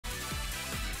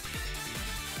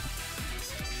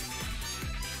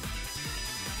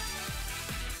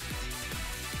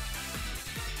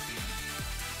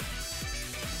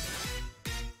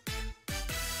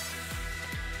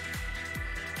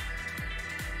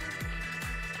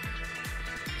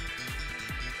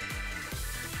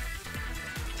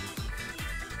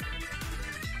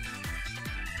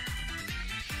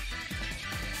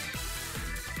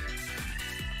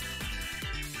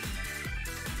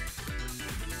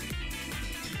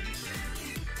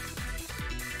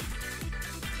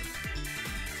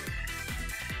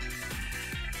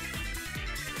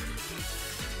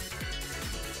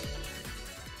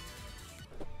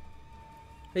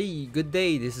Hey, good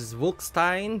day. This is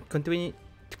Wolkstein.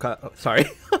 Sorry.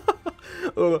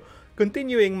 Uh,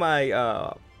 Continuing my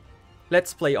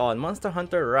let's play on Monster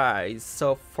Hunter Rise.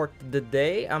 So for the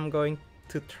day, I'm going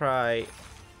to try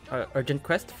urgent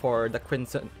quest for the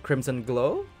Crimson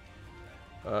Glow,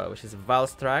 which is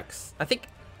Valstrax. I think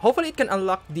hopefully it can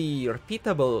unlock the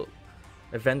repeatable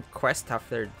event quest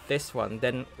after this one.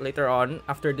 Then later on,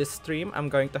 after this stream, I'm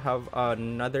going to have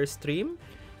another stream.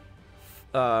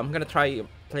 I'm gonna try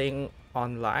playing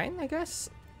online, I guess.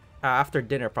 After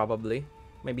dinner, probably.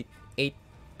 Maybe 8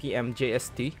 p.m.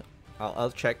 JST.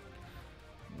 I'll check.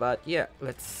 But yeah,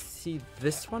 let's see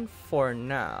this one for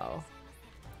now.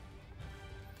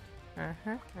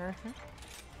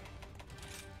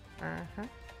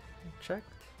 Checked.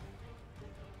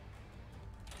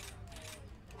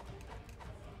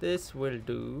 This will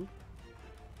do.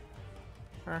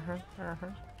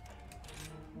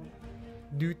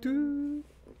 Doo-doo.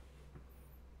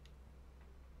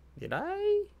 Did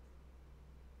I?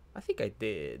 I think I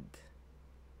did.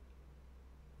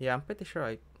 Yeah, I'm pretty sure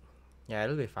I... Yeah,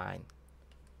 it'll be fine.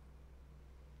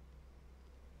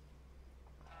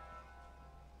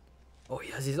 Oh,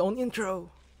 he has his own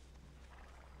intro.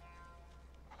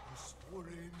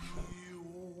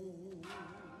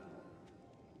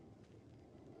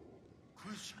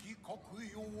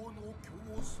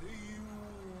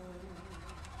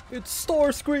 It's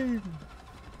STARSCREAM!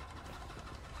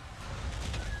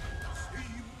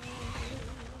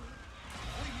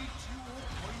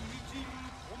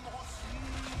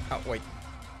 Oh, wait.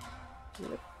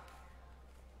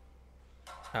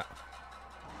 Ah.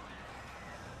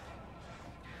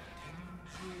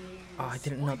 Oh, I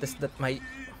didn't notice that my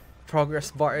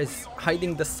progress bar is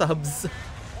hiding the subs.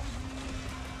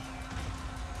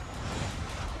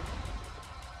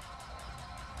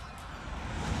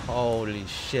 Holy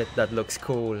shit, that looks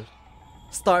cool.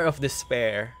 Star of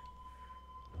Despair.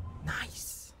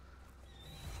 Nice.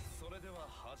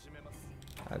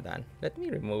 Hold on. Let me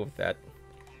remove that.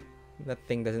 That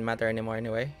thing doesn't matter anymore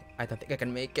anyway. I don't think I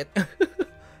can make it.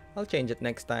 I'll change it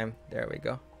next time. There we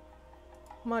go.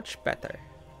 Much better.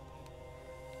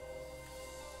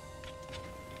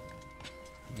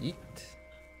 Yeet.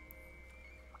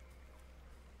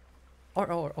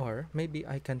 Or maybe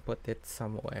I can put it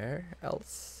somewhere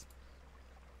else.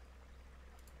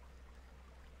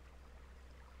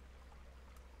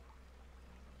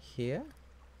 Here?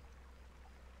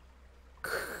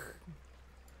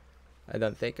 I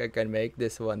don't think I can make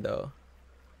this one though.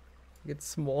 It's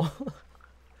small.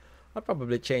 I'll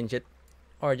probably change it.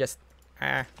 Or just,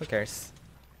 who cares?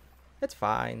 It's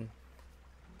fine.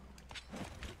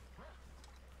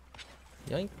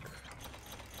 Yoink.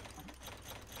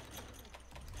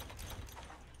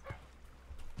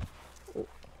 Oh,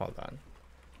 hold on.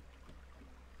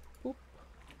 Oop,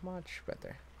 much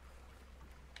better.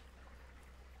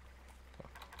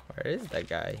 Where is that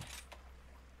guy?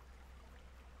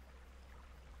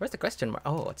 Where's the question mark?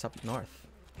 Oh, it's up north.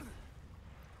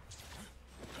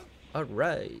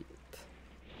 Alright.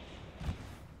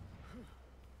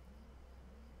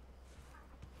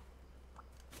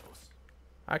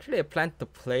 Actually, I planned to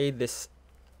play this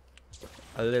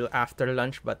a little after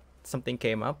lunch, but something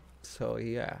came up, so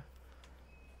yeah.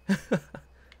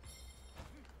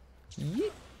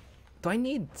 Yeet. Do I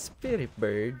need spirit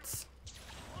birds?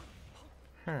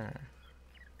 Huh.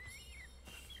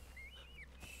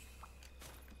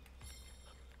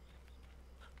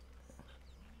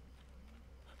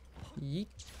 Yeet.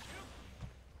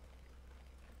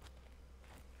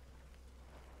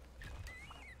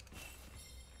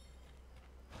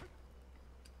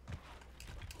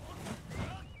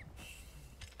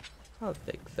 I'll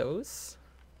take those.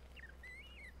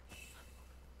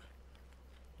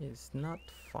 It's not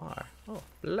far. Oh,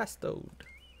 Blastode.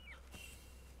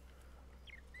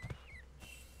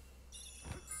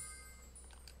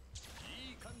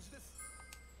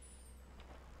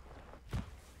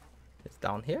 It's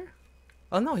down here?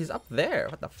 Oh no, he's up there.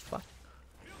 What the fuck?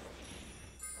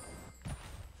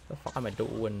 The fuck am I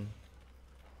doing?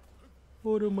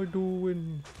 What am I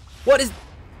doing? What is...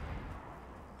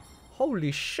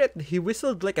 Holy shit, he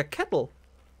whistled like a kettle.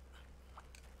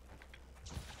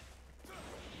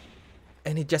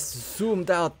 And he just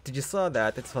zoomed out. Did you saw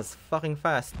that? It was fucking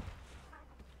fast.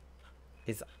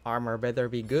 His armor better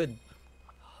be good.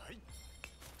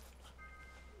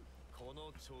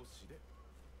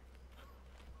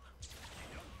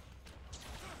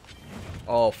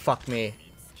 Oh, fuck me.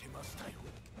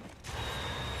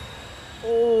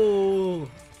 Oh,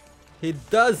 he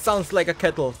does sounds like a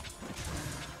kettle.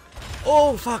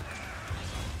 Oh, fuck.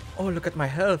 Oh, look at my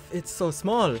health. It's so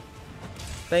small.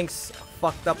 Thanks.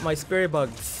 Fucked up my spirit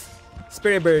bugs.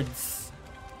 Spirit birds.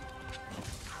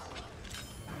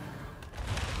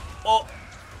 Oh!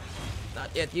 Not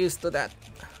yet used to that.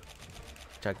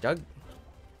 Jug Jug.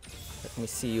 Let me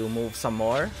see you move some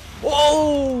more.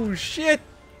 Whoa! Shit!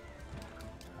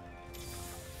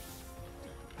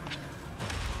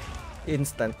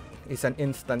 Instant. Is an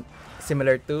instant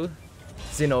similar to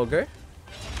Zinogre.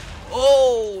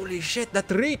 Holy shit, that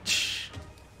reach!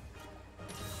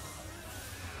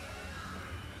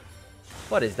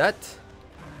 What is that?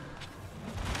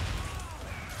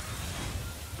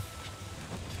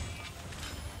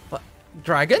 What?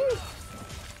 Dragon?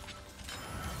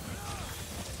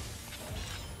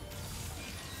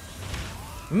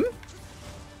 Hmm?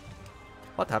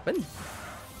 What happened?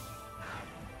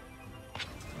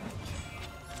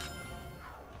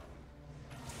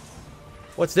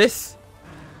 What's this?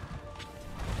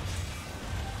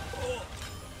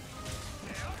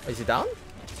 Is he down?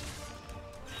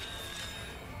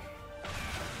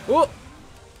 Oh!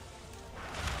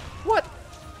 What?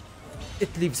 It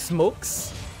leaves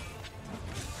smokes?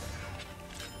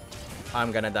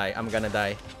 I'm gonna die. I'm gonna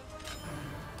die.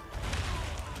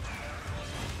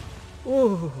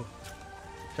 Ooh.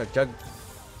 Jug Jug.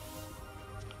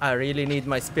 I really need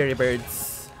my spirit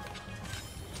birds.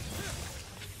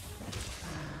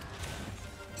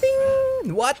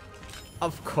 Bing! What?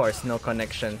 Of course, no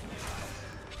connection.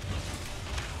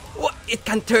 What? It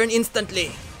can turn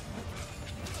instantly.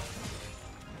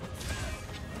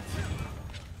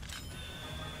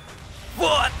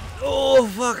 What? Oh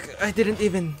fuck! I didn't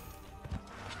even.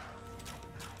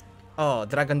 Oh,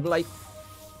 Dragon Blight.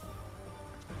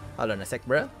 Hold on a sec,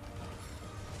 bruh.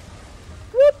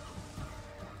 Whoop!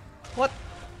 What?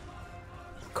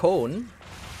 Cone?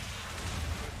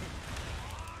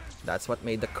 That's what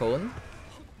made the cone?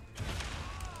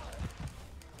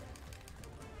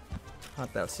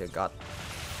 What else you got?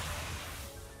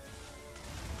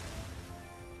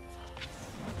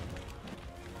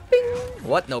 Ping!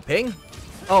 What? No ping?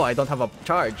 Oh, I don't have a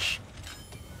charge.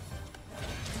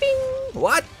 Ping!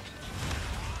 What?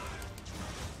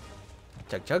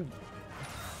 Chug Chug.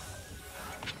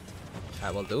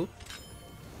 I will do.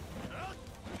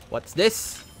 What's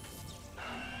this?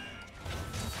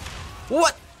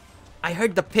 What? I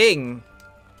heard the ping.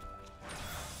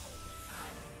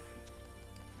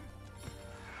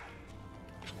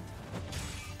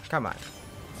 Come on.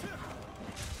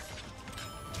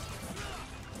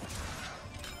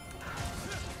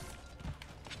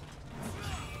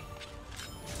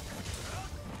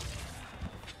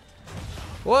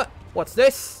 What? What's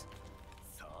this?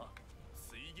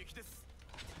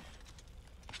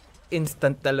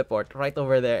 Instant teleport right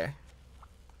over there.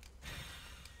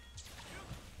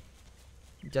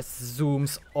 Just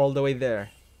zooms all the way there.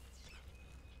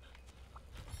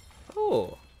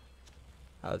 Oh.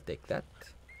 I'll take that.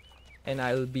 And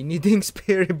I'll be needing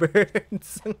spirit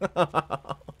birds.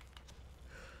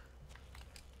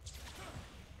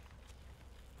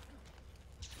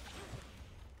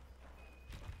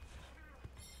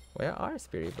 Where are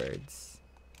spirit birds?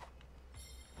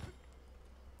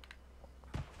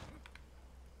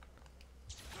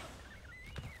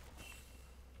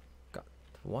 Got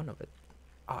one of it.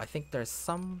 Oh, I think there's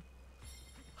some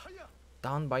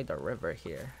down by the river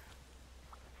here.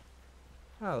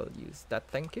 I'll use that,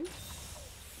 thank you.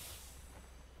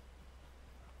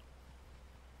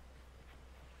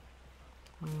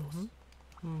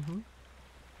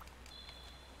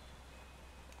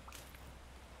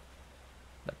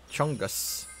 The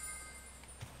Chungus.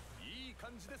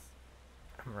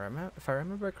 If I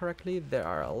remember correctly, there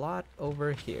are a lot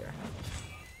over here.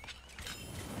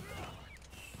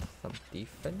 Some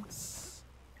defense.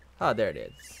 Ah, there it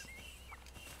is.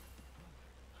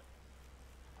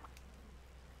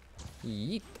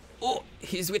 Yeet. Oh,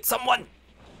 he's with someone.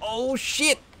 Oh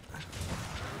shit.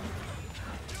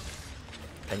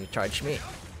 Can you charge me?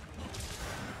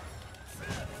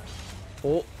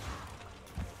 Oh.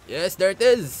 Yes, there it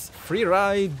is. Free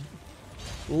ride.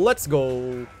 Let's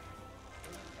go.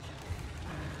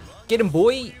 Get him,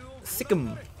 boy. Sick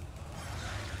him.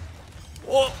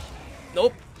 Oh.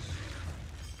 Nope.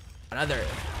 Another.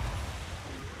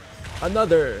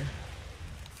 Another.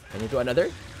 Can you do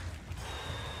another?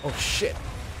 Oh shit.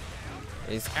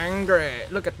 He's angry.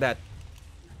 Look at that.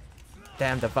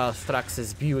 Damn, the Valstrax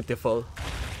is beautiful.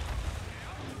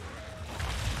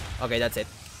 Okay, that's it.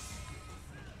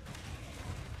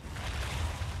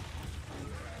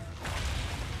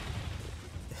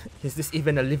 Is this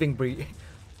even a living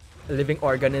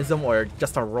organism or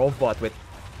just a robot with,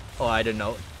 oh, I don't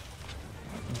know,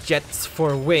 jets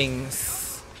for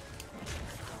wings?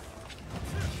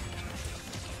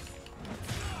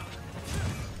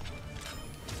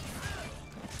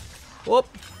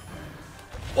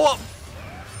 Oh!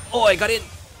 Oh, I got it!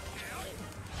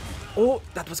 Oh,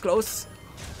 that was close.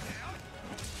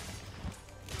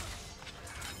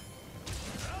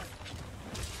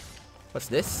 What's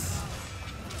this?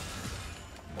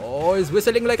 Oh, he's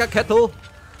whistling like a kettle.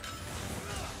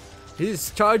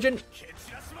 He's charging.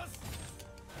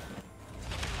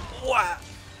 Wow.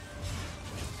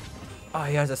 Oh,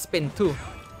 he has a spin too.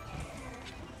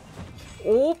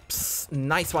 Oops.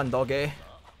 Nice one, doggy.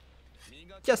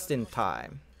 Just in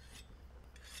time.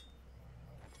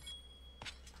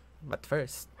 But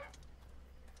first,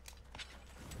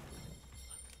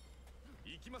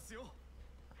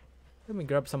 let me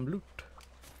grab some loot.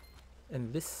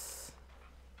 And this.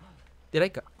 Did I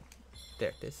go? There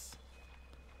it is.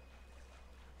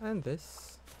 And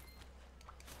this.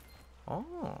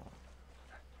 Oh.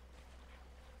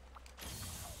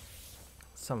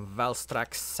 Some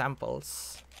Valstrax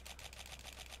samples.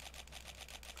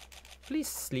 Please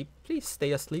sleep. Please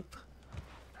stay asleep.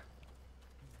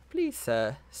 Please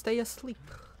stay asleep.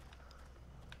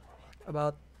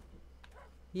 About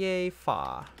yay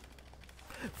fa.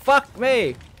 Fuck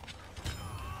me!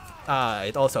 Ah,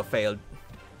 it also failed.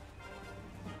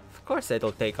 Of course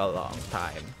it'll take a long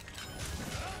time.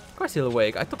 Of course he'll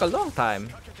wake. I took a long time.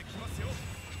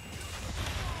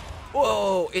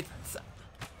 Whoa! It's...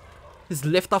 His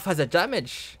liftoff has a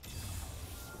damage.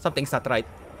 Something's not right.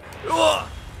 Whoa!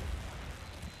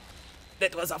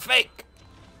 That was a fake!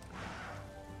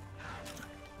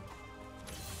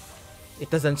 It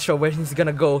doesn't show where he's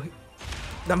gonna go.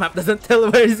 The map doesn't tell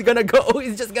where he's gonna go.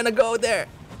 He's just gonna go there.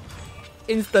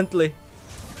 Instantly.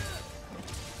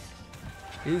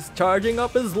 He's charging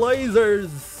up his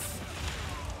lasers.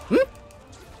 Hmm?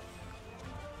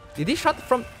 Did he shot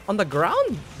from on the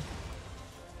ground?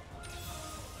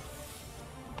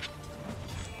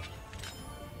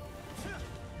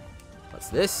 What's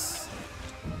this?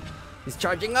 He's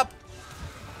charging up.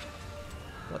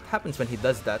 What happens when he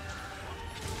does that?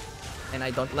 And I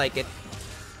don't like it.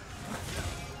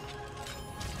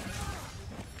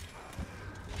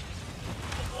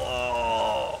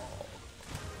 Oh.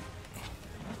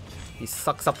 He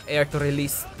sucks up air to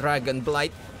release Dragon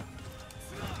Blight.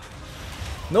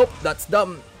 Nope, that's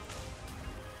dumb.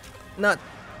 Not.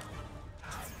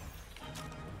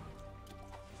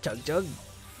 Chug chug.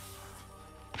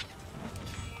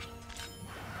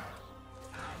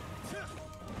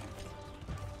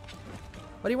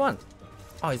 What do you want?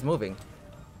 Oh, he's moving.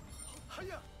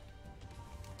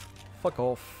 Fuck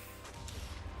off.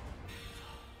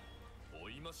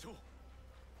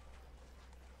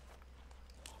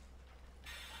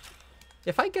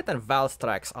 If I get a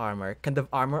Valstrax armor, can the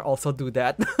armor also do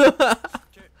that?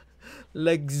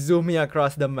 Like zoom me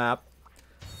across the map.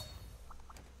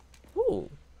 Ooh.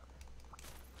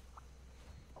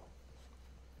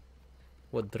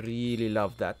 Would really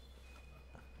love that.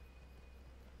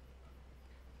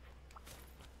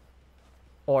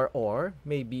 Or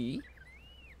maybe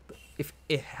if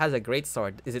it has a great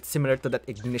sword, is it similar to that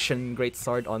ignition great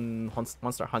sword on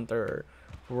Monster Hunter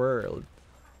World?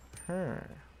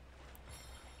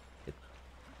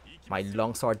 My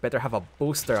longsword better have a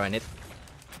booster on it.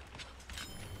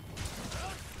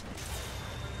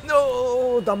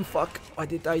 No, dumb fuck. Why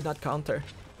did I not counter?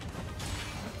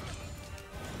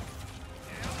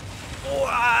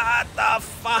 What the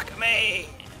fuck, me?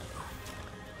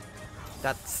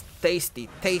 That's tasty,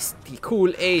 tasty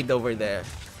Kool-Aid over there.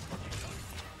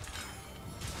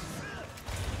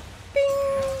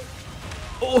 Bing!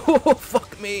 Oh,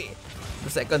 fuck me. The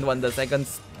second one, the second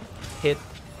hit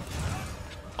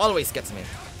always gets me.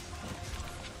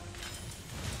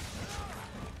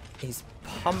 He's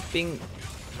pumping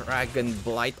Dragon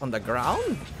Blight on the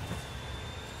ground?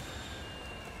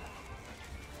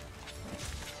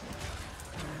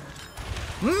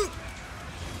 Hmm?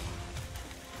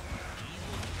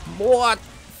 What?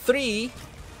 3?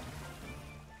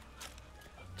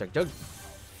 Chug chug.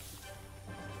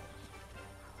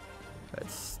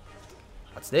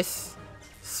 What's this?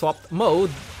 Swapped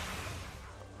mode.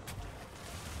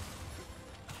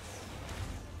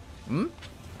 Hmm?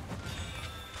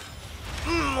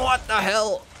 What the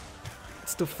hell?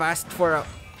 It's too fast for a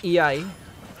EI.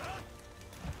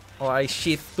 Or I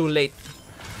shit too late.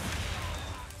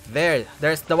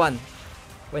 There's the one.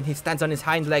 When he stands on his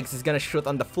hind legs, he's gonna shoot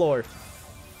on the floor.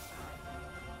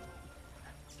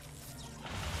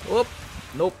 Whoop.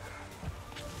 Nope.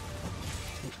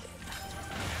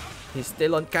 He's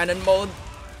still on cannon mode.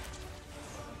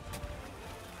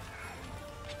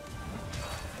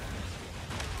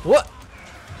 What?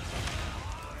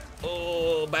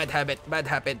 Oh, bad habit, bad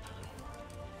habit.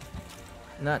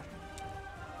 Nut.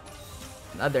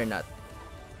 Another nut.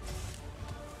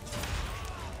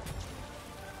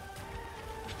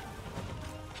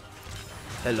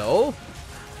 Hello?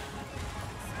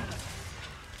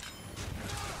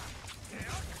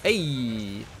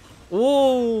 Hey!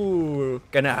 Ooh!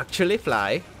 Can I actually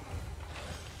fly?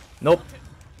 Nope.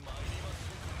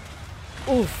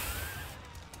 Oof!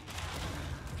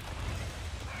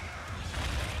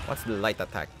 What's the light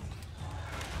attack?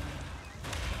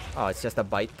 Oh, it's just a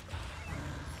bite.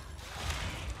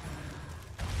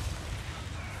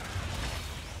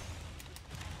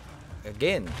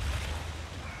 Again.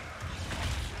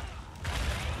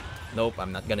 Nope,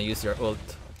 I'm not gonna use your ult.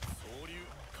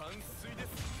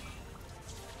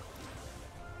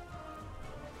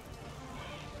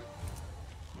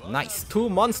 Nice, 2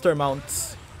 monster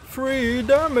mounts. Free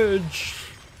damage.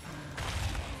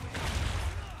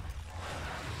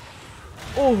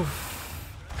 Oof.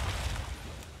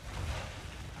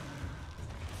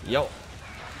 Yo,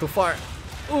 too far.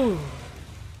 Ooh.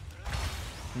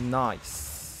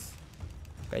 Nice.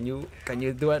 Can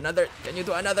you do another? Can you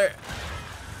do another?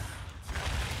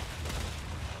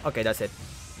 Okay, that's it.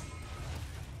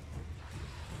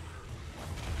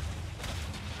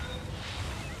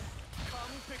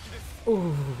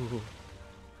 Ooh.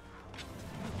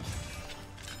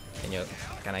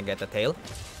 Can I get the tail?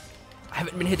 I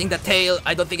haven't been hitting the tail.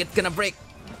 I don't think it's gonna break.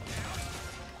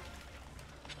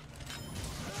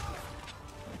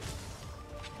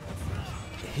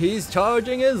 He's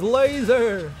charging his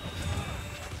laser.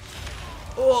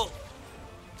 Oh.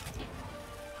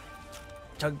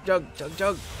 Chug, chug, chug,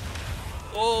 chug.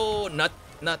 Oh, nut.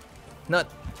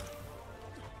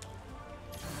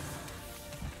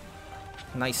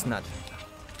 Nice nut.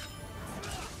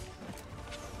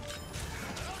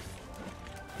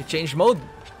 He changed mode.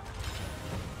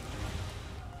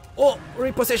 Oh,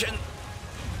 reposition.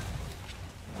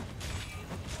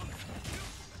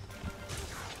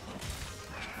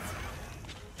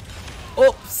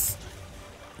 Oops.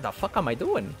 The fuck am I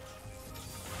doing?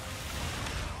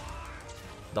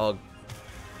 Dog.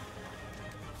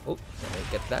 Oh, can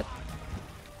I get that?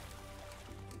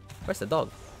 Where's the dog?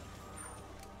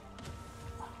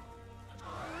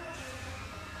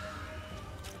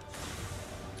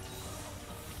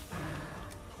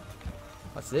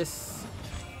 What's this?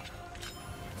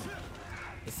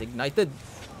 It's ignited.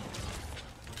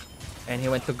 And he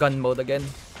went to gun mode again.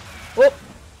 Oh!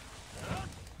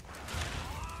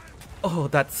 Oh,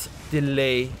 that's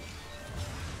delay.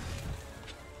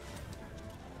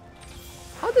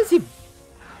 How does he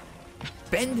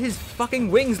bend his fucking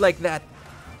wings like that?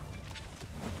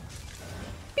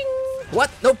 Ping! What?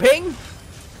 No ping?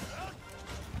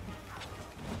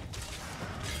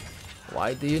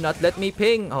 Why do you not let me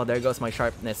ping? Oh, there goes my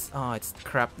sharpness. Oh, it's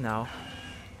crap now.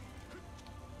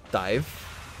 Dive.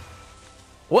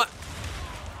 What?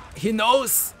 He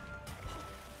knows!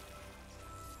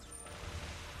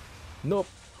 Nope.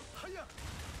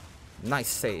 Nice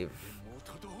save.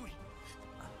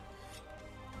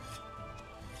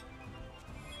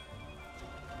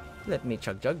 Let me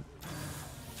chug jug.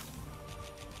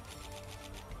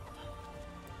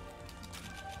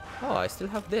 Oh, I still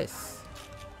have this.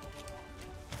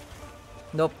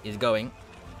 Nope, he's going.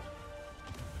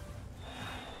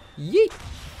 Yeet!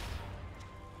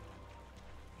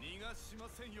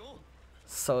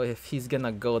 So if he's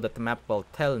gonna go, that map will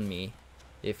tell me.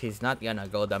 If he's not gonna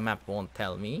go, the map won't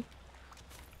tell me.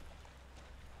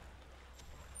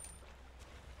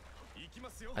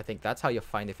 I think that's how you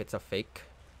find if it's a fake.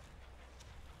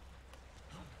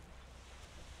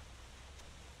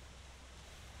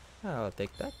 I'll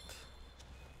take that.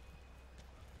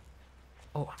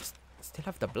 Oh, I still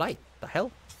have the blight. The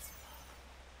hell?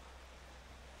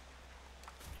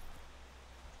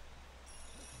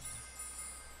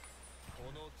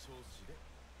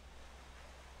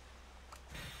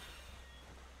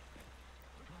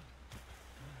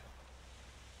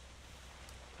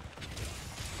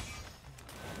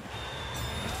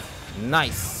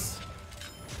 Nice.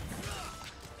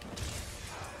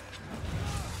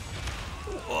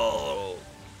 Whoa.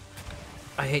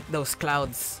 I hate those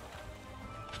clouds.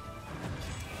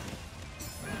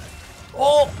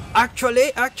 Oh,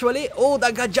 actually, oh,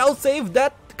 the Gajao saved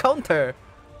that counter.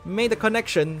 Made a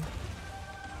connection.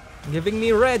 Giving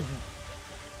me red.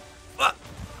 Ah.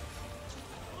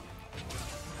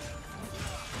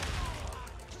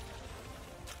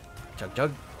 Chug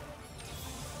chug.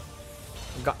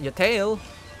 Got your tail.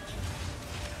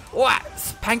 What?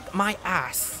 Spanked my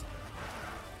ass.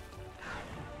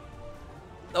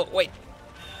 Oh, wait.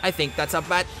 I think that's a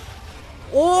bad...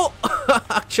 Oh!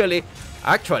 actually,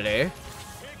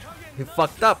 he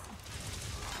fucked up.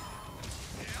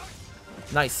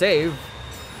 Nice save.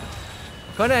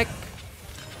 Connect.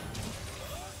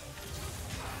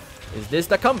 Is this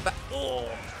the comeback? Oh.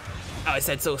 Oh, I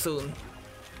said so soon.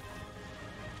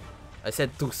 I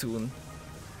said too soon.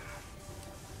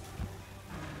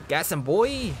 Gas him,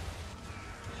 boy!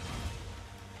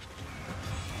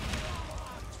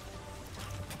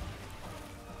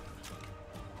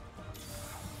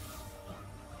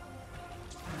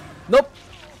 Nope!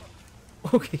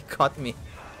 Okay, caught me.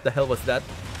 The hell was that?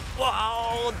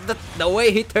 Wow! The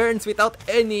way he turns without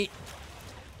any...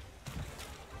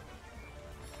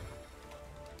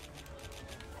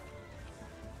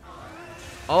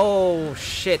 Oh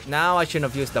shit, now I shouldn't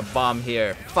have used the bomb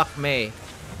here. Fuck me.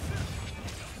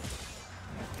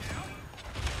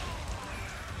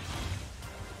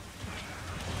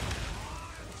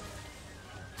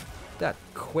 That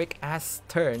quick ass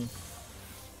turn.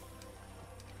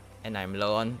 And I'm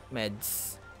low on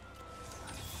meds.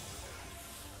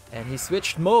 And he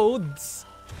switched modes.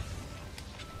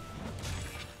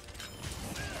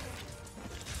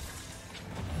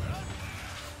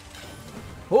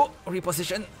 Oh,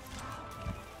 reposition.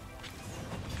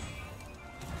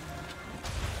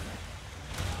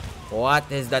 What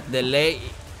is that delay?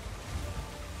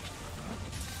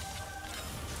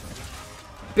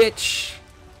 Bitch.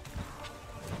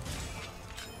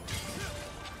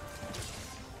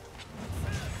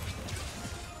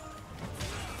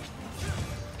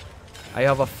 I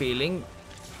have a feeling.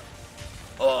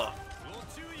 Oh.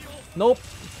 Nope.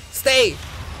 Stay.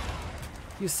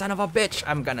 You son of a bitch.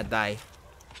 I'm gonna die.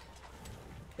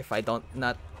 If I don't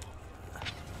not.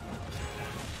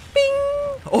 Bing!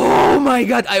 Oh my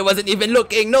god, I wasn't even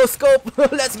looking. No scope.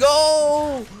 Let's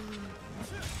go.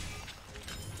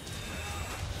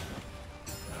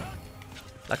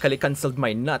 Luckily cancelled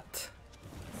my nut.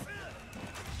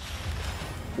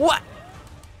 What?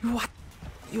 What?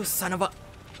 You son of a...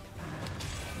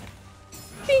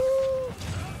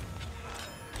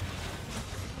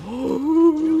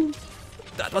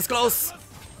 That was close.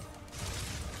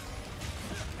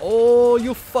 Oh,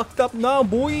 you fucked up now,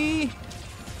 boy.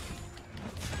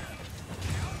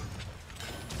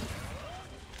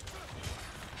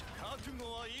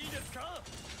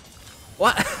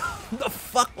 What the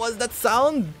fuck was that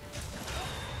sound?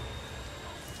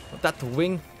 That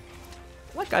wing.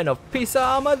 What kind of piece of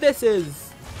armor this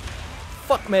is?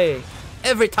 Fuck me.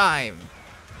 Every time.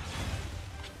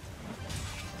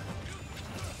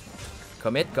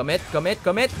 Commit, commit, commit,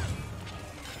 commit.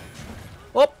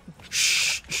 Oh!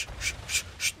 Shh, shh, shh, shh,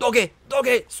 shh. Doggy,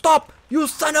 doggy, stop! You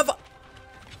son of a...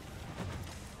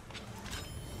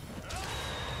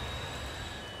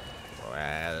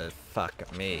 Well,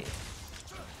 fuck me.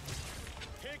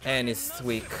 And it's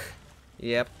weak.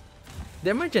 Yep.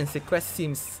 The emergency quest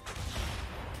seems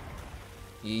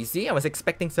easy. I was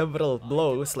expecting several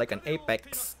blows like an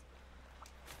apex.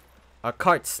 Or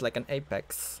carts like an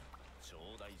apex.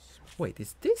 Wait,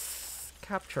 is this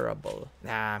capturable?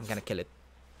 Nah, I'm gonna kill it.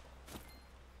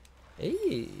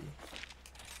 Hey.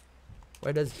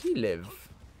 Where does he live?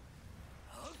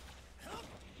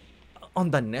 On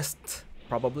the nest,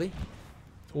 probably.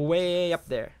 Way up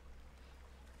there.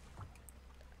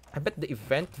 I bet the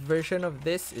event version of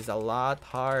this is a lot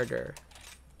harder.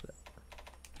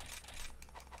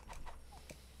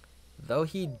 Though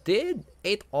he did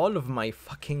ate all of my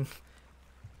fucking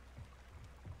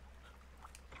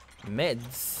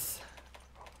meds.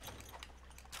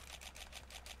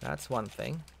 That's one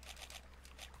thing.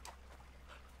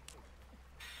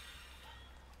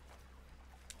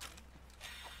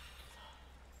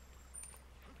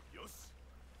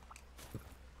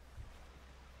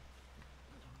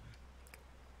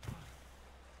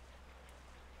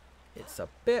 It's a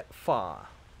bit far.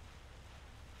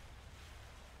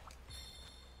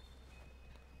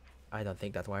 I don't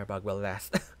think that wire bug will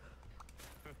last.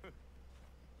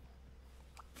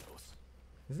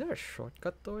 Is there a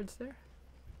shortcut towards there?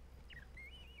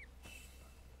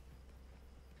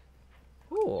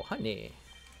 Oh, honey.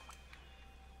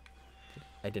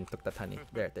 I didn't took that honey.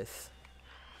 There it is.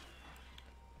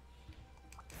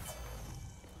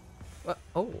 What?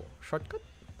 Oh, shortcut?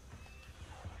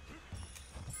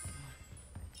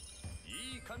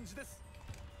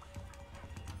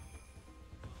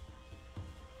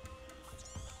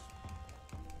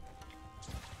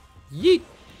 Yeet!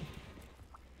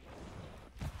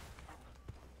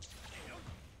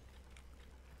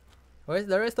 Where's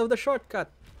the rest of the shortcut?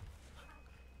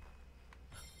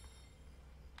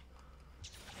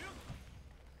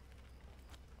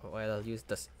 Well, I'll use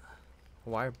this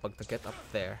wire bug to get up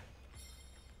there.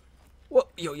 Whoa!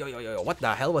 Yo, yo, yo, yo, what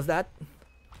the hell was that?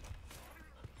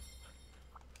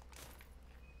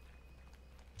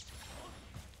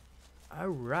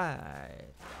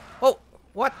 Alright. Oh!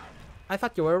 What? I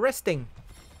thought you were resting.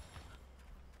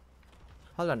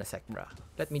 Hold on a sec, bruh.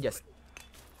 Let me just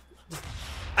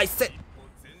I said.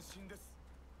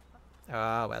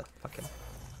 Ah, well, fuck him.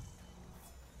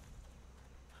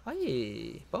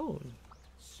 Hey, bone.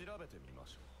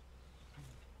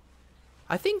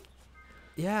 I think,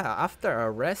 yeah, after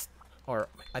a rest, or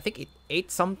I think it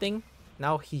ate something.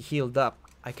 Now he healed up.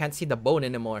 I can't see the bone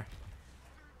anymore.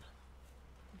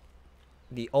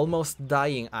 The almost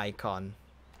dying icon.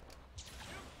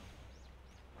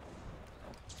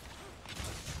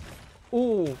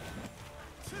 Ooh.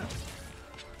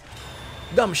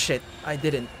 Dumb shit. I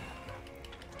didn't.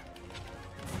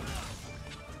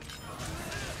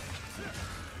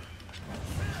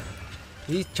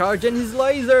 He's charging his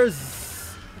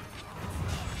lasers.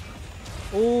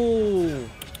 Ooh.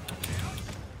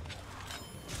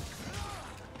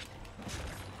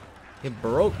 He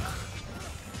broke.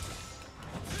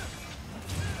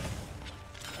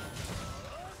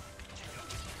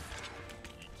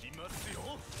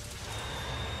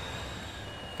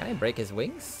 Can I break his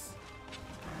wings?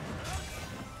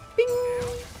 Bing!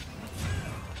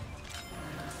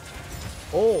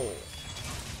 Oh!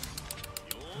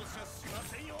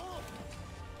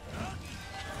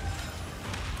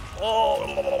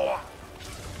 Oh!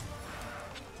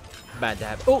 Bad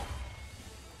dab. Oh!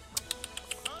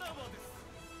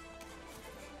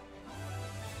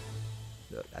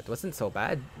 That wasn't so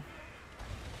bad.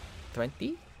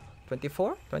 20?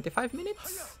 24? 25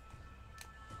 minutes?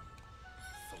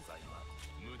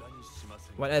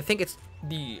 Well, I think it's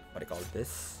the... what do you call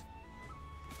this?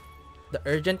 The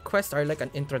urgent quests are like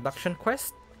an introduction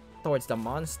quest towards the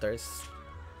monsters.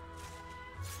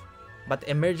 But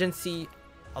emergency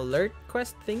alert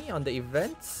quest thingy on the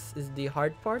events is the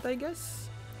hard part, I guess.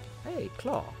 Hey,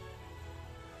 Claw.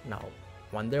 Now,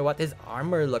 wonder what his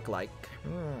armor look like.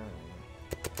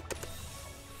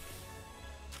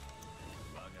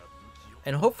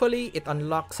 And hopefully it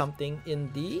unlocks something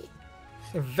in the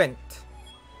event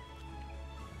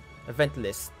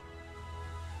list.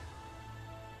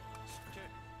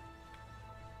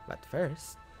 But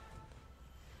first,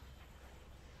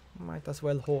 might as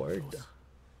well hoard.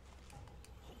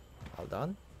 Hold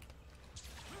on.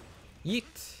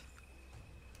 Yeet.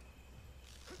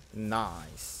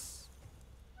 Nice.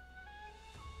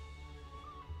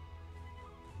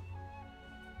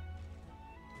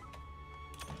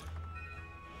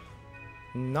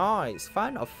 Nice.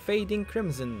 Fan of Fading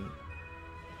Crimson.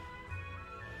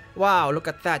 Wow, look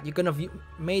at that. You're gonna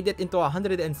made it into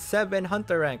 107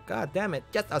 hunter rank. God damn it.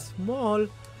 Just a small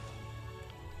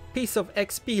piece of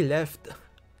XP left.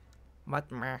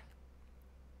 But meh.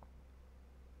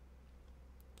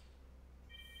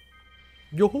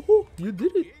 Yo, you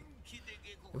did it.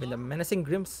 Even the menacing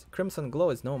crimson glow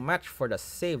is no match for the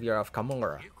savior of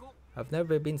Kamura. I've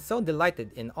never been so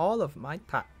delighted in all of my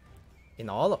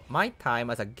time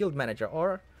as a guild manager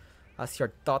or as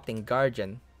your doting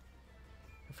guardian.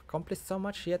 I've accomplished so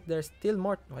much, yet there's still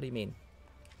more. What do you mean?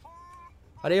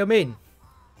 What do you mean?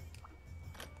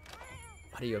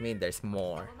 What do you mean there's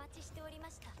more?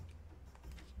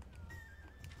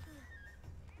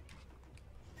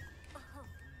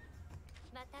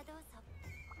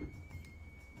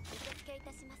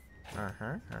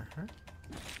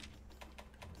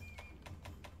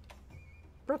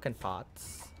 Broken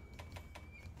pots.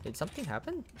 Did something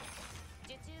happen?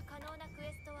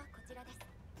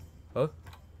 Oh.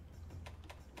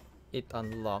 It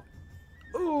unlocked.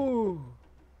 Ooh.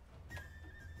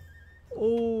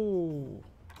 Oh.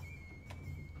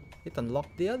 It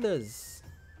unlocked the others.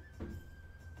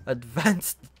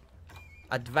 Advanced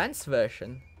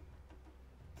version.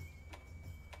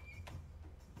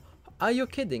 Are you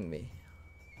kidding me?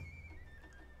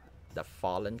 The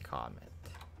Fallen Comet.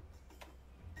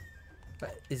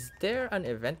 But is there an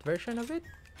event version of it?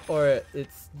 Or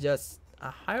it's just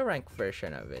a high rank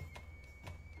version of it?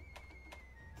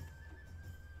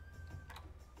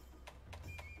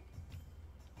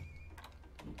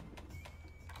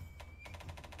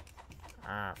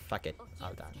 Ah, fuck it.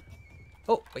 All done.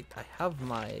 Oh, wait, I have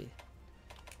my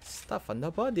stuff on the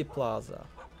body plaza.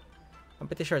 I'm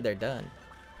pretty sure they're done.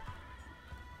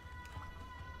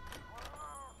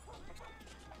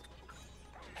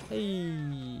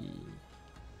 Hey.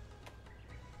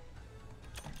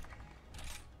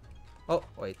 Oh,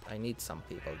 wait, I need some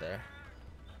people there.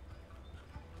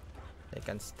 They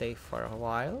can stay for a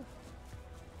while.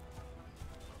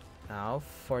 Now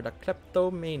for the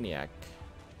kleptomaniac.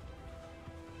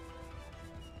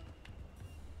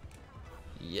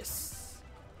 Yes.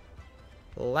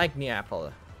 Lightning apple.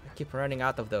 I keep running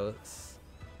out of those.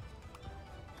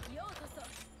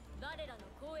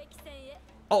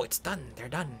 Oh, it's done. They're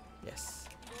done. Yes.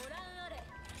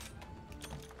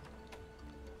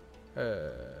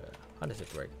 How does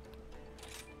it work?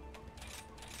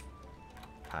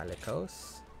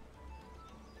 Calicos.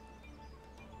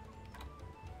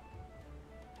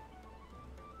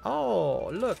 Oh,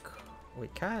 look, we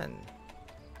can.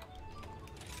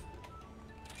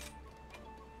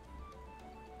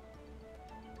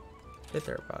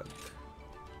 Litterbug.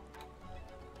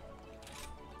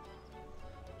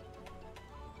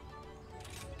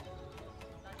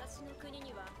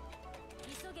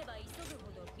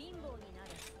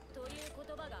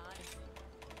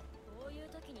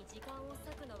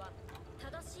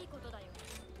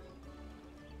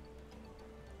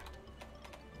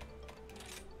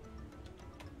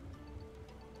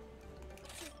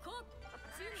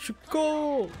 出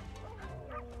航!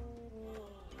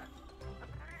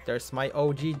 There's my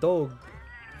OG dog.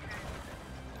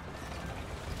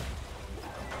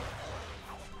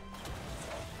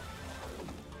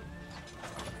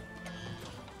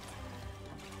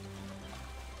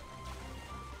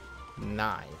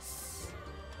 Nice.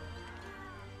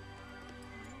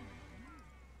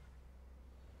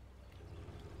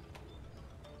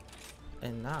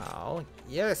 And now,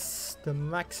 yes, the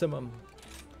maximum.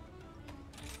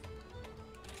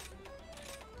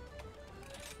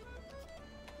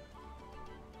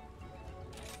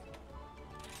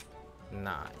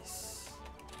 Nice.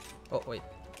 Oh, wait.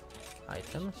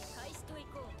 Items?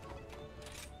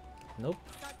 Nope.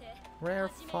 Rare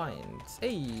finds.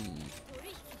 Hey!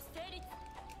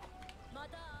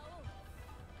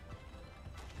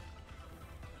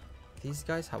 These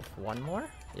guys have one more?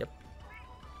 Yep.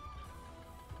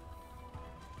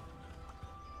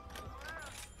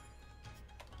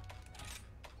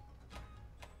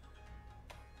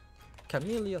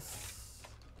 Camellias.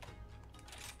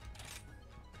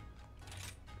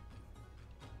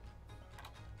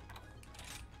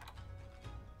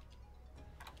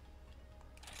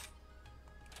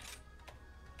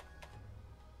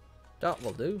 That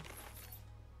will do.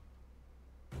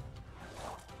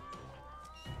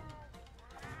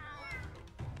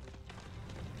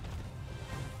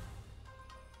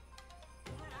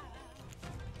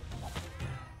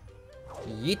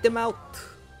 Yeet them out.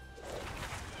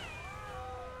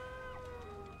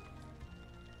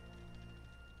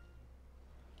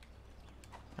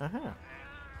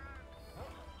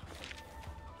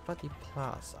 Party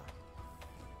Plaza.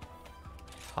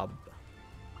 Hub.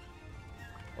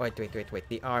 Wait.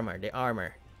 The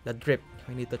armor. The drip.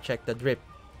 We need to check the drip.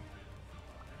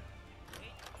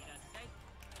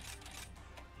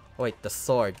 Wait, the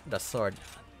sword.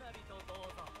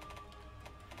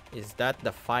 Is that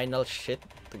the final shit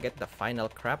to get the final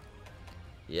crap?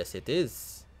 Yes, it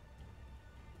is.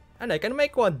 And I can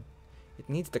make one. It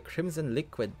needs the crimson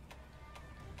liquid.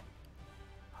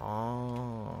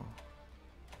 Oh.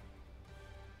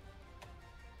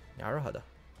 Naruhodo.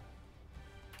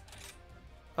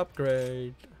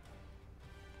 Upgrade.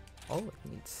 Oh, it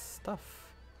needs stuff.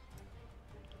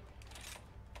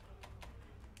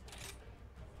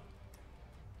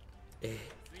 Eh.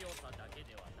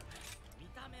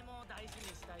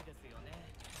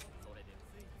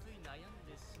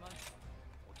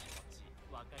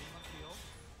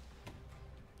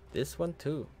 This one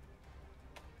too.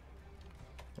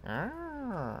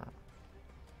 Ah.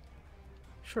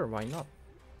 Sure, why not?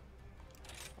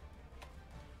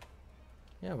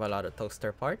 You have a lot of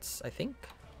toaster parts, I think.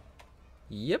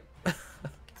 Yep.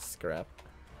 Scrap.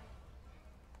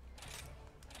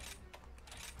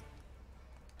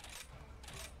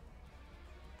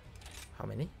 How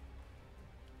many?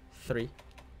 3.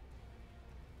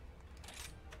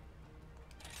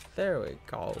 There we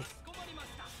go.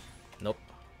 Nope.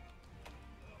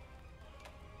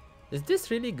 Is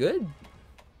this really good?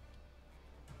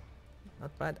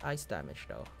 Not bad ice damage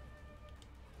though.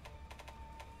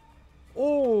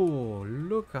 Oh,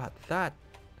 look at that.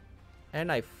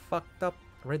 And I fucked up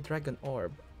Red Dragon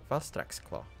Orb. Valstrax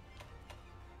Claw.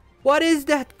 What is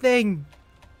that thing?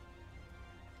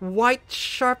 White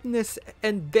sharpness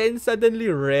and then suddenly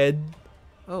red.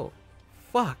 Oh,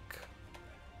 fuck.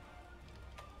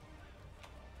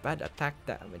 Bad attack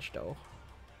damage though.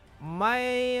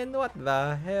 Man, what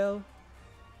the hell?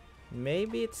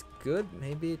 Maybe it's good,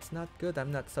 maybe it's not good.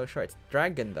 I'm not so sure. It's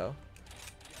dragon though.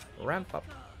 Ramp up.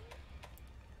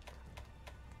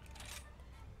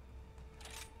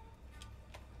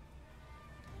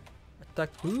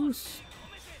 Attack boost.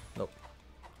 Nope.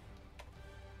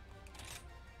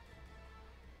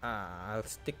 I'll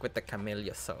stick with the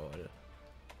Camellia Soul.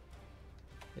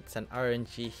 It's an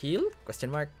RNG heal? Question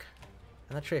mark.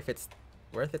 I'm not sure if it's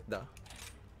worth it though.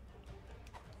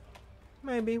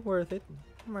 Maybe worth it.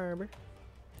 Maybe.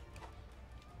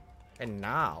 And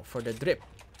now for the drip.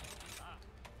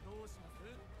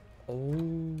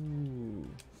 Oh.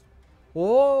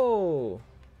 Whoa.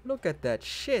 Look at that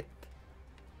shit.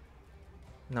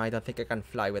 No, I don't think I can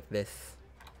fly with this.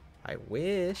 I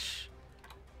wish.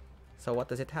 So what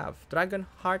does it have? Dragon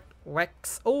Heart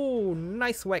Wex. Oh,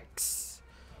 nice Wex.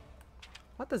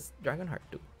 What does Dragon Heart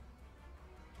do?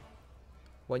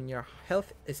 When your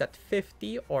health is at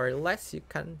 50 or less, you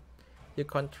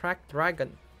contract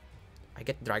Dragon. I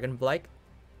get Dragon Blight,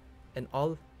 and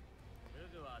all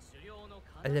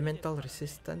elemental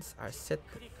resistance are set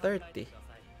to 30.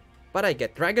 But I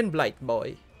get Dragon Blight,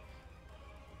 boy.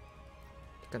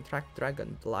 Contract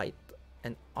Dragon Blight,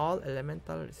 and all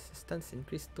elemental resistance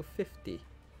increase to 50.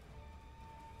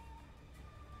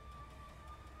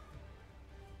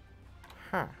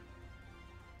 Huh.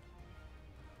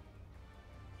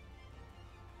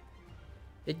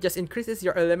 It just increases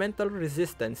your elemental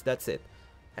resistance, that's it.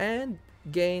 And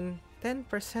gain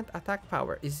 10% attack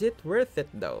power. Is it worth it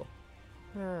though?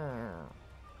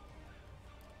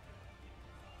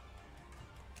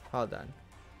 Hold on.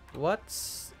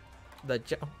 What's the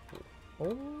jump?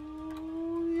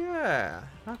 Oh yeah,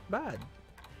 not bad.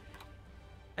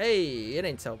 Hey, it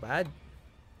ain't so bad.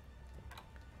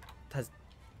 It has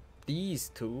these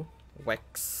two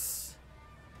Wex.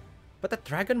 But the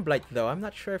Dragon Blight though, I'm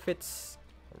not sure if it's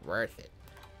worth it.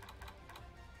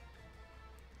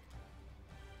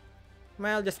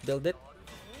 May I'll just build it?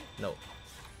 No.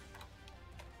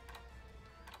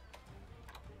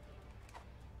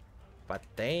 But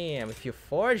damn, if you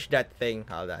forge that thing,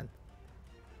 hold on.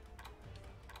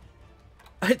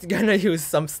 It's gonna use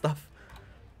some stuff.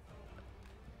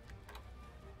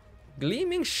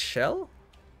 Gleaming Shell?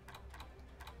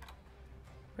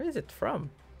 Where is it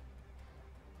from?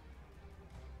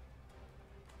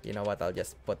 You know what, I'll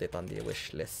just put it on the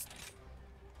wish list.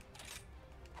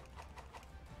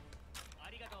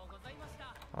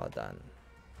 Hold on.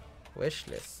 Wish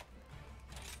list.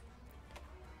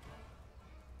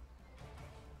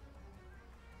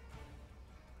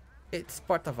 It's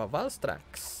part of a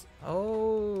Valstrax.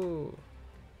 Oh,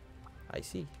 I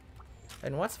see.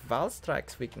 And what's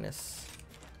Valstrax's weakness?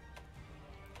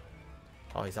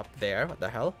 Oh, he's up there. What the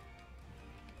hell?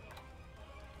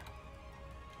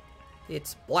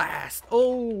 It's Blast.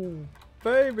 Oh,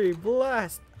 baby,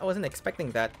 Blast. I wasn't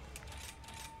expecting that.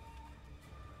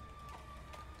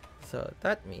 So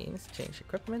that means change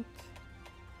equipment.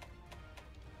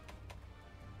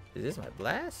 Is this my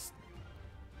Blast?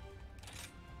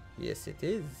 Yes, it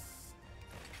is.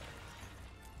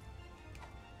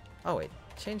 Oh wait,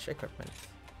 change equipment.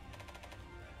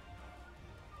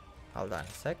 Hold on a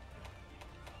sec.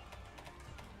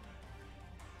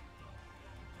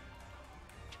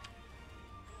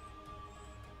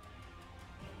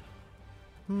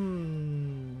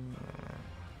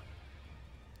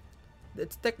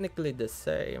 It's technically the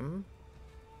same.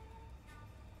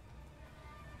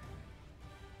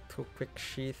 2 quick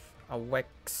sheath, a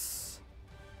Wex.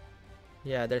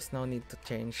 Yeah, there's no need to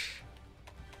change.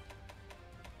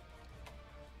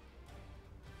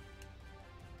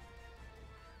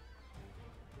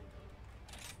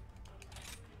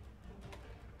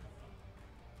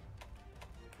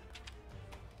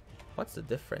 What's the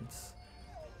difference?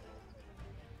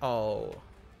 Oh,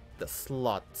 the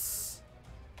slots.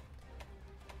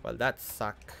 Well, that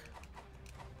suck.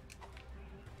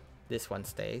 This one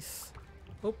stays.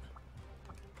 Oop.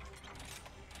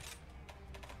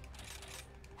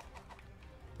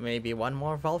 Maybe one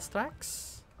more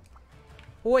Valstrax?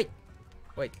 Wait!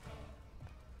 Wait.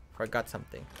 Forgot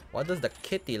something. What does the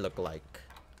kitty look like?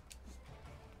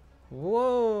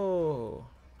 Whoa!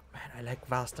 Man, I like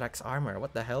Valstrax armor.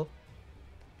 What the hell?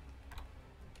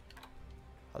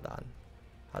 Hold on.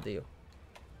 How do you?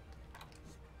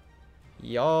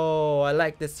 Yo, I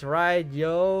like this ride,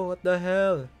 yo. What the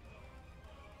hell?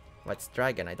 What's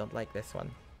dragon? I don't like this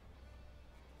one.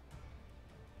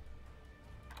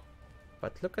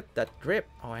 But look at that grip.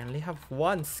 Oh, I only have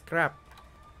 1 scrap.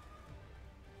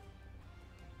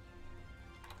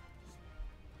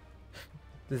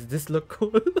 Does this look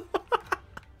cool?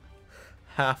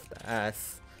 Half the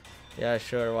ass. Yeah,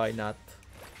 sure, why not?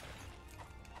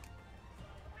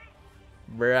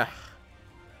 Bruh.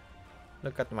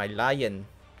 Look at my lion.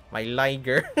 My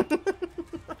liger.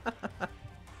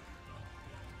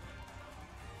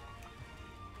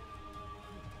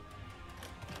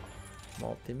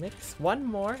 Multi-mix. 1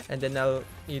 more and then I'll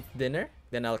eat dinner.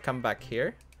 Then I'll come back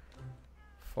here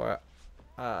for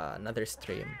another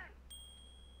stream.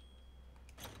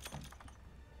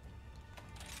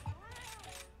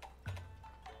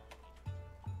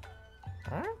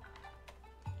 Huh?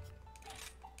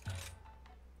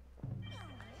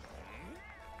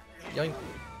 Yoink.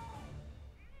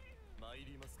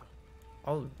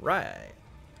 All right.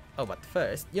 Oh, but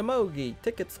first, Yamogi,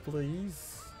 tickets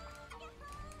please.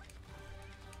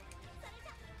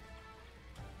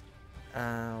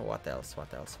 What else?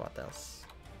 What else? What else?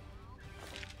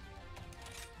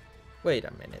 Wait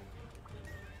a minute.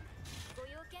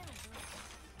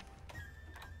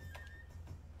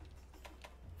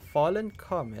 Fallen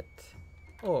Comet,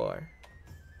 or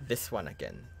this one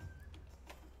again.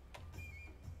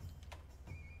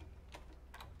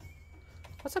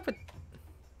 What's up with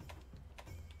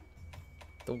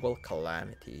Dual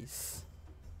Calamities?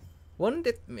 Wouldn't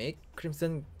it make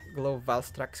Crimson Glow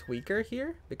Valstrax weaker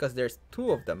here? Because there's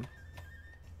two of them.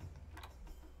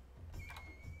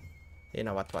 You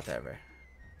know what, whatever.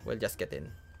 We'll just get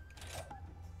in.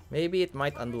 Maybe it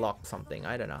might unlock something,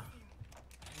 I don't know.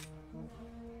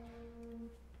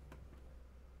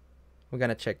 We're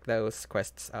gonna check those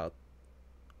quests out.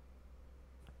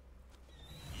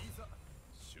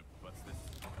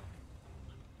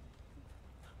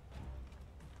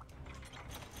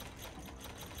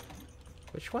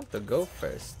 Which one to go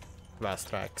first?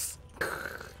 Valstrax.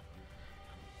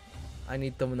 I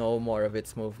need to know more of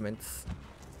its movements.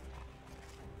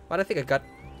 But I think I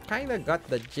kinda got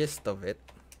the gist of it.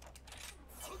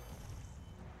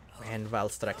 Man,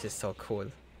 Valstrax is so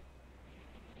cool.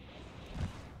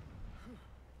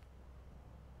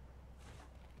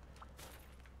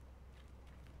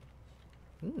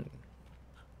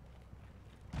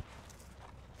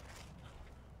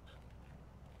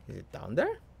 Is it down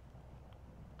there?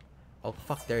 Oh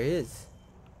fuck, there is.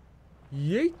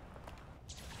 Yeet.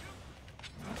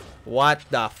 What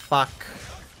the fuck?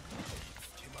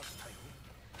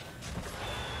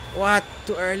 What?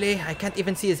 Too early? I can't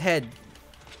even see his head.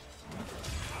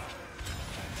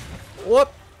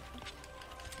 Whoop!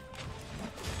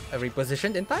 I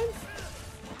repositioned in time?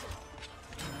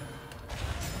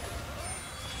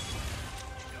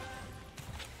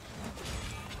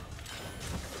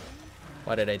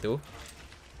 What did I do?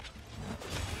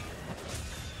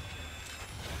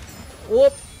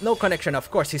 Whoop! No connection,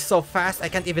 of course. He's so fast, I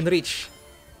can't even reach.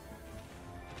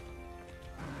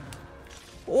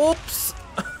 Oops!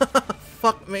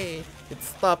 Fuck me. It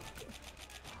stopped.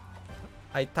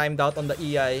 I timed out on the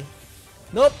EI.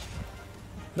 Nope!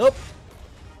 Nope!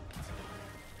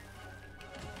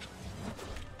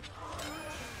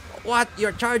 What?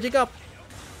 You're charging up!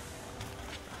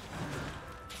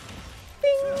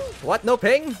 Ping! What? No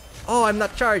ping? Oh, I'm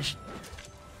not charged.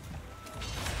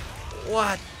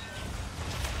 What?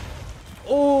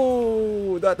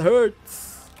 Oh, that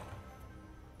hurts.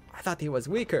 I thought he was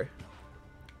weaker.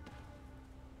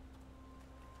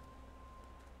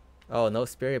 Oh, no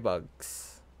spirit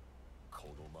bugs.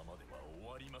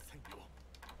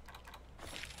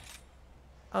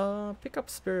 Pick up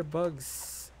spirit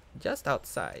bugs just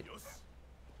outside.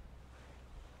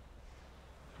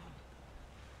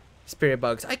 Spirit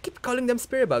bugs. I keep calling them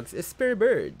spirit bugs. It's spirit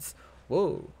birds.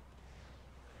 Whoa.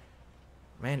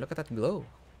 Man, look at that glow.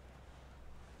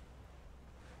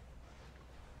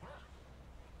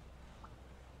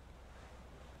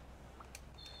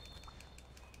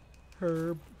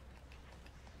 Herb.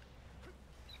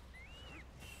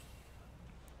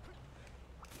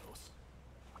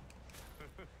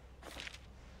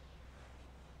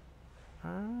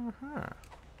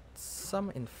 Some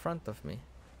in front of me.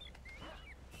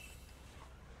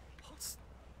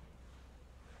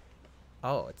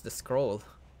 Oh, it's the scroll.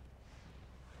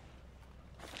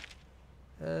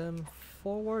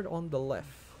 Forward on the left.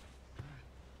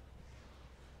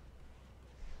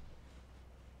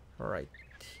 Right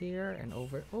here and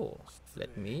over. Oh,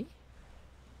 let me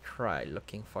try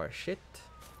looking for shit.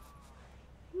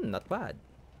 Not bad.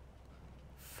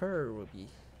 Fur ruby.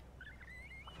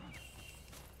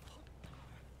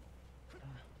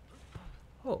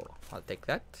 Oh, I'll take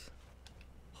that.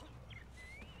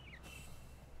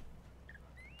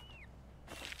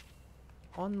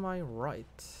 On my right.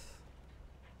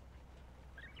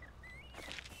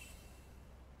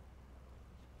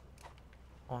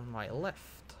 On my left.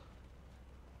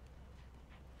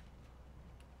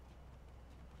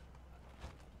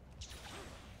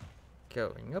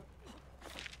 Going up.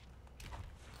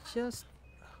 Just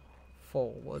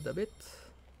forward a bit.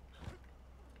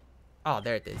 Oh,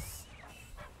 there it is.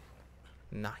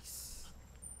 Nice.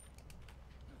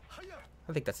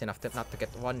 I think that's enough to not to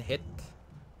get one hit.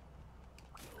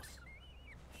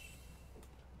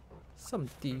 Some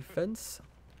defense.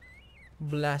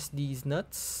 Blast these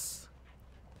nuts.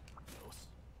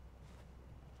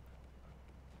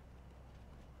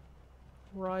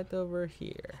 Right over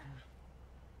here.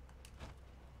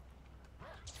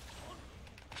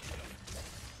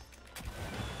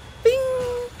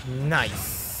 Bing!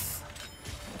 Nice.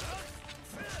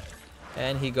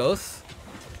 And he goes.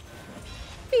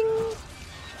 Bing.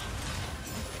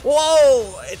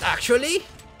 Whoa! It actually?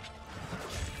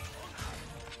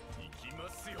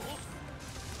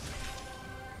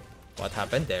 What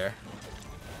happened there?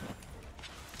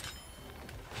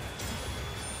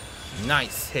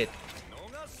 Nice hit.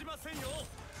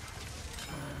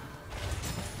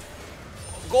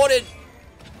 Got it!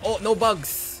 Oh, no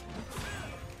bugs.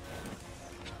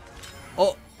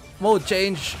 Oh, mode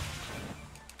change.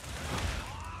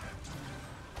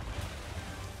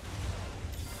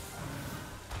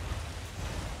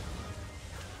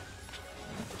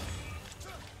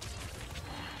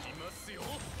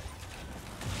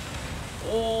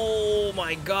 Oh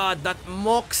my god, that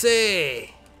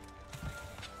Moxie!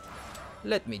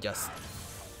 Let me just.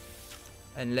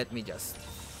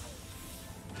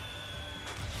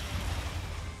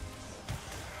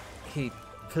 He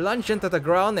plunged into the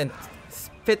ground and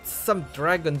spit some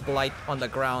dragon blight on the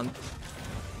ground.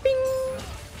 Bing!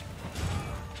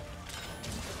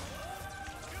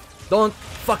 Don't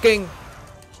fucking.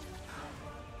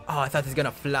 Oh, I thought he's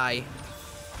gonna fly.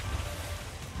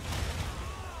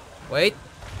 Wait.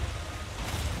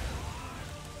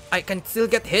 I can still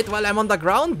get hit while I'm on the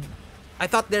ground? I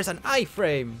thought there's an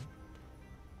iframe.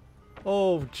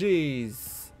 Oh,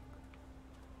 jeez.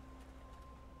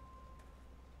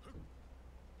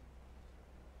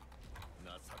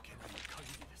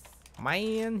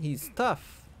 Man, he's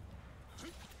tough.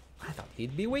 I thought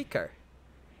he'd be weaker.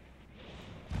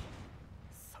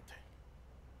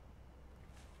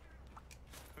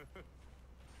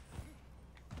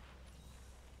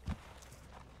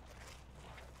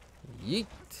 Yeet.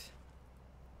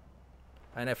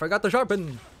 And I forgot to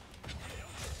sharpen.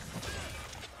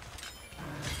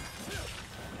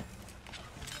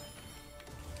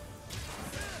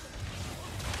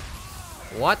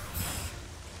 What?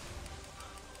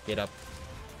 Get up.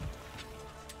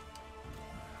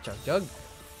 Chug jug.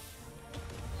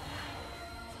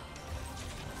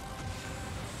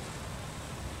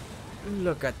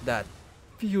 Look at that.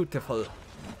 Beautiful.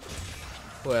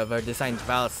 Whoever designed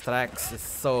Valstrax is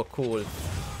so cool.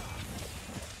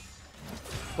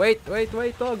 Wait,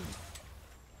 dog.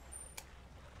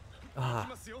 Ah.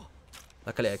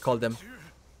 Luckily I called them.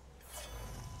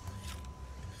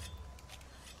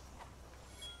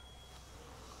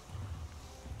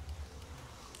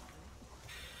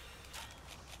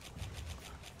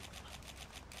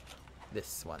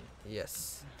 This one,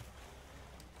 yes.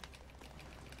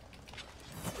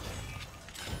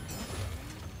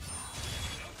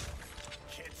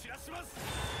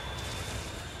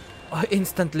 Oh,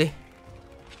 instantly.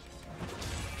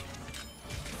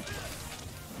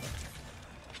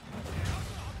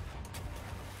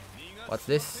 What's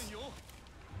this?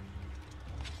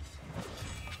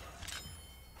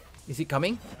 Is he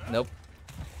coming? Nope.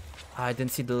 I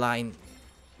didn't see the line.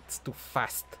 It's too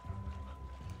fast.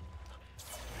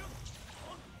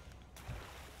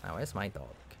 Now where's my dog?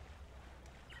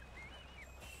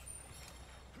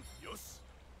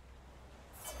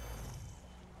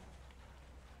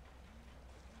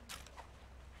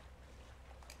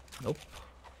 Nope.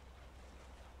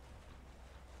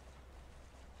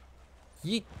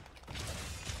 Yeet.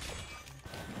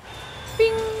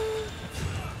 Bing.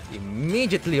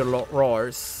 Immediately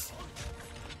roars.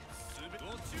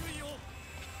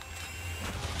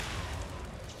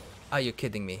 Are you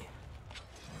kidding me?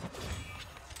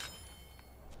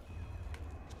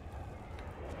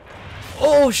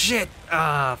 Oh shit!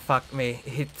 Ah, fuck me.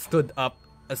 It stood up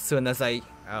as soon as I...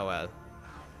 Oh well.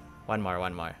 One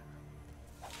more.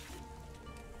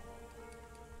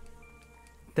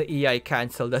 The EI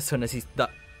cancelled as soon as he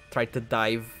tried to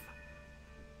dive.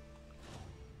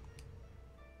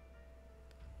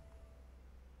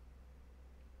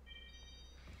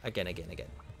 Again.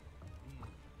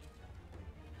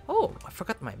 Oh, I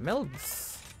forgot my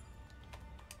melds.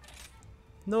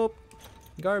 Nope.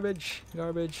 Garbage.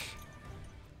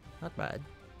 Not bad.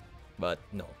 But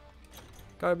no.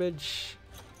 Garbage.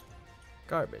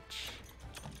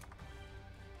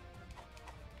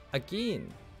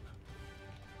 Again.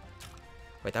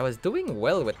 Wait, I was doing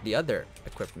well with the other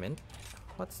equipment.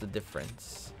 What's the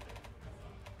difference?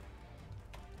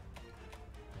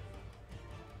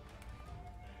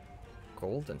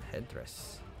 Golden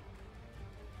headdress.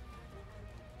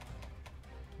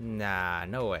 Nah,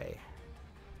 no way.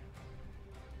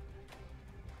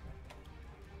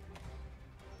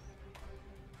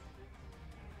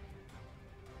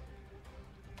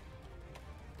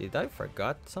 Did I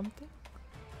forgot something?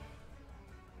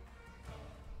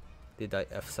 Did I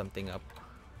F something up?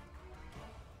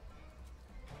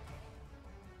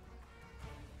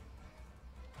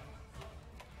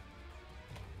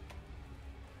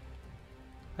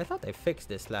 I thought I fixed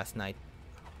this last night.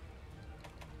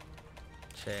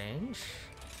 Change.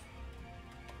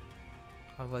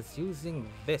 I was using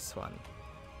this one.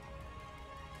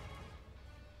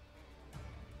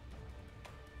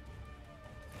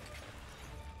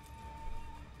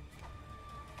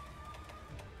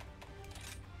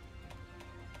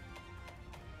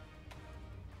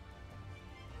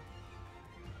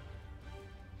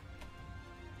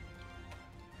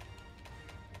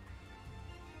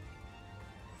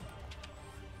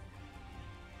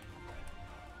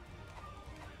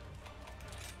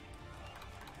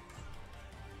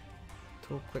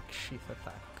 Quick sheath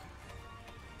attack.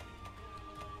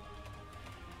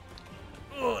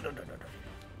 Oh, no.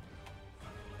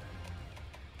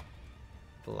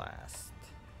 Blast.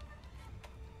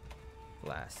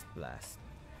 Blast.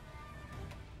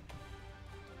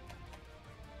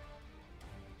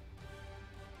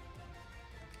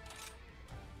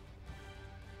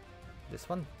 This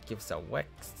one gives a Wex.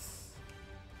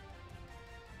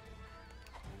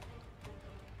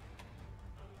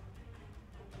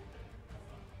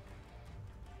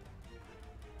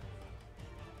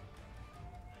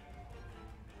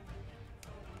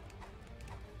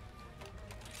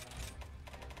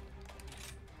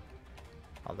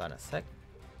 Hold on a sec.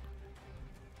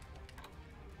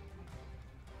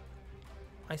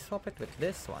 I swap it with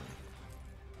this one.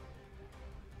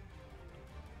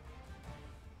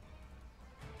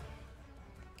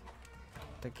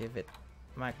 To give it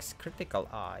max critical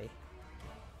eye.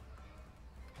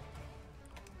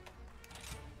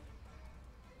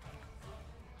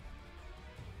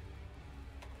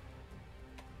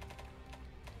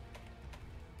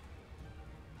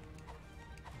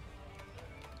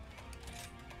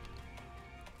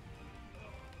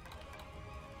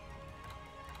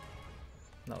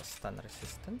 No stun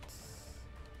resistance.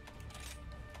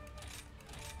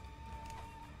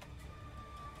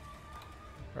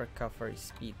 Recovery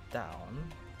speed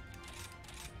down.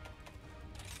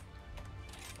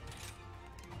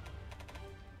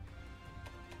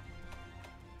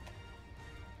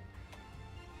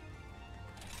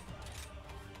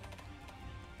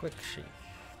 Quick sheath.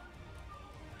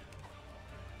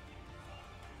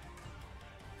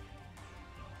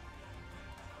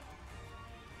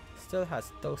 Still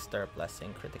has Toaster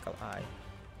Blessing critical eye.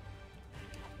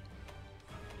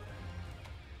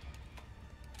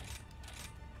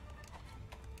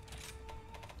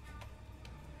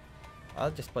 I'll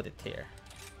just put it here.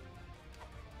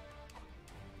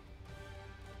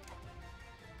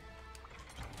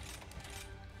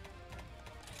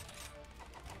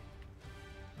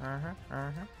 Oh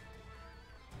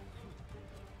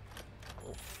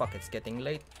fuck, it's getting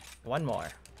late. One more.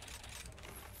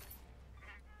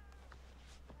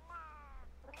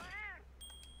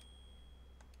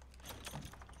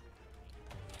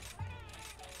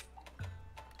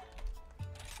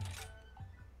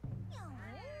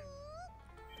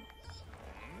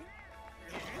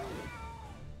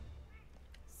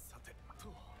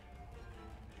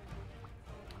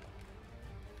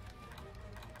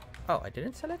 Oh, I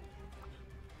didn't select?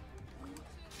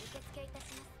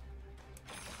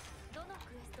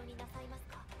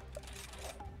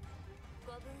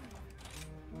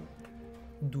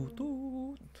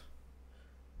 Doot.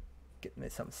 Get me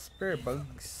some spare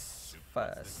bugs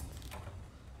fast.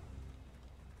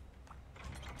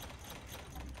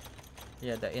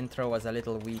 Yeah, the intro was a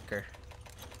little weaker.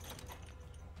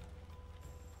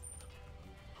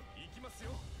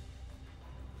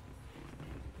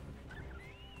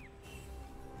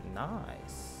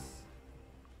 Nice.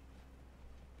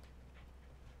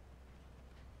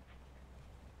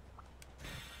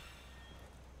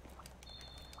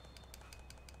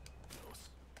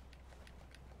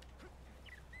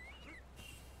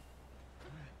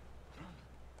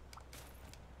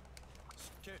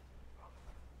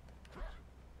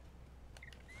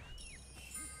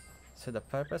 So the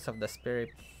purpose of the spirit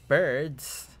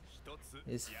birds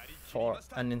is for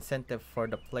an incentive for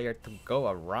the player to go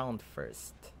around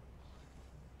first.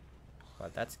 Well,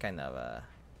 that's kind of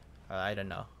I don't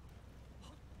know.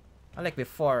 Unlike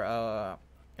before,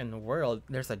 in the world,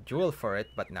 there's a jewel for it,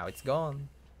 but now it's gone.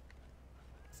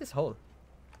 What's this hole?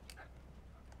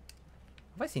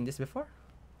 Have I seen this before?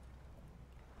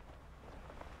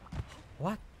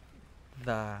 What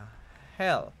the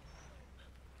hell?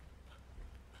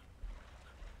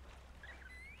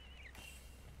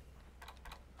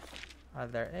 Are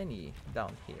there any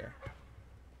down here?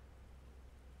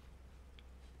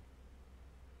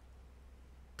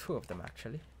 Two of them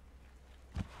actually.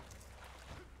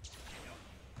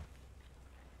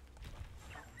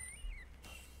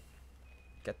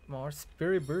 Get more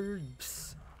spirit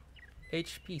birds.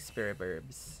 HP spirit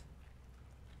verbs.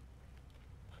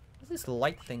 What's this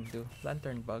light thing do?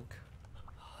 Lantern bug.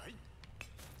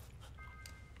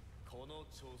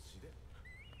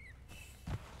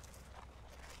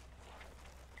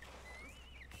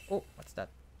 Oh, what's that?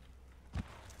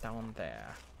 Down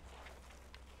there.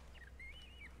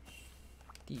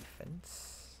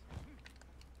 Defense.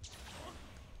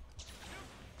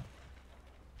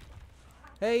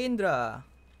 Hey Indra!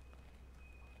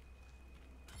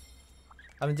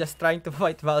 I'm just trying to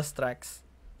fight Valstrax.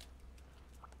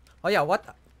 Oh yeah,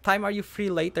 what time are you free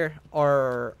later?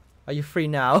 Or are you free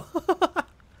now?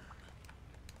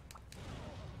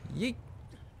 Yeet!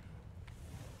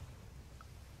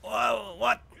 Whoa,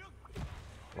 what?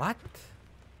 What?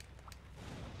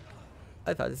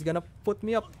 I thought it's gonna put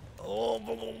me up. Oh,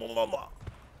 blah, blah, blah, blah.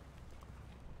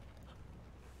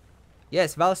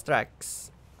 Yes, Valstrax.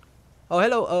 Oh,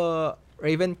 hello,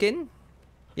 Ravenkin.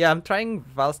 Yeah, I'm trying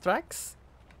Valstrax.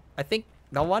 I think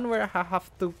the one where I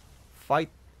have to fight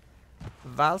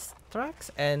Valstrax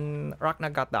and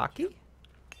Raknagataki.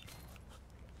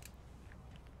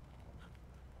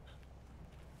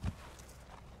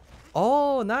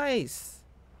 Oh, nice.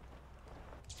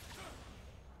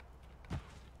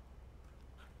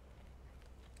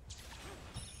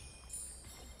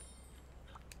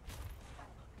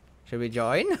 Should we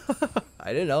join?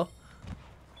 I don't know.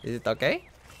 Is it okay?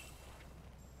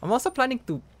 I'm also planning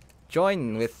to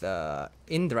join with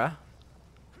Indra.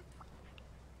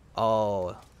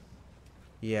 Oh.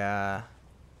 Yeah.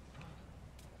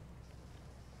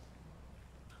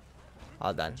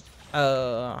 All done.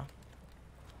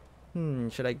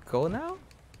 Should I go now?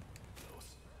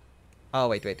 Oh,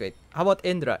 wait. How about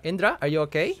Indra? Indra, are you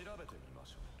okay?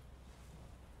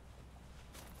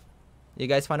 You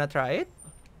guys wanna try it?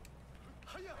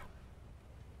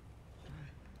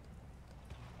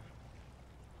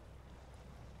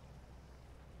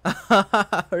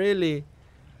 Really?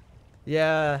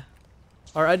 Yeah.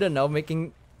 Or I don't know,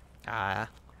 making...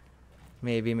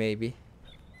 Maybe.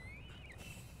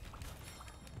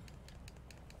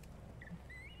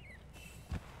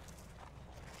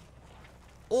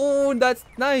 Oh, that's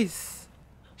nice.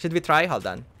 Should we try? Hold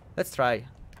on. Let's try.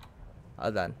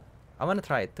 Hold on. I want to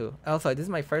try it too. Also, this is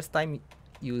my first time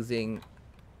using...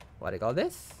 What do you call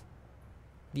this?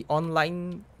 The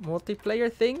online multiplayer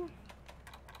thing?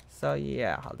 So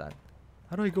yeah, hold on.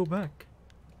 How do I go back?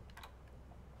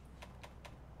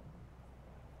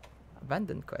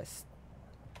 Abandoned quest.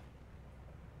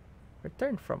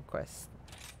 Return from quest.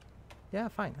 Yeah,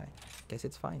 fine. I guess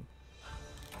it's fine.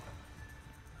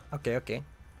 Okay.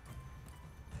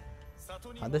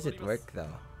 How does it work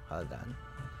though? Hold on.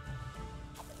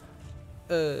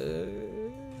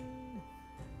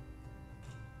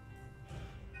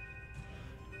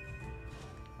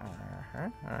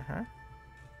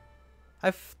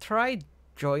 I've tried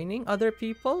joining other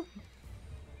people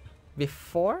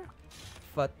before,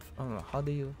 but how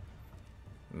do you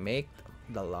make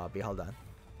the lobby? Hold on.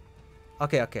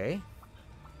 Okay.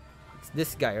 It's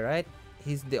this guy, right?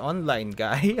 He's the online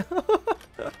guy.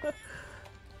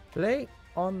 Play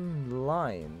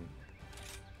online.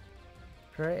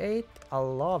 Create a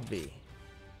lobby.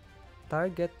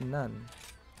 Target none.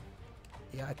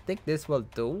 Yeah, I think this will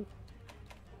do.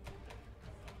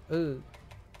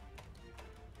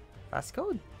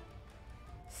 Passcode?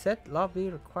 Set lobby,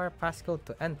 require passcode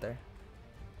to enter.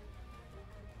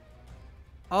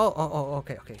 Oh,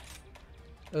 okay.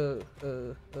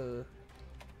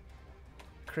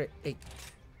 Create.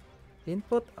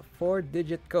 Input a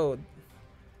 4-digit code.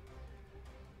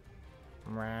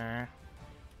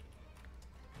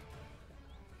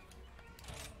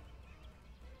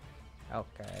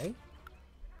 Okay.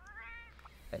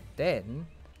 And then...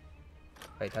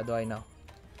 Wait, how do I know?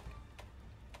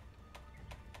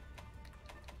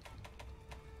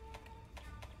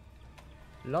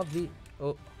 Lobby.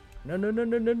 Oh. No.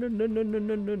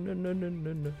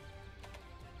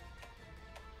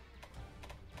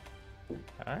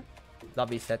 Huh?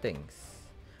 Lobby settings.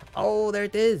 Oh, there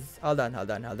it is. Hold on.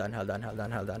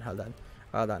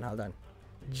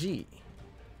 G.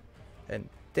 And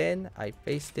then I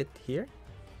paste it here.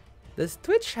 Does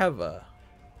Twitch have a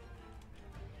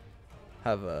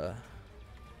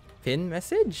pin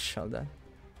message? Hold on.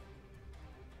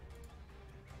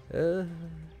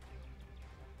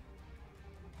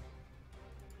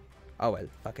 Oh well,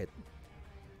 fuck it.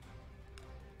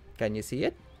 Can you see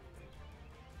it?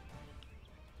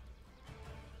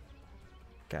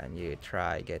 Can you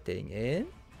try getting in?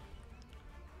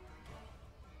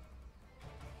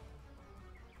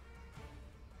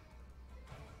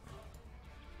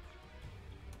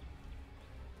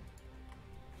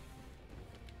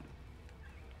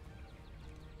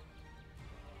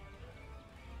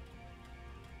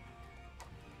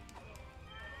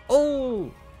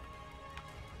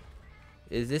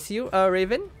 Is this you,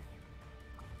 Raven?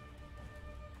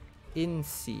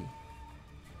 Incy.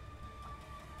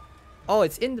 Oh,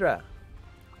 it's Indra.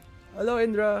 Hello,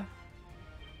 Indra.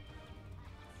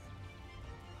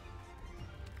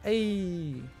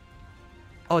 Hey.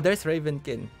 Oh, there's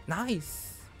Ravenkin.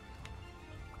 Nice.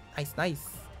 Nice.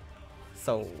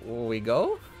 So, we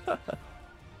go?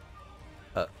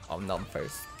 Nom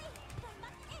first.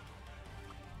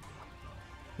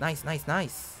 Nice.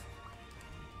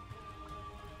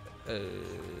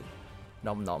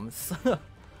 Noms.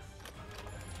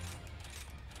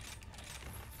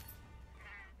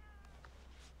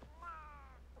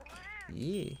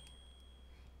 Yeah.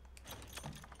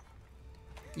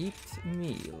 Eat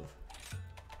meal.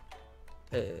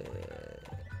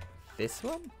 This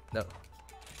one? No.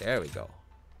 There we go.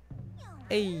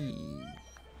 Hey.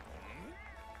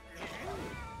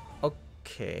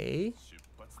 Okay.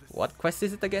 What quest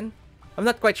is it again? I'm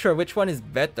not quite sure which one is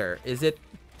better. Is it...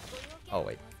 Oh,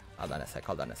 wait. Hold on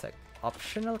a sec.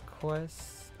 Optional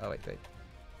quest... Oh, wait.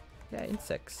 Yeah,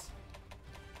 insects.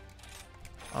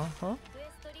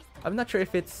 I'm not sure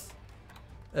if it's...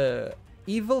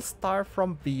 Evil Star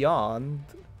from Beyond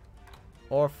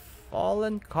or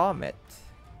Fallen Comet.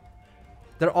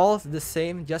 They're all the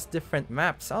same, just different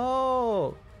maps.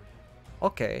 Oh,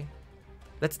 okay.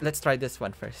 Let's try this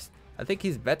one first. I think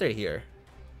he's better here.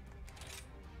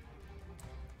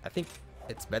 I think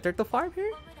it's better to farm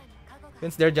here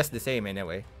since they're just the same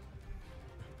anyway.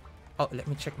 Oh, let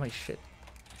me check my shit.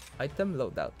 Item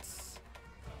loadouts.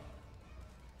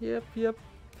 Yep.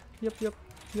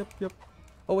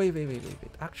 Oh, wait.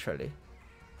 Actually.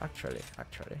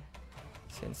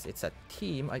 Since it's a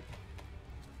team, I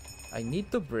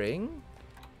need to bring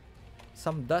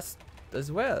some dust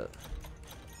as well.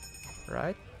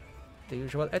 Right? The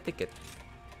usual etiquette.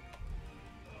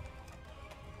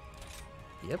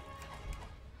 Yep.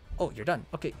 Oh, you're done.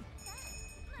 Okay.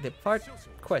 Depart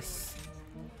quest.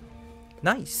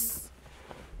 Nice.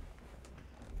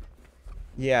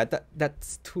 Yeah,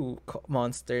 that's two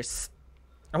monsters.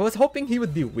 I was hoping he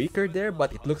would be weaker there,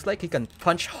 but it looks like he can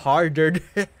punch harder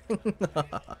there.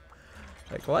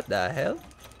 Like, what the hell?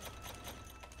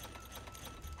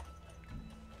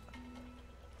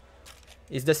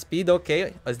 Is the speed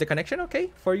okay? Is the connection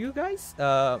okay for you guys?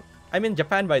 I'm in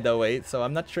Japan, by the way, so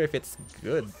I'm not sure if it's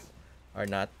good or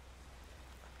not.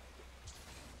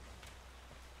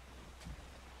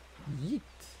 Yeet.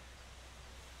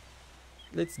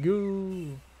 Let's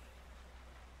go.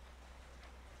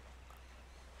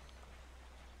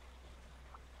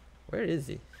 Where is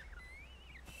he?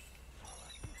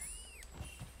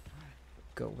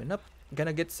 Going up.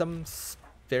 Gonna get some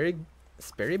Sperry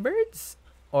birds?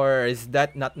 Or is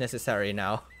that not necessary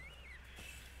now?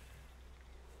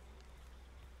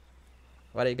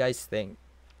 What do you guys think?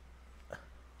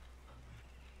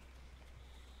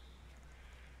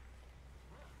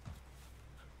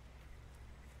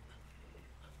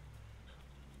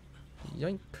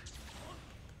 Yoink.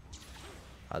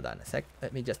 Hold on a sec.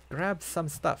 Let me just grab some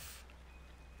stuff.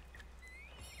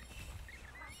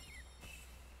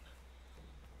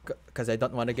 Because I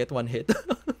don't want to get one hit.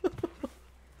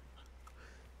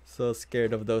 So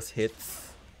scared of those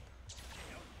hits.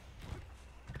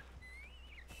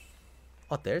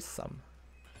 Oh, there's some.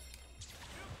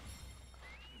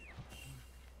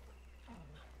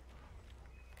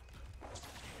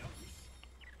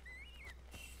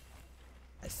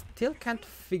 I still can't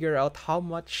figure out how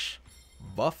much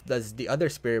buff does the other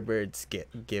spear birds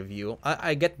give you.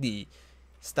 I get the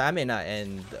stamina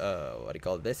and what do you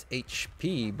call this,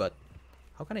 HP, but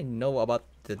how can I know about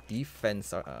the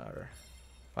defense? Or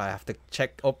I have to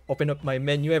check open up my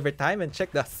menu every time and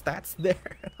check the stats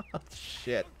there. Oh,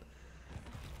 shit.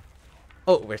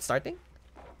 Oh, we're starting?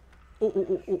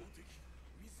 Oh.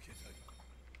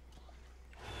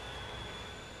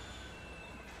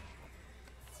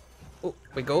 Oh,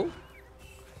 we go.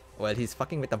 Well, he's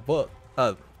fucking with a bull.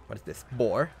 What is this?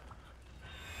 Boar.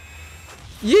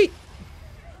 Yeet!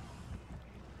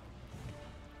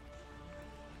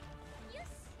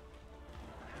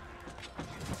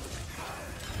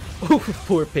 Oh,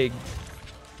 poor pig.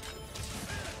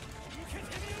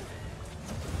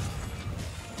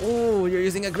 Oh, you're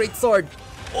using a great sword.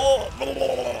 Oh,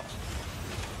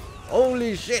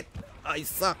 holy shit. I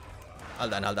suck.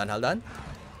 Hold on.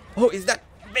 Oh, is that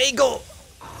Bagel?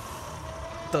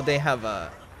 Do they have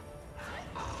a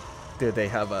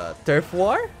turf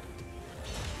war?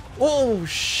 Oh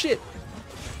shit.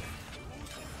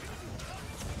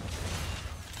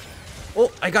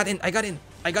 Oh, I got in. I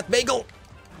got Bagel.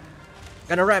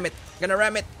 Gonna ram it.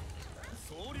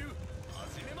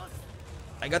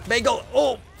 I got Bagel.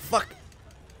 Oh, fuck.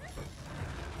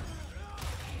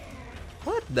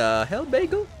 The hell,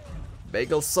 Bagel?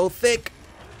 Bagel's so thick.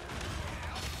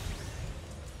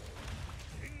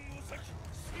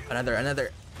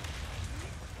 Another.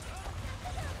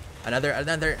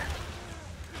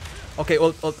 Okay,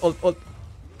 ult.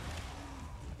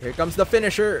 Here comes the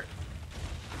finisher.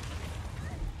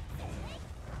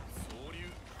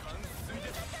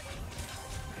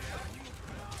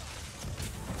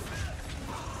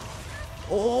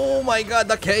 Oh my god,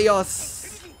 the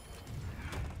chaos.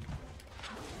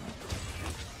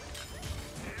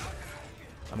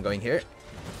 I'm going here.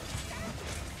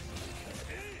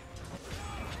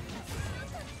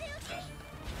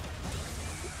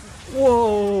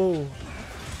 Whoa.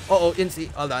 Uh-oh, Incy.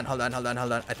 Hold on.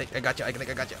 I think I got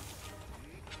you.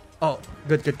 Oh,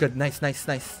 good. Nice.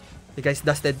 You guys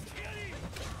dusted.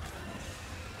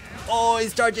 Oh,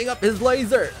 he's charging up his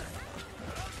laser.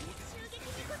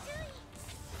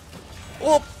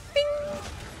 Oh, ping.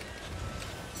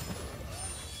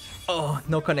 Oh,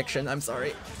 no connection. I'm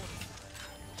sorry.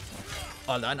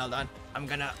 Hold on. I'm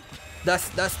gonna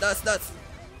dust.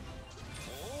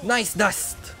 Nice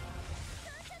dust.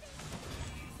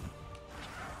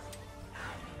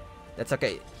 That's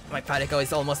okay. My Panico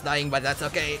is almost dying, but that's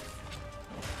okay.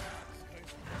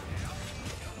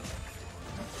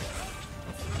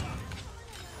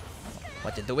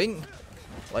 What you doing?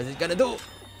 What is it gonna do?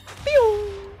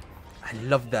 Pew! I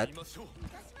love that.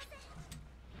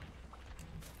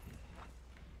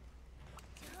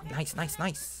 Nice.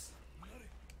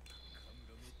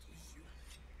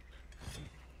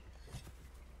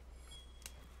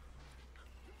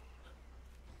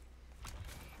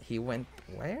 He went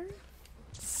where?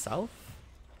 South?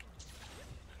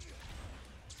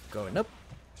 Going up.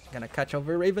 Gonna catch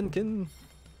over Ravenkin.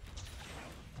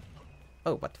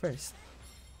 Oh, but first,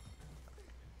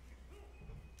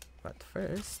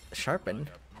 sharpen.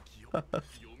 I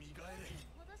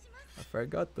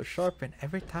forgot to sharpen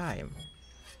every time.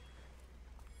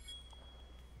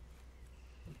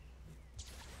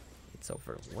 It's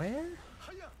over where?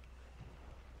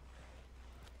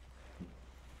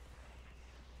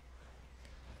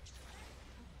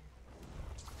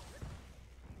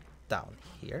 Down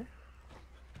here?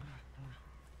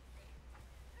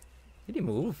 Did he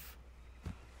move?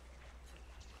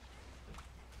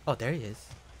 Oh, there he is.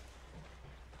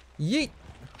 Yeet!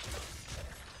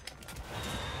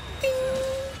 Ding!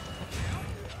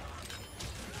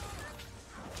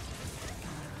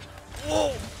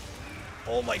 Whoa!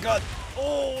 Oh my god!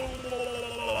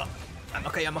 Oh! I'm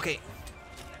okay.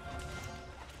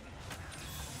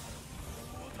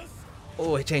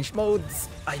 Oh, he changed modes.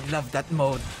 I love that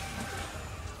mode.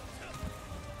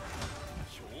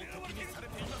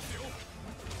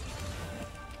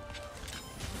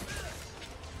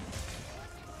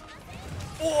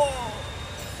 Oh!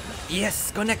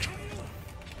 Yes, connect.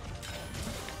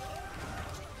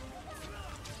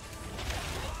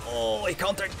 Oh, he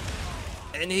countered.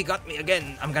 And he got me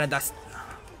again. I'm gonna dust.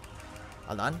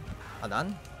 Hold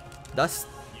on. Dust.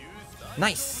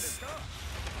 Nice.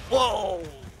 Whoa.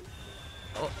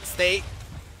 Oh, stay.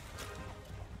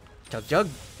 Jug.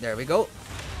 There we go.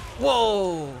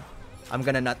 Whoa. I'm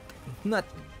gonna not.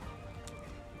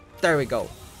 There we go.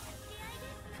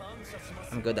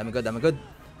 I'm good.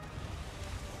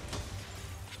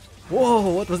 Whoa,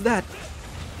 what was that?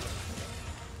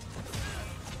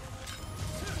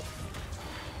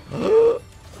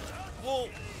 Whoa.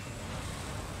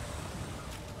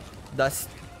 Dust.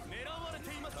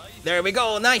 There we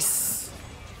go, nice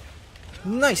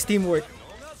teamwork.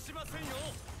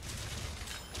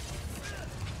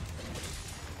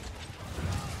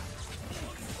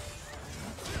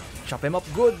 Chop him up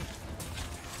good.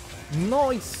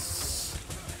 Nice.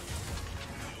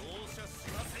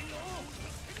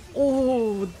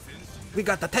 Oh, we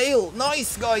got the tail.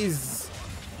 Nice, guys.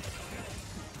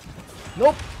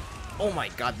 Nope. Oh my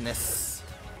godness.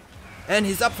 And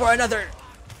he's up for another.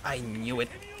 I knew it.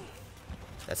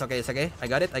 That's okay, it's okay. I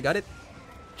got it.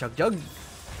 Jug.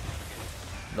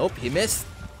 Nope, he missed.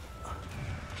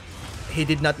 He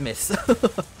did not miss.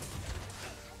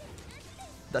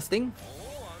 Dusting.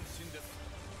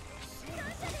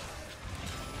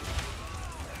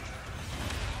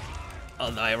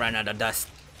 Although I ran out of dust.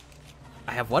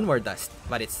 I have one more dust,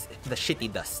 but it's the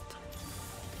shitty dust.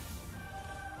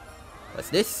 What's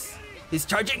this? He's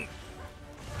charging!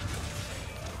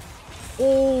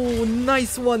 Oh,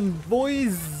 nice one,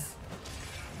 boys!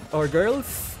 Or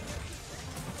girls?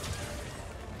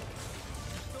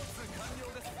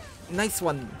 Nice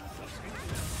one.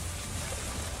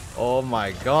 Oh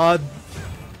my god.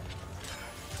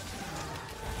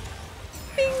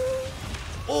 Ding.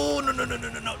 Oh,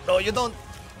 no, you don't.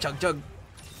 Jug.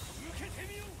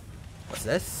 What's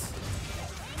this?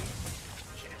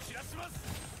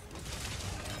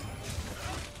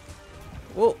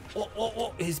 Oh, oh, oh,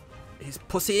 oh, he's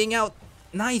pussying out.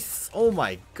 Nice. Oh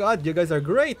my god, you guys are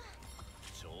great.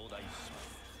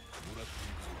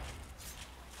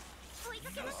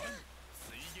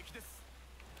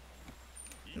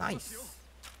 Nice.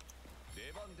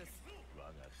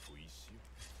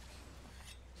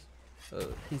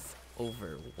 He's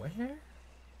over where?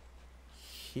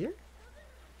 Here?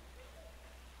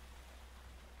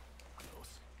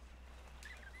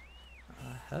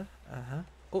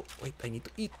 Oh, wait, I need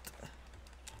to eat.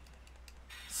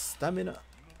 Stamina.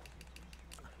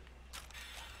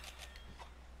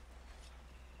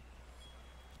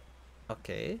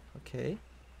 Okay, okay.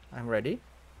 I'm ready.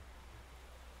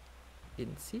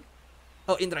 Insi?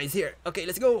 Oh, Indra is here. Okay,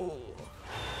 let's go.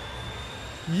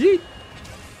 Yeet.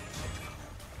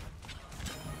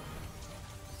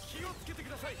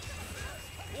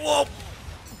 Whoa.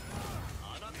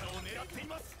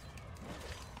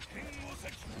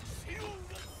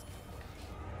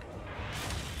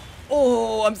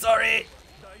 Oh, I'm sorry.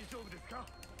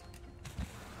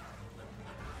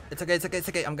 It's okay, it's okay, it's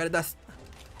okay. I'm gonna dust.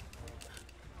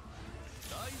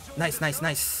 Nice, nice,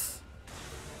 nice.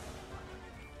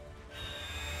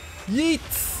 Yeet.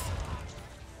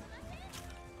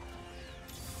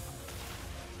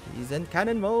 He's in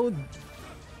cannon mode.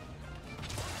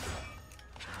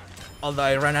 Although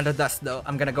I ran out of dust though,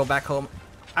 I'm gonna go back home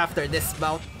after this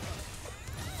bout.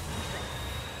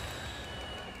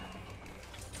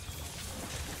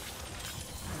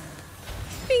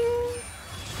 Bing.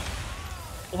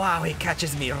 Wow, he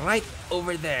catches me right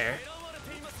over there.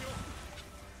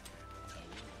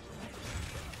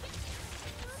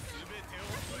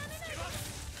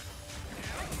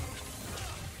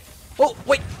 Oh,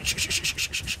 wait!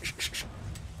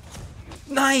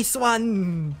 Nice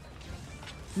one!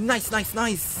 Nice, nice,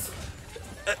 nice!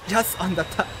 Just on the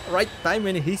right time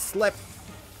when he slept.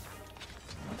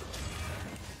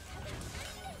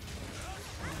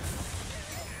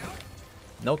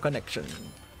 No connection.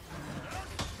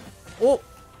 Oh!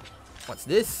 What's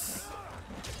this?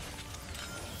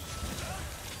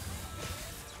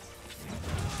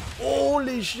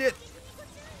 Holy shit!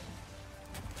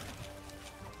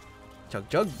 Chug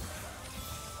chug.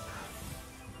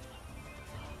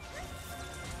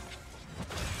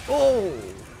 Oh!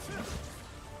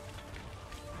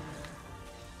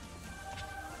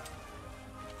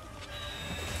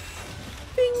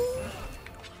 Bing!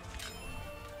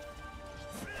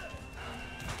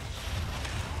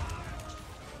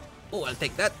 Oh, I'll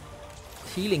take that.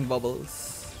 Healing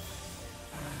bubbles.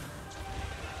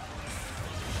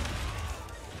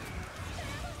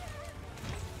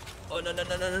 Oh no no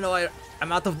no no no no!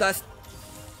 I'm out of dust.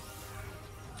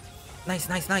 Nice,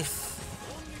 nice, nice.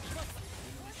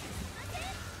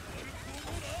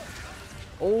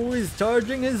 Oh, he's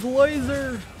charging his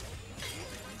laser.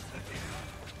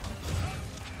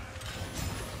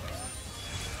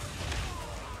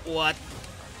 What?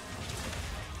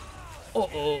 Oh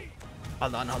oh.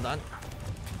 Hold on, hold on.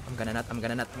 I'm gonna nut, I'm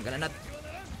gonna nut, I'm gonna nut.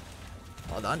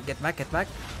 Hold on, get back, get back.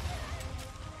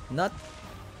 Nut.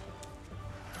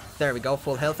 There we go,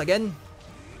 full health again.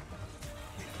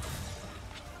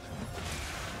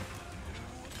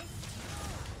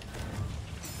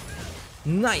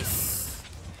 Nice.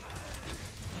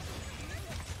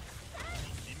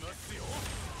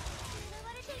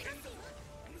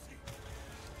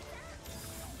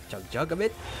 Chug chug a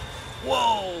bit.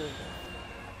 Whoa.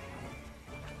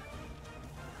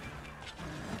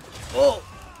 Oh.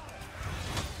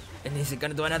 And is he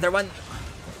gonna do another one?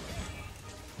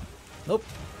 Nope.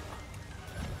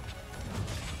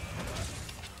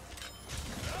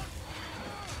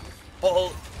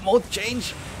 Oh, mode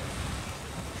change.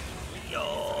 Yo.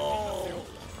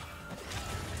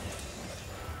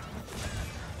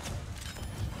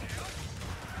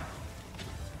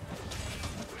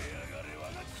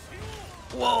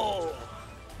 Whoa.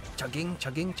 Chugging,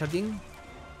 chugging, chugging.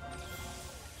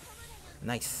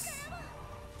 Nice.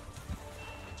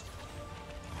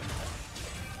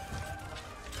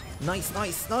 Nice,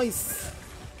 nice, nice.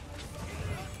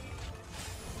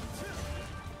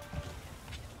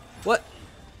 What?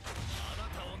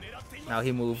 Now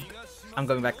he moved. I'm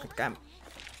going back to camp.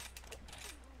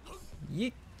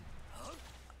 Yeet.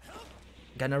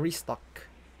 Gonna restock.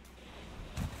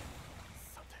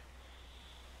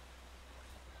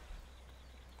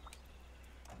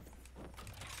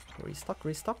 Restock,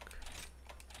 restock.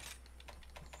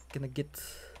 Gonna get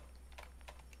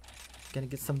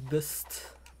some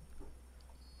dust.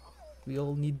 We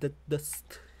all need that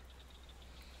dust.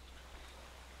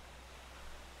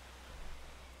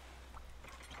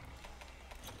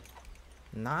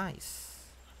 Nice.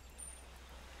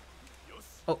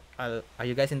 Oh, are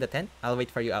you guys in the tent? I'll wait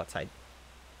for you outside.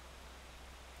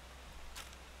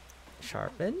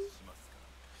 Sharpen.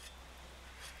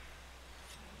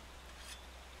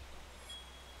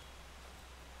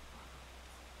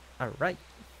 Alright.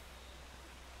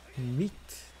 Meat.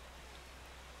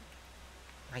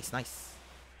 Nice, nice.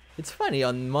 It's funny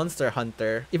on Monster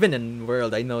Hunter, even in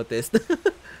World, I noticed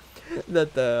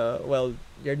that well,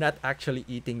 you're not actually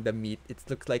eating the meat. It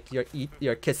looks like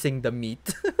you're kissing the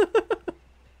meat.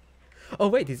 Oh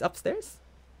wait, he's upstairs?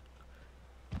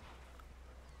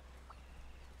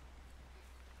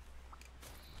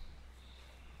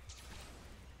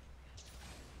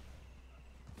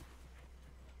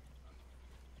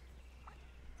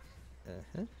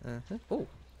 Oh,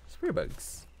 spirit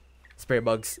bugs. Spirit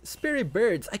bugs. Spirit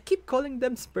birds. I keep calling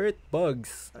them spirit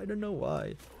bugs. I don't know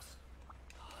why.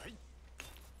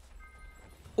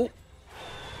 Oh,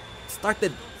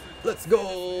 started. Let's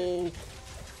go.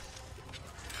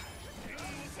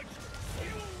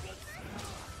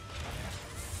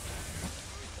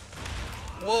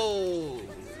 Whoa.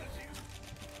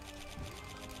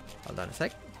 Hold on a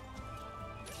sec.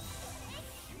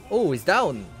 Oh, he's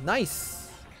down. Nice.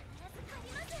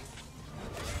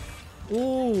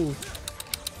 Ooh.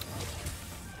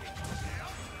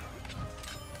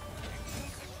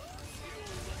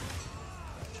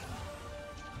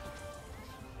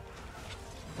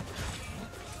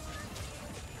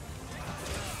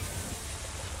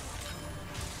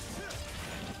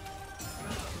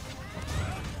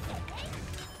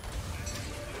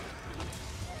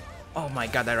 Oh my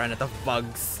god, I ran out of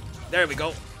bugs. There we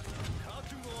go.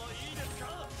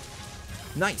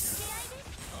 Nice.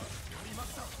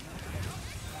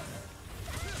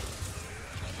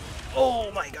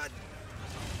 Oh my god.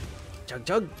 Chug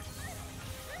chug.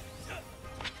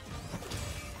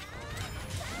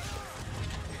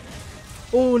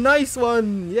 Oh, nice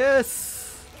one.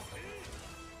 Yes.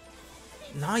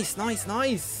 Nice, nice,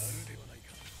 nice.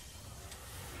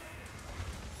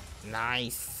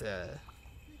 Nice.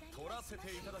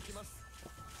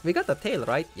 We got the tail,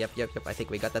 right? Yep, yep, yep. I think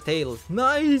we got the tail.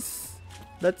 Nice.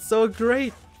 That's so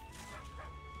great.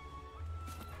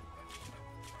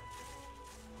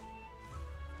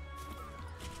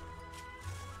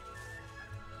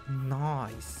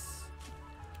 Nice.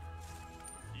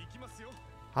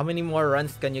 How many more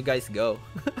runs can you guys go?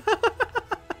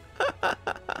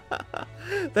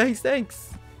 Thanks,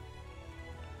 thanks.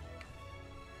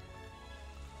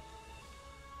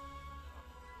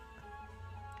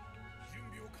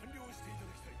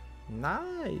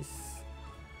 Nice.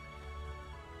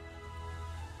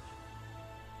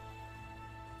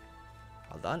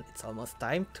 Hold on, it's almost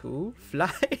time to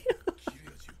fly.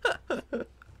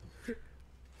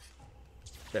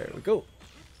 There we go.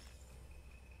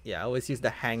 Yeah, I always use the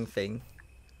hang thing.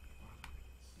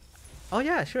 Oh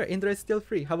yeah, sure. Indra is still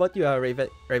free. How about you,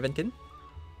 Ravenkin?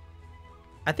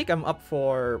 I think I'm up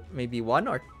for maybe 1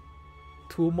 or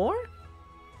 2 more.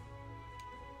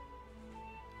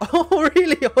 Oh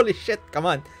really? Holy shit! Come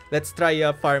on, let's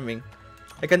try farming.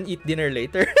 I can eat dinner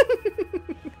later.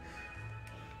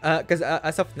 Cause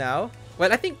as of now,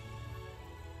 well, I think.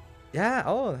 Yeah.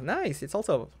 Oh, nice. It's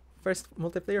also first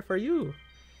multiplayer for you.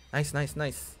 Nice, nice,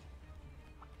 nice.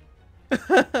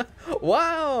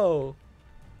 Wow!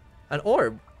 An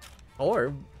orb.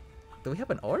 Orb? Do we have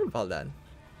an orb? Hold on.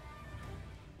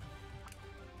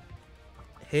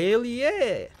 Hell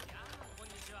yeah!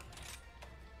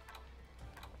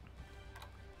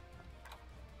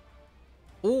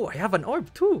 Oh, I have an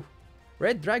orb too.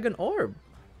 Red dragon orb.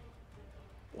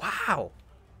 Wow!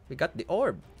 We got the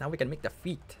orb. Now we can make the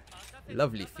feet.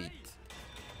 Lovely feet.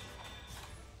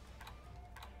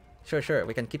 Sure, sure.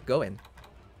 We can keep going.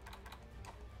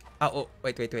 Oh,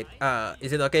 wait.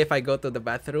 Is it okay if I go to the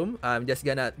bathroom? I'm just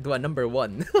gonna do a number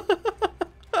 1.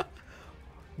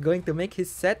 Going to make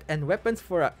his set and weapons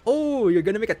for a... Oh, you're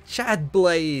gonna make a Chad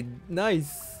blade.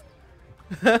 Nice.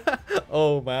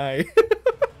 Oh my.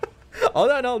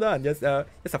 Hold on. Just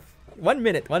 1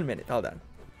 minute. Hold on.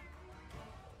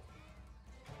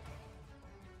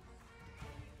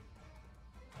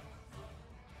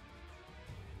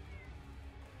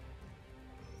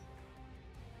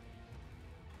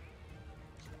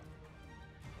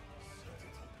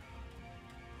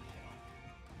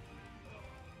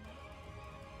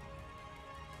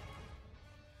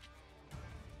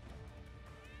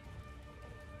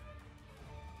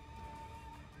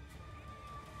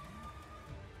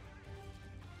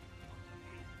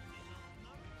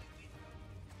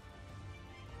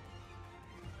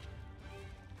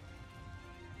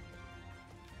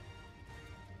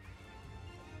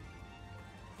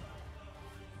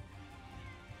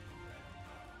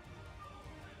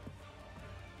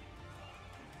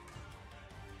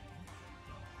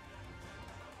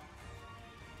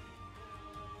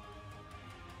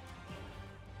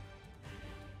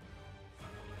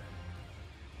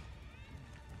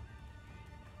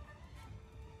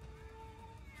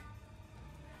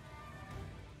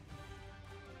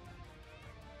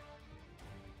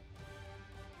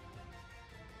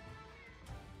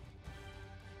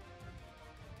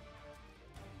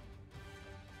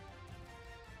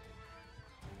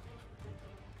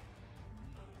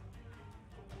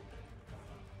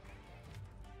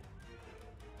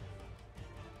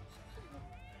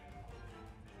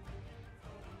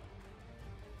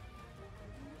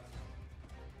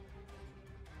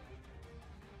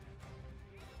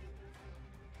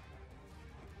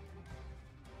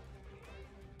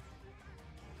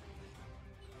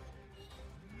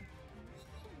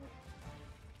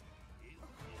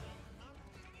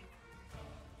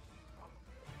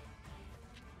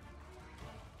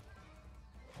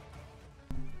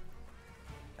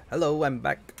 Hello, I'm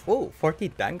back. Oh, 40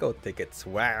 Dango tickets.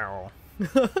 Wow.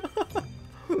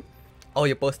 Oh,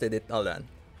 you posted it. Hold on.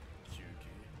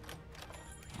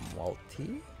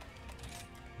 Multi?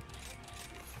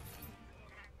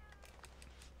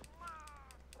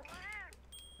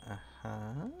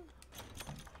 Uh-huh.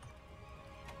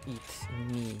 Eat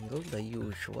meal, the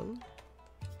usual.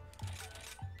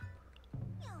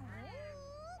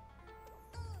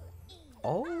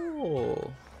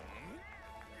 Oh.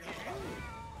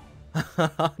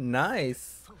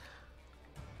 Nice.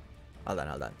 Hold on,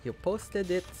 hold on. You posted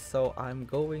it, so I'm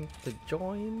going to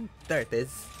join. There it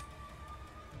is.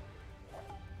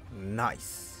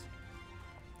 Nice.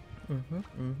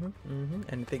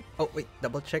 Anything? Oh, wait.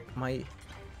 Double check my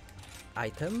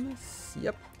items.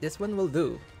 Yep, this one will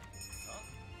do.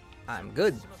 I'm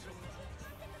good.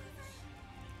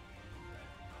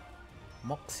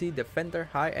 Moxie, Defender,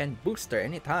 High, and Booster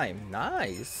anytime.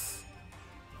 Nice.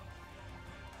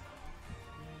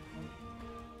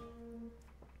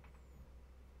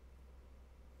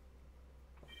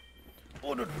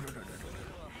 Oh, no.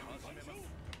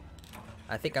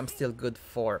 I think I'm still good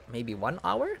for maybe 1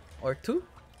 hour or 2.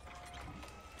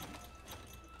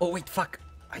 Oh wait, fuck.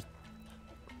 I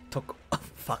took... Oh,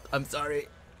 fuck, I'm sorry.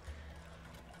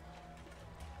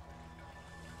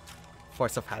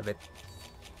 Force of habit.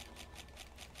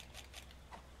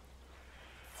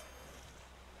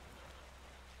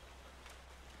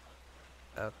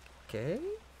 Okay.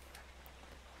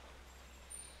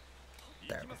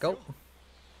 There we go.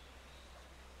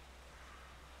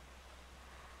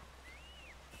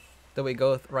 Do we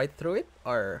go right through it,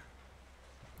 or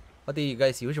what do you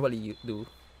guys usually do?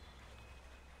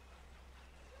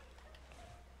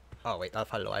 Oh wait, I'll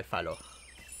follow. Hold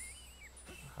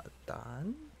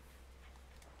on.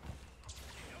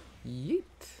 Yeet.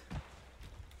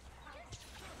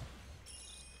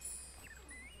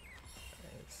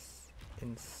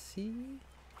 And see.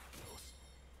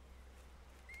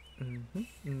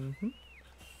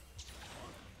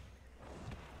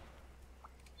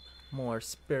 More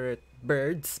spirit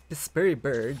birds.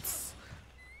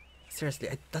 Seriously,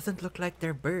 it doesn't look like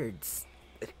they're birds.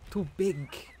 They're too big.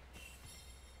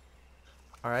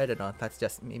 Or I don't know.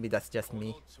 Maybe that's just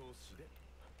me.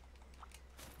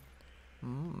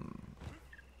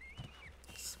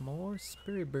 More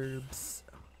spirit birds.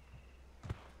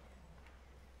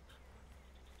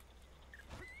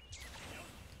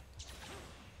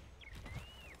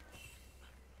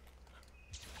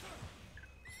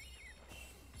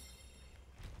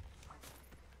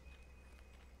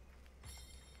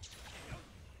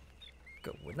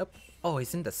 Going up. Oh,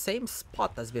 he's in the same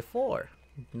spot as before.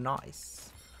 Nice.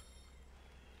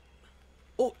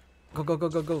 Oh, go.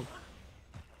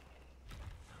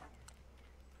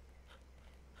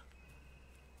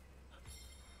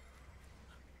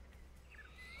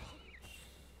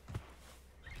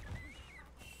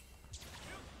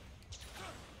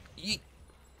 Yeet.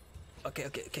 Okay,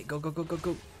 go.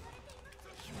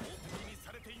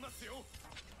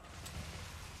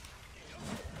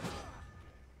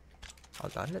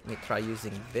 Hold on, let me try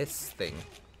using this thing.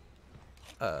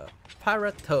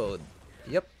 Paratoad.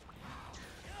 Yep.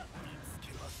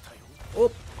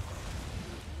 Oh.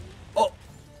 Oh.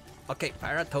 Okay,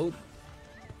 Paratoad.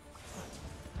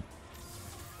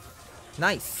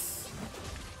 Nice.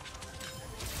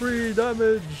 Free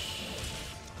damage.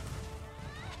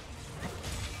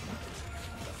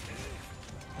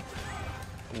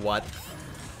 What?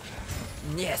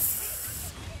 Yes.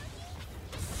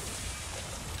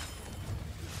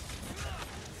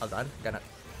 Hold on, gonna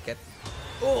get.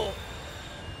 Oh.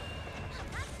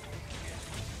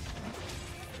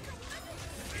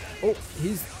 Oh,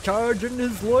 he's charging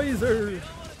his laser.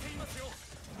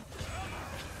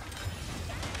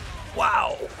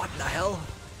 Wow, what the hell?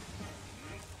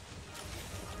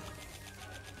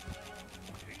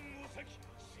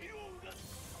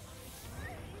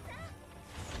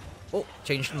 Oh,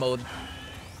 changed mode.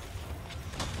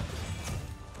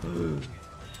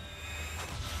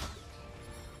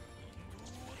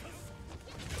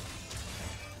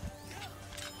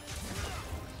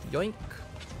 Yoink.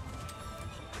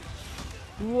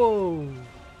 Whoa.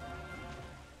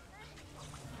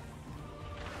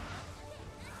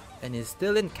 And he's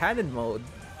still in cannon mode.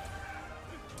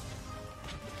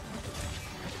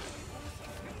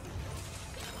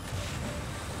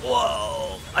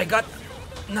 Whoa. I got...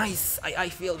 Nice. I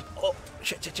feel... Oh.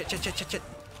 Shit.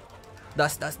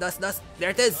 Dust.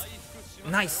 There it is.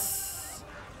 Nice.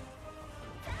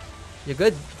 You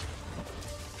good?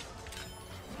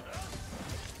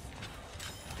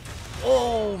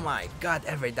 Oh my god,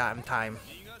 every damn time.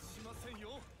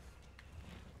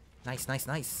 Nice.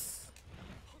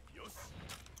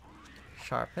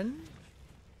 Sharpen.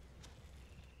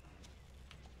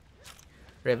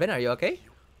 Raven, are you okay?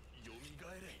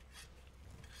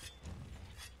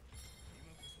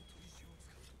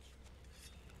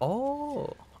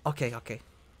 Oh, okay, okay.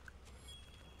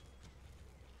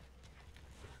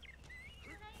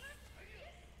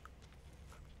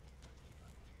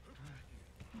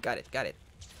 Got it, got it.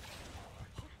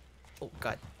 Oh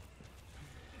god.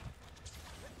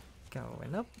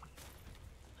 Going up.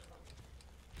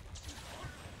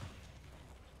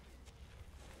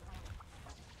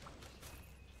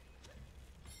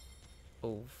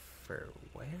 Over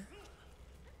where?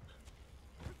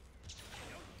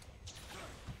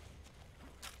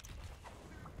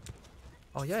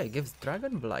 Oh yeah, it gives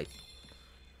Dragon Blight.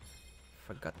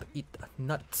 Forgot to eat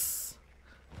nuts.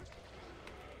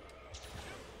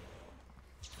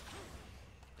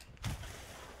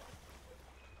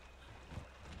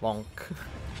 Bonk.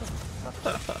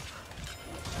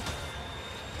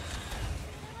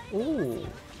 Ooh.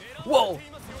 Whoa!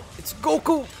 It's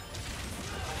Goku!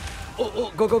 Oh,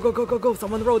 oh, go, go, go, go, go, go!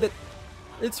 Someone rode it!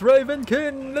 It's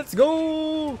Ravenkin! Let's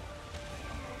go!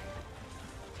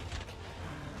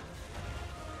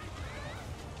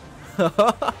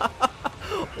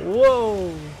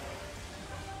 Whoa!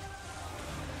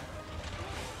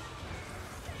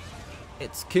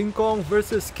 It's King Kong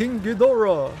versus King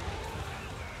Ghidorah!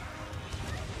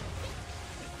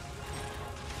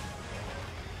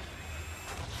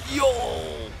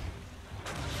 Yo!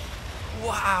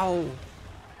 Wow!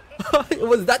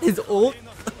 Was that his ult?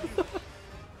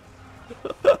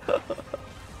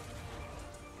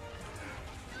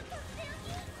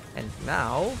 And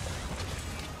now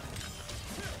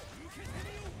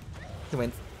he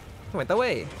went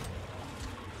away.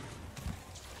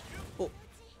 Oh.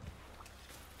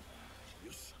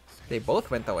 They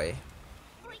both went away.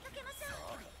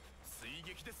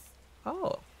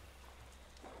 Oh.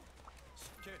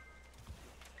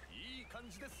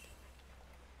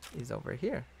 He's over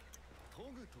here.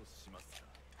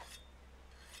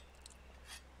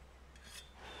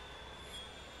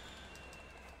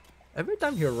 Every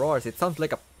time he roars, it sounds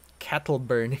like a kettle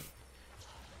burning.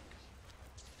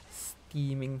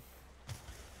 Steaming.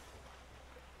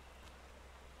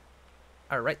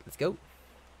 Alright, let's go.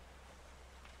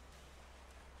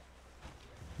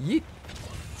 Yeet.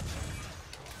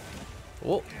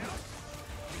 Oh.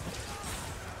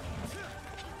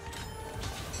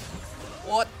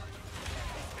 What?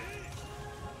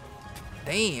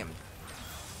 Damn.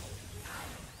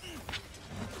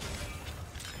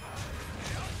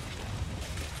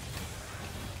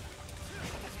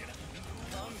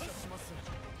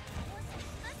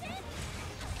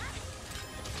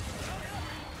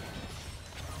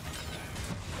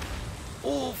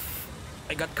 Oof.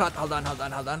 I got caught. Hold on, hold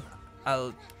on, hold on.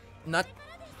 I'll not.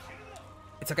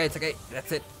 It's okay, it's okay.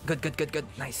 That's it. Good, good, good, good.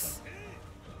 Nice.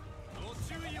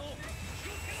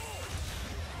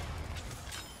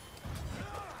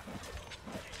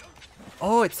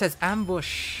 Oh, it says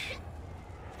ambush.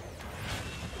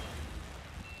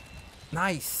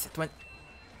 Nice. It went.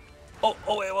 Oh,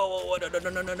 oh, wait, whoa, whoa, whoa, no, no,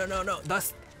 no, no, no, no, no.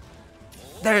 Dust.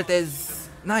 There it is.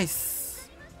 Nice.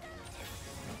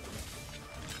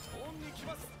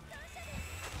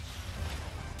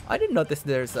 I didn't notice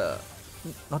there's a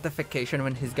notification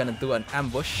when he's gonna do an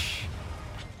ambush.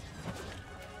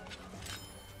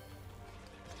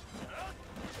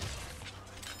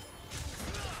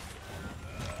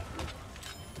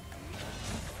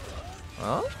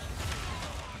 Huh?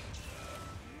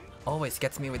 Always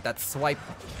gets me with that swipe.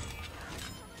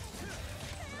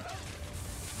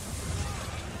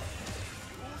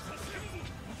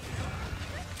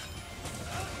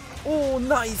 Oh,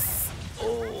 nice!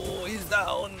 Oh, he's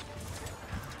down.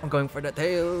 I'm going for the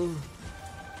tail.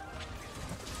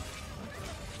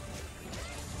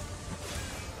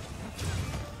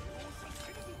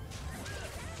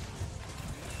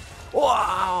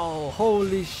 Wow!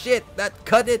 Holy shit! That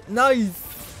cut it nice!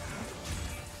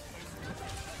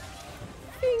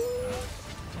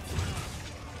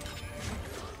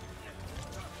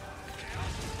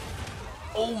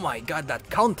 Oh my god, that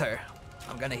counter!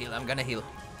 I'm gonna heal, I'm gonna heal.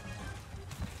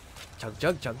 Chug,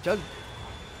 chug, chug, chug.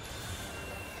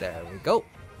 There we go.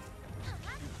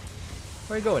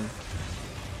 Where are you going?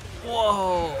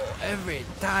 Whoa! Every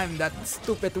time that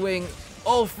stupid wing.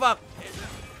 Oh fuck!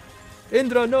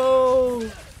 Indra, no!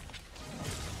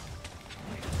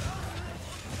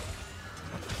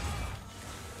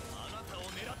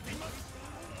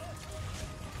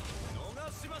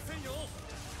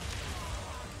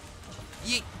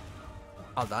 Yeet!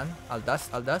 All done. I'll dust.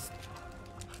 I'll dust.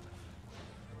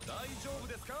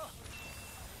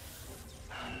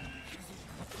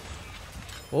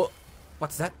 Oh!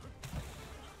 What's that?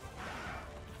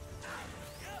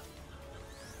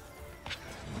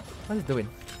 What is it doing?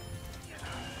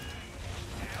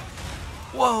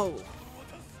 Whoa!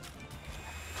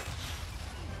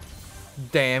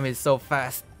 Damn, he's so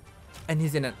fast. And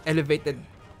he's in an elevated...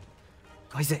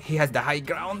 Oh, he has the high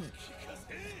ground.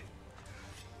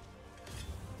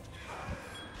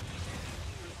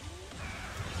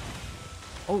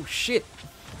 Oh shit.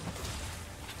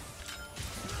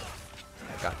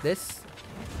 I got this.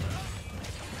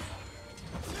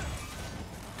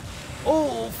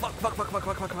 Oh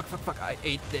fuck. I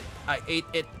ate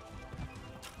it.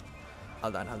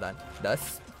 Hold on.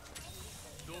 Dust.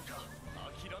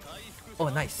 Oh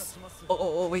nice.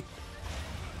 Oh wait.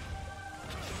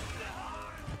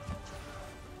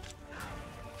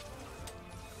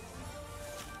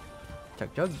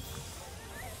 Chug.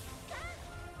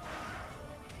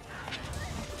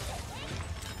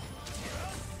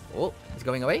 Oh, he's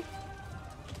going away?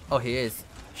 Oh, he is.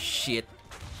 Shit.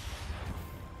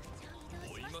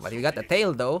 But you got the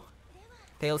tail though.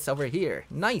 Tail's over here.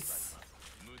 Nice.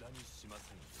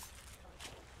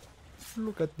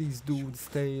 Look at these dudes'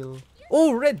 tail.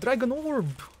 Oh, red dragon orb.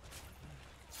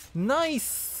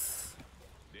 Nice.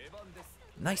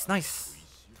 Nice.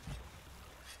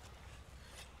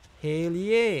 Hell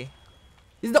yeah.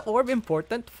 Is the orb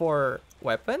important for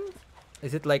weapon?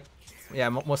 Is it like... Yeah,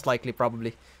 most likely,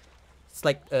 probably. It's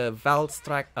like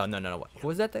Valstrack. Oh, no. What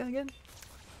was that again?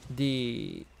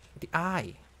 The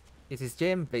eye. It's his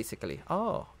gem, basically.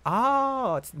 Oh,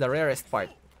 it's the rarest part.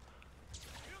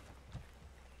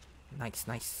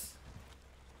 Nice.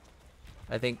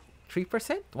 I think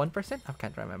 3%? 1%? I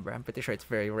can't remember. I'm pretty sure it's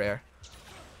very rare.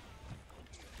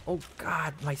 Oh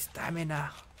god, my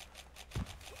stamina.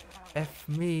 F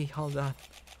me, hold on.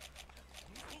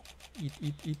 Eat.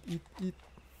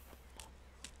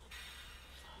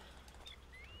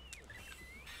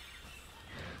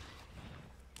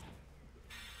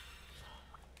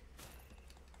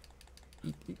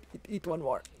 Eat one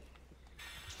more.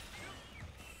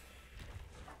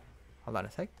 Hold on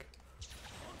a sec.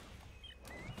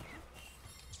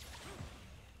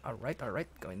 Alright.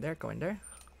 Going there.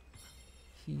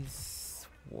 He's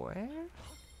where?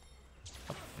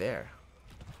 Up there.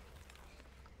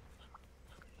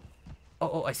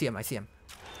 Oh, I see him.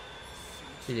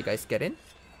 Did you guys get in?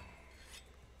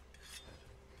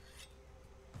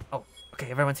 Oh,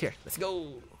 okay, everyone's here. Let's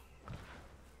go.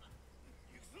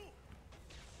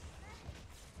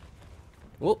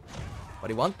 Whoa, what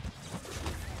do you want?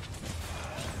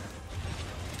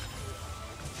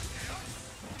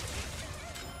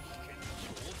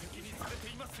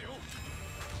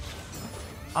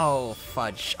 Oh,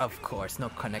 fudge, of course, no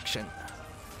connection.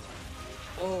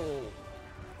 Oh,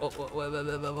 whoa.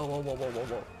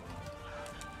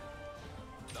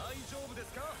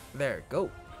 There,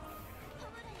 go.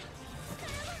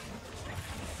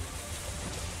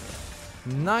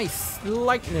 Nice,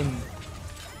 lightning.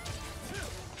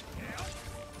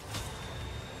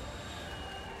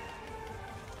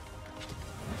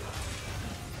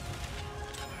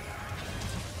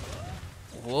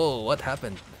 Whoa, what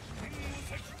happened?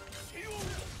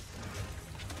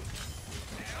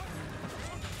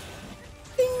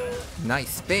 Bing.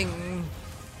 Nice ping.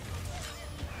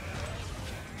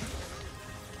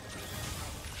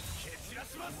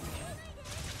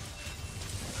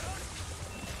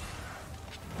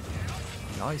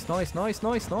 Nice.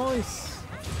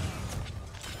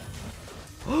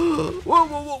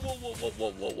 Whoa.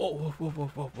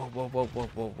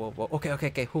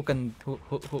 Okay. Who?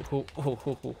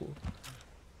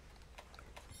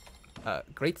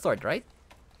 Great sword, right?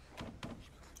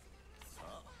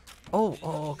 Oh,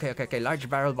 okay. Large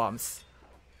barrel bombs.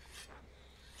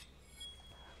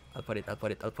 I'll put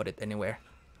it anywhere.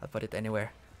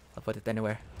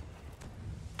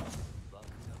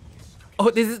 Oh,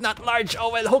 this is not large.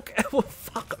 Oh well, okay. Oh,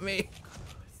 fuck me.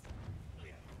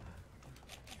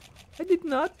 I did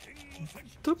not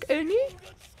took any.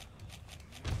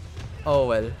 Oh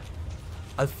well,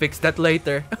 I'll fix that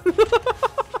later.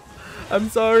 I'm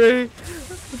sorry.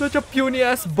 Such a puny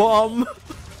ass bomb.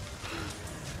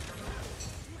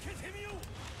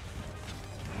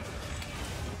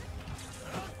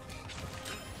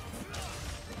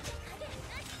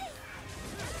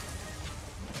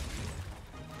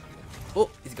 Oh,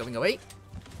 he's going away.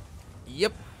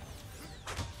 Yep.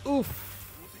 Oof.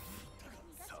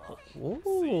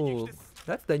 Oh,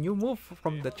 that's the new move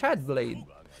from the Chad Blade.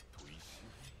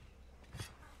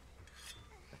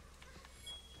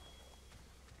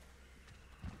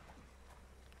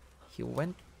 He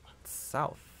went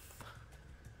south.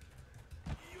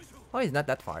 Oh, he's not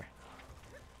that far.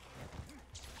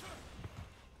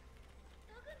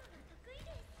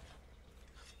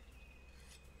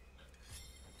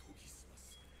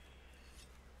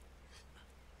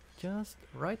 just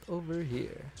right over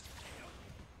here.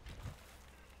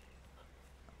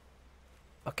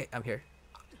 Okay, I'm here.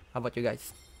 How about you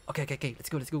guys? Okay, let's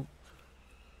go, let's go.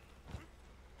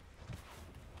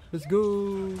 Let's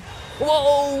go.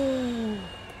 Whoa!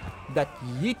 That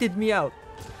yeeted me out.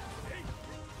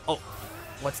 Oh,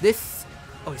 what's this?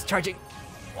 Oh, he's charging.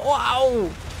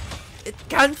 Wow! It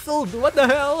cancelled. What the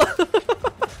hell?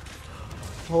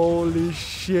 Holy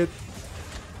shit.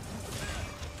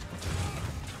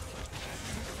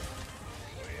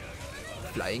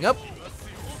 Flying up.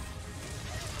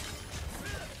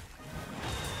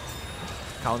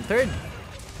 Countered.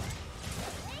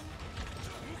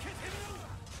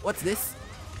 What's this?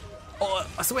 Oh,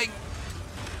 a swing.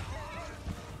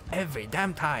 Every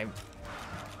damn time.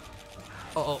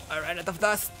 Uh oh, I ran out of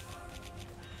dust.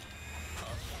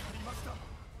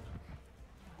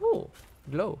 Oh,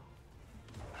 glow.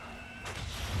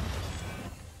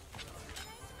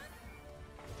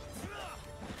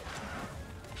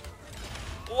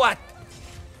 What?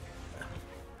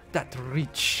 That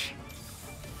reach.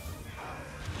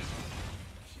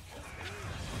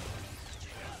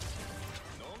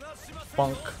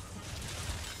 Bonk.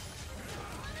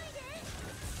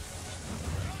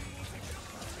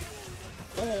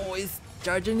 Oh, he's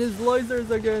charging his lasers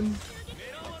again.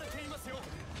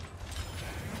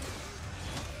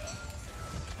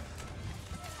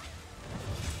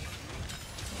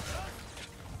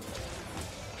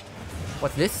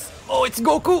 What's this? Oh, it's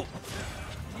Goku!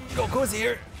 Goku's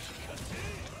here!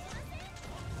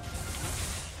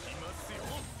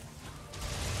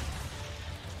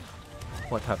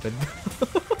 What happened?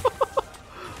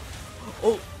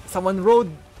 Oh, someone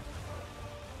rode!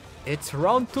 It's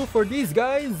round 2 for these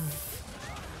guys!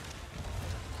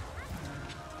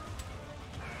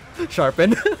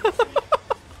 Sharpen!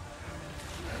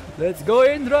 Let's go,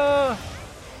 Indra!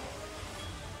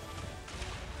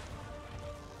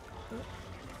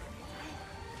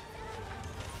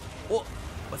 Oh,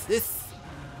 what's this?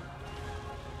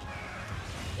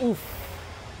 Oof!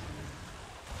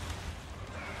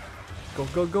 Go,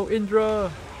 go, go,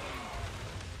 Indra!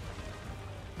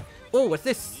 Oh, what's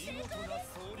this?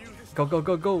 Go, go,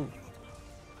 go, go!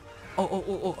 Oh, oh,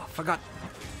 oh, oh, forgot.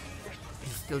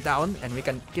 He's still down and we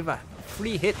can give a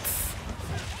free hit.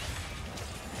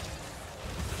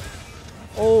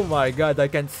 Oh my god, I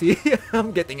can see.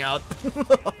 I'm getting out.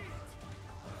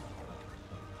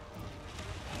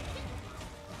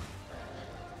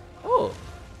 Oh,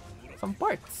 some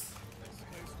parts.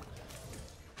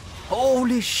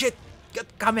 Holy shit! Get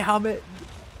Kamehameha!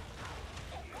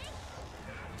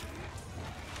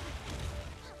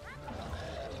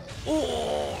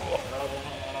 Oh!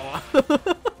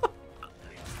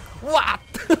 What?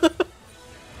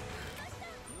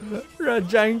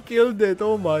 Rajan killed it.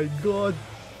 Oh my god.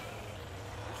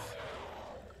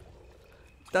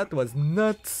 That was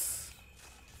nuts.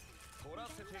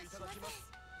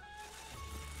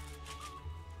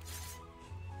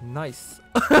 Nice.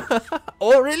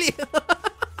 Oh really?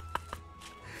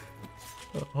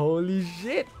 Holy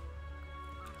shit.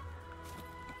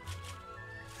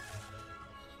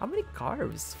 How many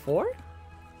carves? 4?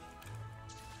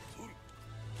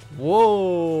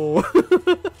 Whoa!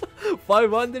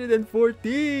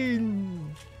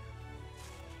 514!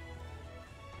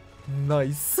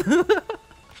 Nice!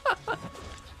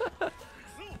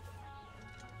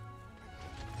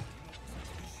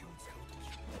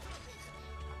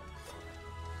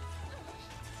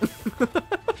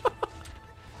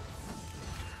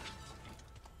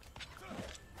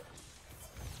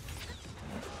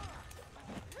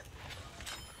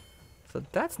 So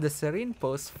that's the Serene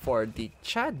pose for the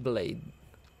Chad Blade.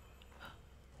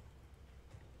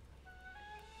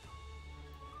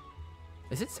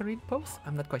 Is it Serene pose?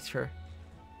 I'm not quite sure.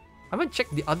 I haven't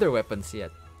checked the other weapons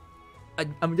yet.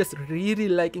 I'm just really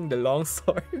liking the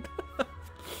longsword.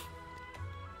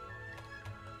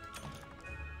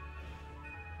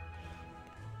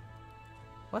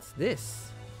 What's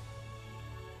this?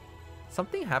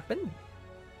 Something happened?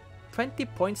 20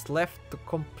 points left to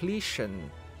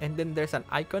completion. And then there's an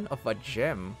icon of a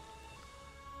gem.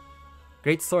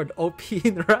 Great sword OP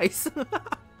in Rise.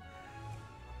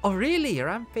 Oh really?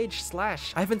 Rampage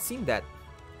Slash. I haven't seen that.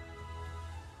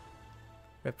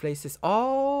 Replaces.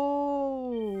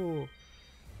 Oh,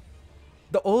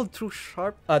 the old True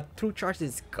Charge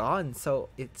is gone, so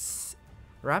it's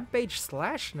Rampage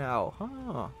Slash now.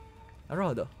 Huh.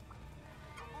 Arodo.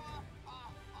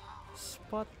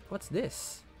 Spot. What's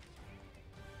this?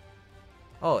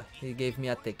 Oh, he gave me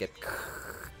a ticket.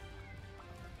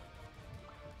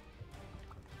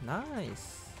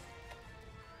 Nice.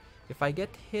 If I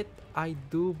get hit, I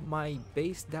do my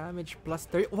base damage plus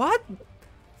 30. What?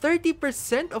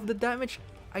 30% of the damage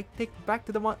I take back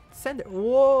to the sender.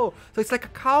 Whoa! So it's like a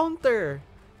counter.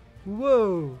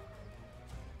 Whoa!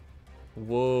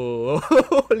 Whoa!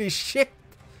 Holy shit!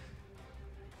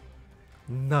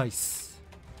 Nice.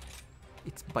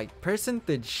 It's by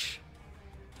percentage.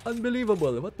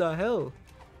 Unbelievable. What the hell?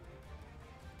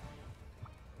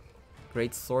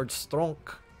 Great sword strong.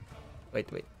 Wait.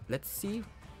 Let's see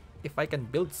if I can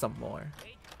build some more.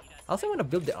 I also want to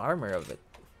build the armor of it.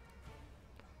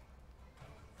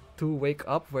 To wake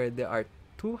up where there are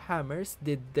 2 hammers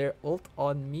did their ult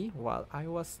on me while I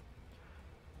was...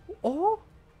 Oh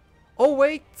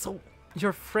wait, so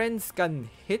your friends can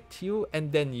hit you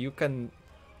and then you can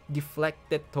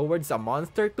deflect it towards a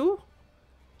monster too?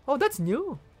 Oh, that's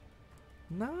new.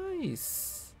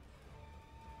 Nice.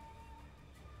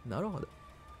 No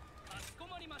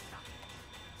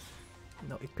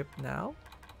equip now.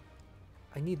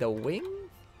 I need a wing.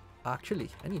 Actually,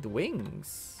 I need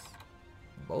wings.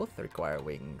 Both require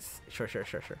wings. Sure.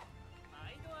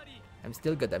 I'm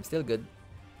still good.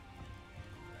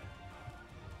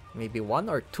 Maybe 1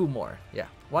 or 2 more. Yeah,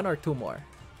 1 or 2 more.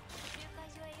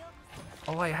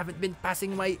 Oh, I haven't been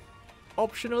passing my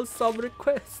optional sub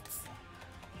requests.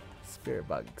 Spear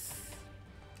bugs.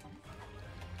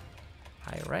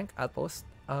 High rank outpost.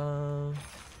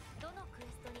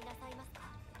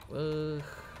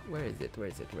 Where is it?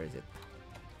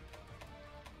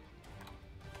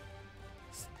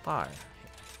 Star.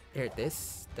 Here it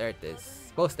is. There it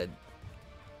is. Posted.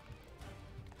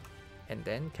 And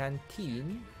then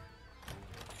canteen.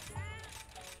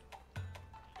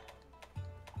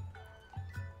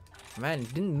 Man,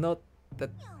 didn't know that.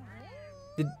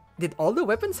 Did all the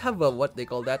weapons have a what they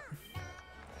call that?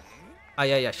 Ah,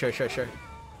 yeah, sure.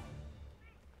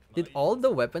 Did all the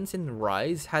weapons in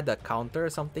Rise had a counter or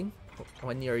something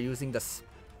when you're using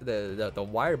the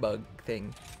wire bug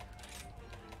thing?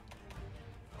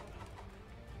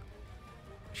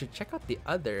 Should check out the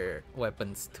other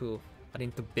weapons too. I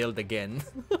need to build again.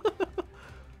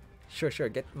 Sure,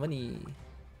 get money.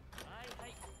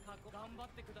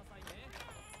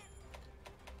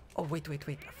 Oh wait, I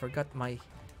forgot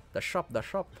the shop.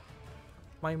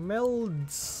 My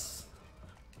melds.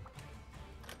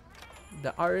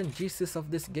 The RNGesus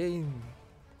of this game.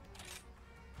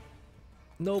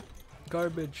 Nope.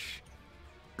 Garbage.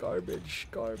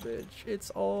 It's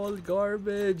all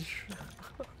garbage.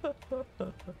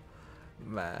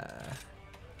 Meh.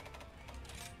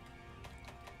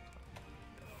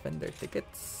 Fender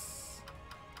tickets.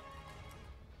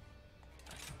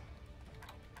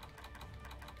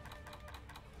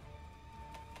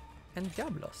 And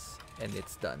Diablos. And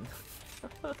it's done.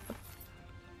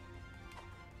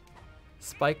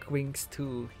 Spike wings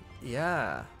too.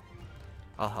 Yeah.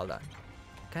 Oh, hold on.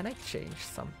 Can I change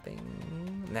something?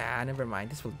 Nah, never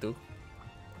mind. This will do.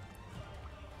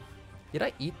 Did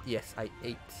I eat? Yes, I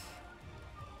ate.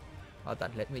 Hold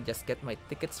on. Let me just get my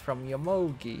tickets from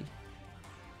Yomogi.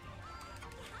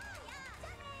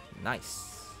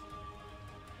 Nice.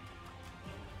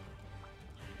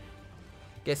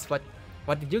 Guess what?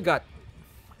 What did you got?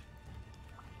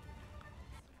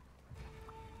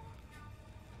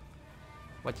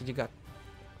 What did you got?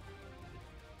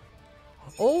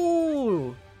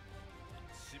 Oh!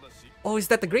 Oh, is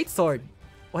that the great sword?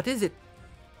 What is it?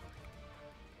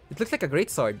 It looks like a great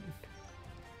sword.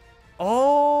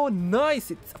 Oh,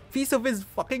 nice! It's a piece of his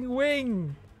fucking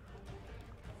wing.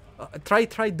 Try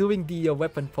doing the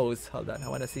weapon pose. Hold on, I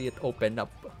wanna see it open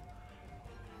up.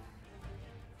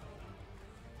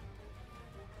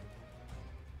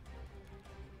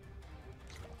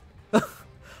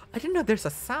 I didn't know there's a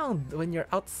sound when you're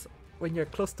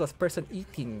close to a person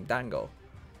eating dango.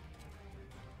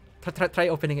 Try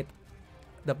opening it.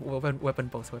 The weapon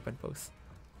pose.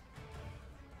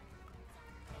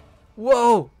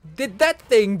 Whoa! Did that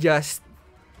thing just...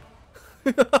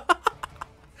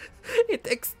 It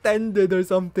extended or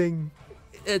something.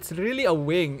 It's really a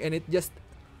wing and it just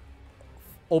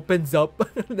opens up.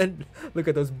 Then look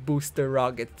at those booster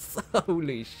rockets.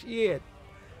 Holy shit.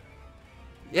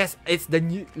 Yes, it's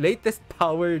the latest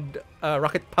powered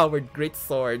rocket-powered great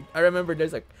sword. I remember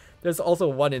there's also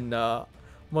one in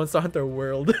Monster Hunter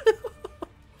World.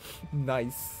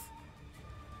 Nice.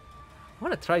 I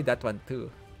want to try that one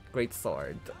too. Great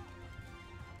sword.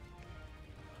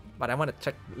 But I want to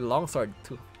check longsword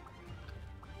too.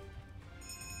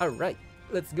 Alright,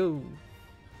 let's go.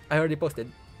 I already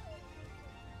posted.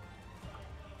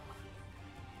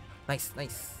 Nice.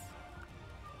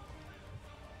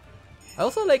 I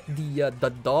also like the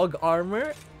dog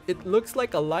armor. It looks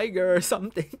like a liger or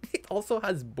something. It also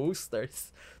has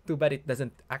boosters. Too bad it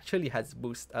doesn't actually has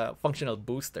functional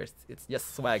boosters. It's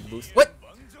just swag boost. What?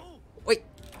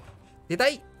 Did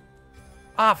I?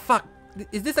 Ah, fuck.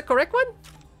 Is this the correct one?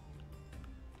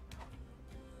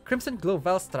 Crimson Glow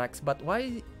Valstrax, but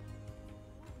why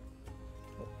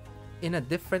in a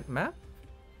different map?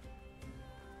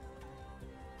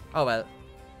 Oh well.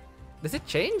 Does it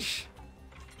change?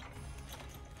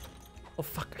 Oh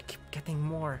fuck, I keep getting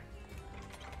more.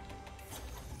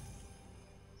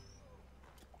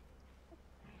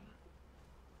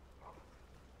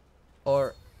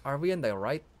 Or are we in the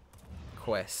right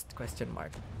quest? Question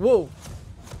mark. Whoa!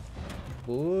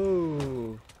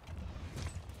 Whoa!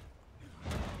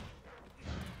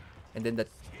 And then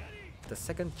the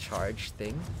second charge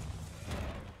thing.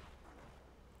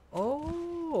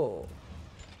 Oh!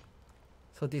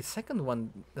 So the second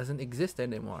one doesn't exist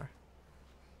anymore.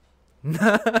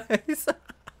 Nice!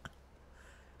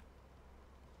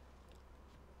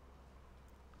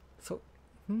 So,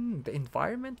 the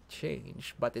environment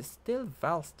changed, but it's still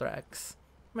Valstrax.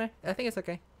 Meh, I think it's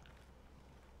okay.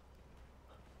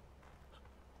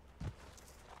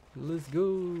 Let's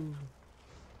go!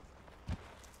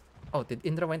 Oh, did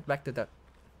Indra went back to the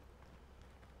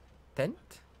tent?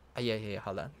 Ah, yeah,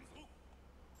 hold on.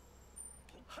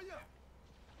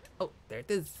 Oh, there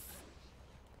it is.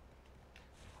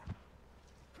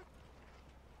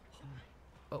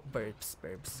 Oh, burbs.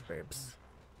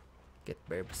 Get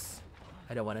burbs.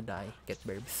 I don't wanna die. Get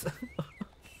burbs.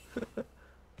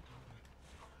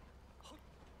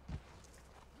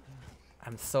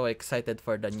 I'm so excited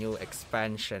for the new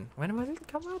expansion. When will it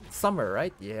come out? Summer,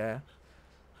 right? Yeah.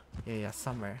 Yeah,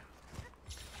 summer.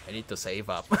 I need to save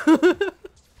up.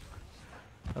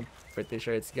 I'm pretty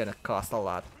sure it's gonna cost a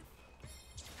lot.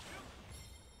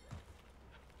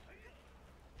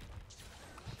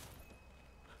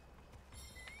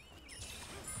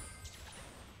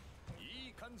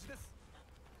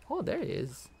 Oh, there he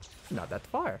is. It's not that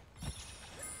far.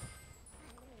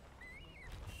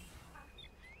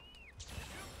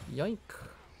 Yoink.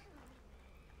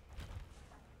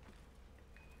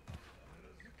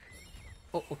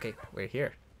 Oh, okay. We're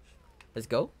here. Let's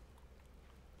go.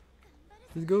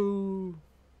 Let's go.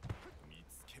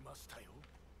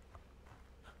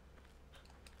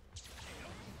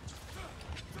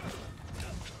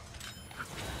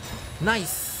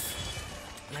 Nice.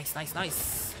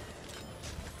 Nice.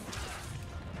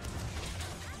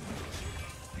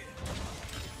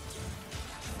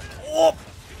 Oh!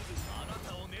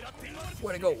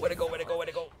 Where'd it go?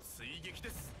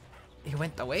 He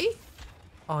went away?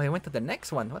 Oh, he went to the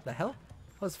next one. What the hell?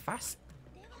 That was fast.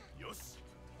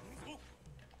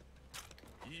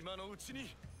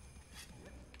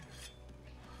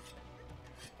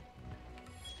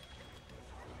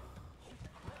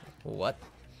 What?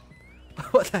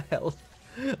 What the hell?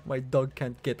 My dog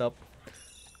can't get up.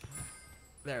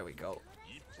 There we go.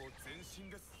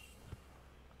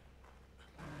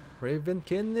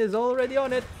 Ravenkin is already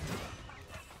on it.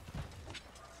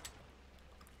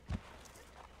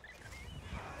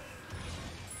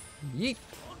 Yeet.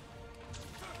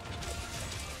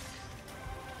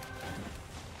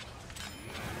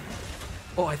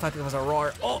 Oh, I thought it was a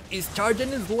roar. Oh, he's charging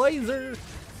his laser.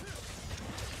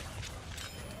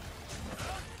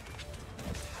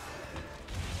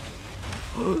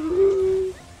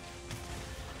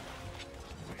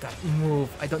 That move.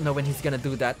 I don't know when he's gonna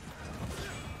do that.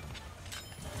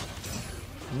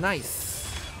 Nice.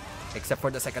 Except for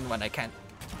the second one, I can't.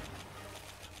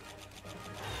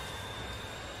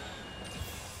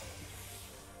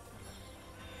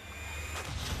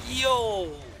 Yo!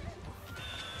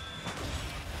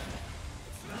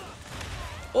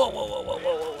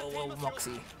 Whoa,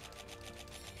 Moxie.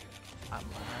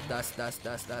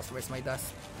 Dust. Where's my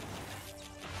dust?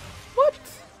 What?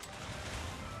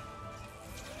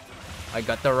 I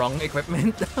got the wrong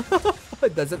equipment.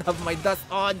 It doesn't have my dust.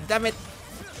 Oh, damn it.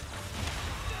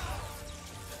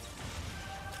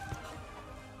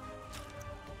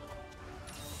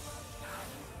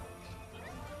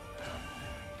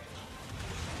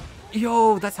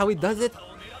 Yo, that's how he does it.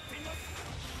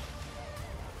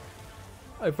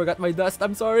 I forgot my dust.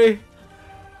 I'm sorry.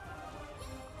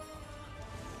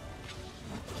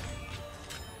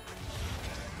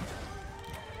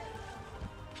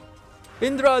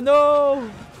 Indra, no!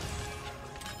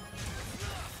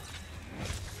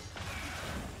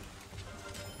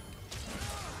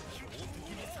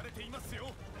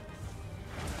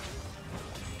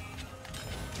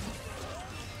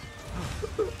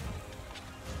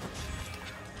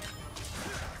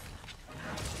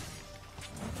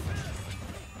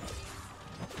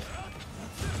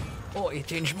 Oh, he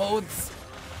changed modes.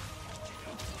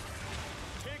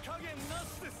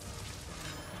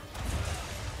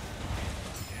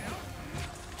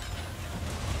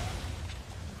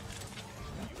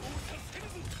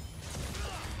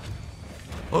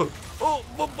 Oh!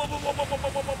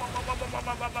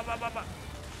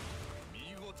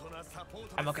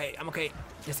 I'm okay, I'm okay.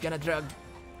 Just gonna drink.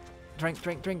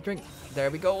 There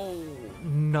we go.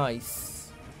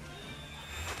 Nice.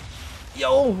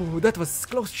 Yo, that was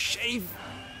close shave.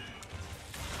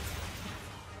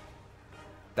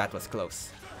 That was close.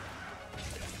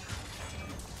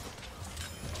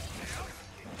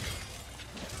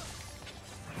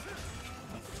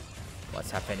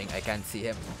 What's happening? I can't see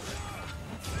him.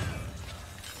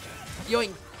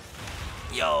 Yoink!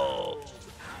 Yo!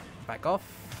 Back off.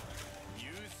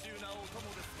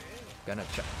 Gonna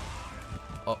chug.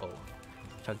 Uh-oh.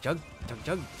 Chug.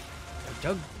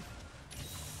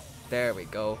 There we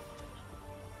go.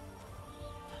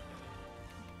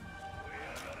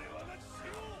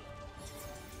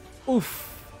 Oof.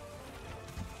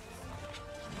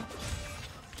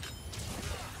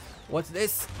 What's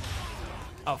this?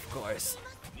 Of course.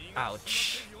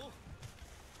 Ouch.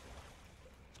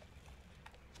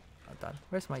 Hold on.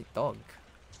 Where's my dog?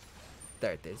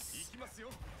 There it is.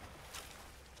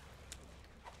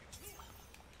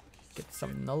 Get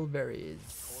some nullberries.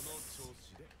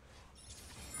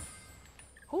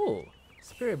 Oh,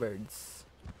 spirit birds.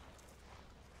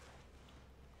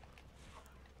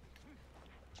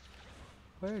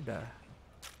 Where the?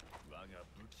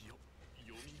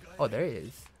 Oh, there he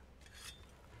is.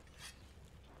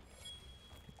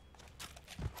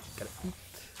 Gotta eat.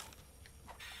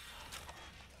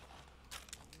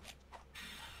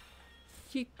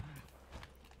 Yeet.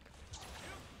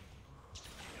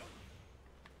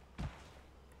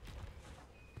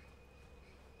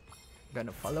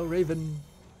 Gonna follow Raven.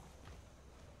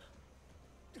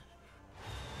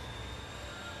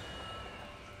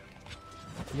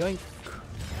 Yoink.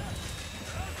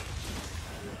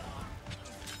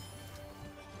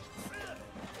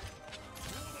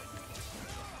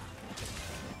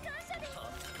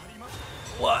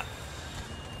 What?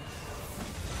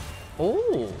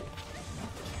 Oh.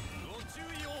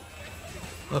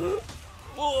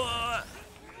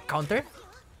 Counter?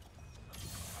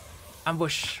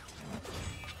 Ambush.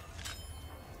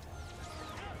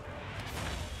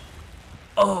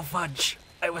 Oh, fudge.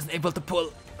 I wasn't able to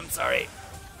pull. I'm sorry.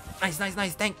 Nice,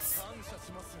 thanks.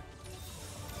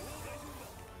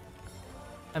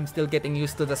 I'm still getting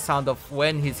used to the sound of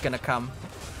when he's gonna come.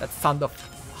 That sound of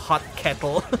hot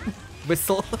kettle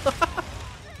whistle.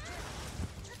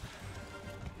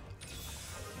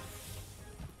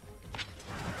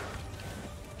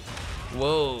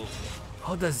 Whoa.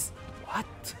 How does... What?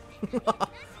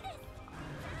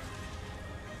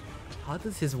 How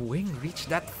does his wing reach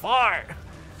that far?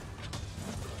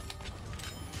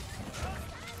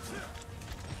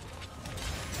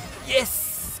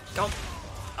 Yes! Count.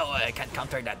 Oh, I can't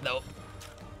counter that though.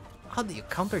 How do you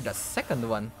counter the second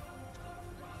one?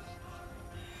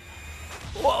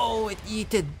 Whoa, it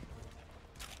yeeted.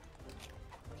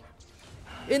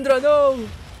 Indra, no!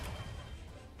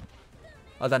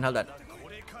 Hold on.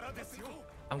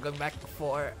 I'm going back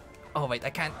for... Oh wait, I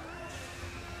can't.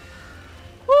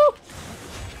 Woo!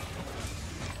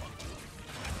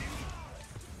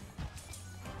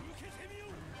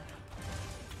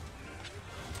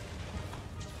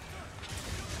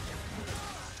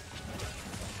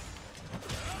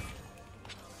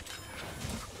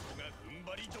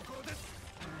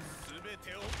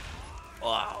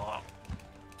 Wow.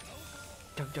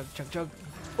 Chug.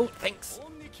 Oh, thanks.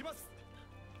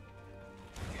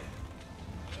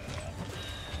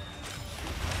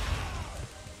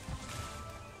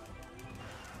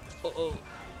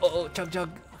 Oh, chug.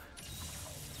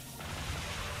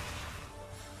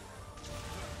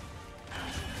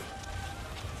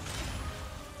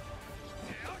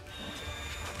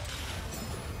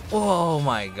 Oh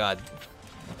my god.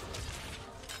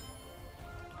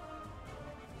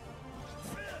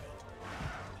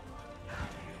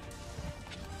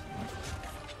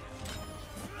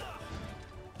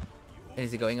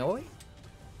 Is he going away?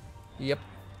 Yep.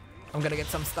 I'm gonna get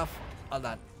some stuff. Hold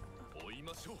on.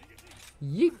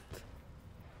 Yeet.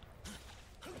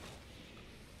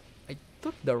 I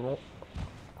took the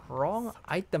wrong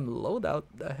item loadout.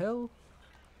 The hell?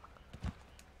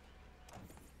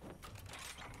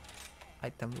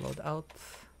 Item loadout.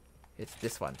 It's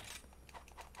this one.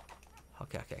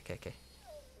 Okay.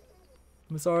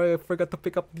 I'm sorry, I forgot to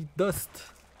pick up the dust.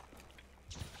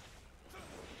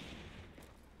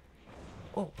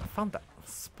 Oh, I found that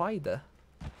spider.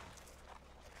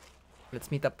 Let's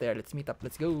meet up there. Let's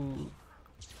go.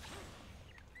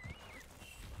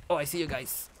 Oh, I see you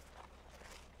guys.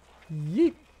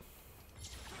 Yeet.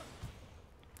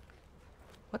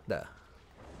 What the?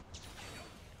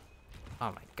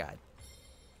 Oh my god.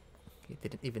 He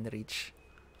didn't even reach.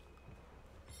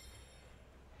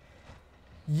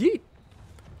 Yeet.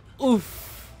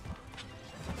 Oof.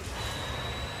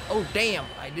 Oh damn,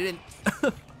 I didn't.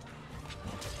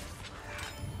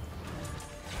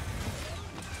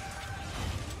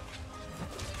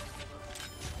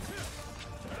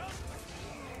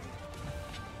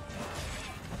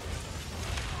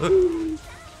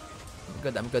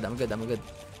 I'm good.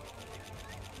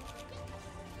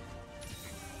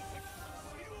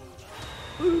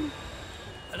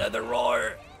 Another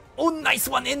roar. Oh, nice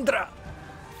one, Indra.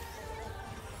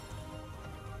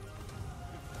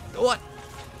 What?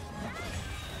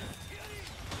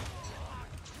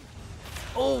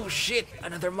 Oh shit,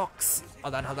 another Mox.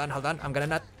 Hold on. I'm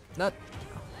gonna nut.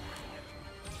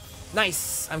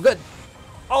 Nice, I'm good.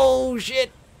 Oh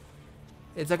shit.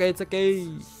 It's okay. It's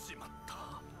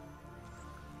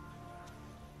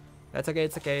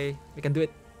okay. We can do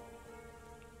it.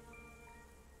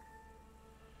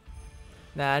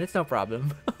 Nah, it's no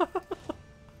problem.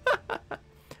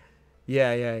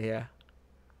 Yeah.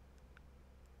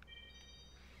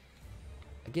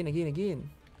 Again.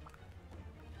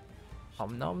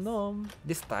 Nom nom.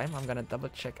 This time I'm gonna double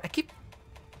check. I keep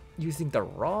using the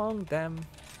wrong damn.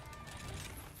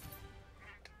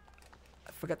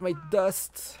 I forgot my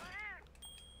dust.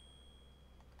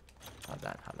 Hold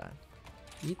on.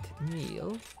 Eat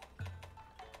meal.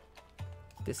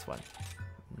 This one.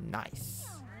 Nice.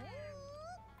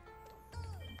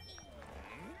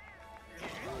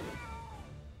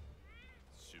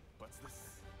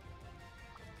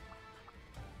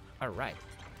 Alright.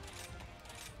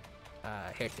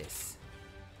 Here it is.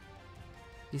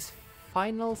 His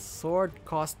final sword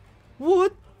cost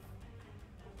what?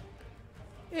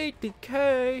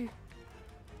 80k.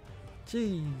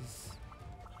 Jeez.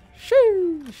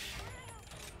 Sheesh.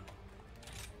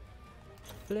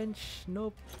 Flinch.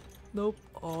 Nope.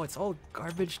 Oh, it's all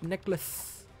garbage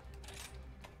necklace.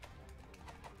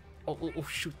 Oh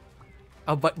shoot.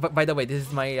 Oh, but by the way, this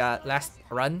is my last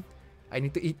run. I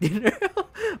need to eat dinner.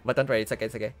 But don't worry, it's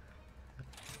okay.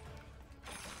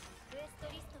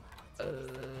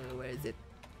 Where is it?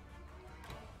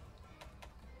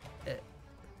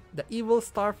 The evil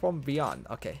star from beyond.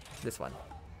 Okay, this one.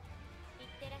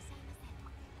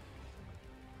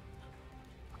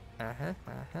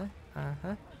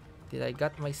 Did I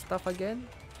got my stuff again?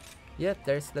 Yep,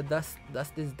 there's the dust.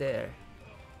 Dust is there.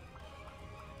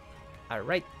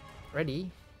 Alright,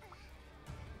 ready?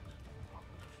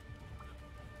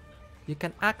 You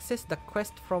can access the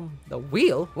quest from the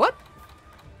wheel. What?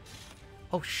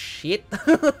 Oh shit.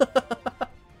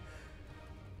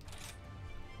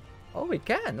 Oh, we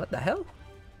can. What the hell?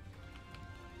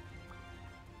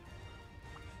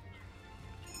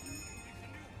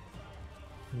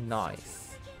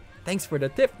 Nice. Thanks for the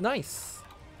tip. Nice.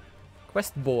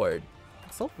 Quest board.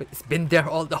 It's been there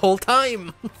the whole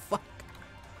time. Fuck.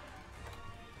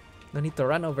 No need to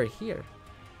run over here.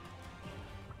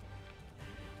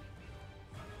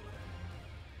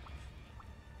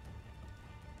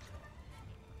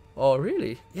 Oh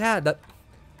really? Yeah, that.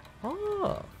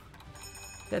 Oh.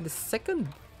 Yeah, the second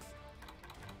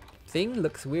thing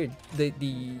looks weird. The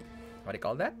what do you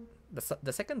call that?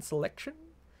 The second selection,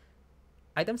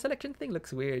 item selection thing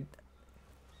looks weird.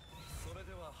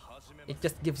 It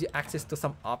just gives you access to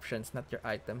some options, not your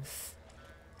items.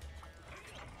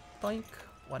 Toink.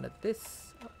 One of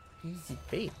this. Oh, easy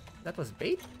bait. That was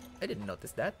bait? I didn't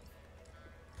notice that.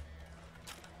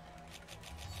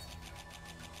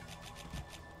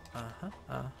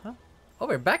 Oh,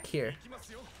 we're back here.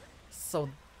 So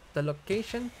the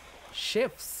location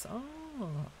shifts. Oh,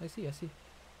 I see. Is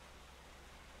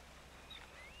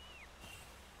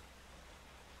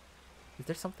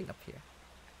there something up here?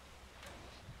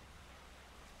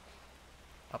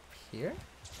 Up here?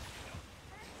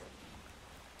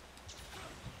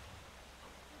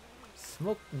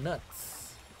 Smoked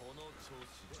nuts.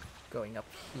 Going up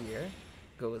here.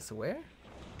 Goes where?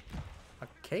 A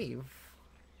cave.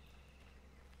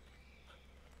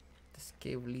 This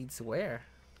cave leads where?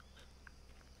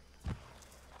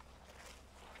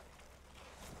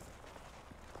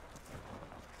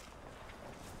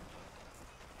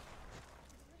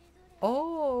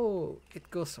 Oh, it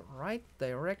goes right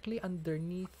directly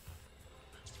underneath.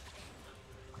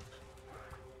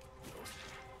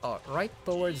 Oh, right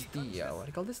towards the what do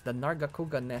you call this? The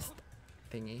Nargacuga nest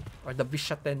thingy, or the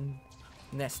Bishaten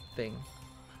nest thing.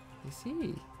 You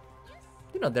see?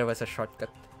 You know there was a shortcut.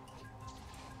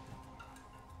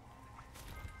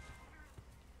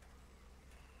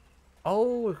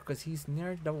 Oh, because he's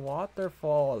near the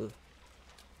waterfall.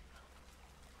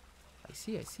 I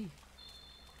see.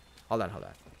 Hold on.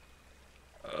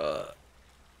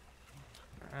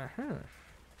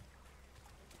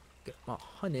 Get my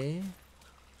honey.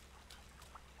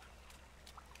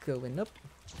 Going up.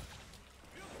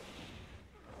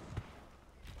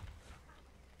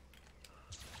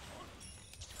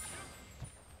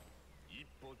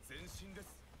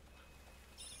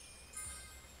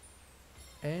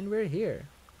 And we're here.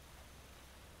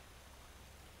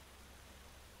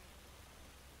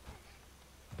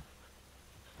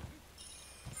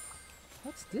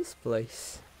 What's this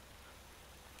place?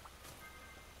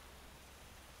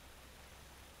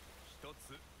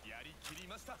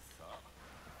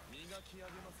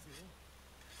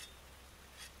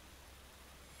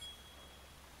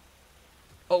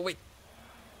 Oh wait.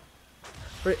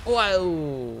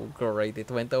 Wow, great, it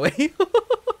went away.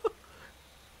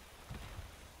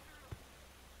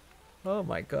 Oh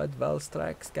my god,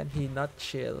 Valstrax, can he not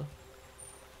chill?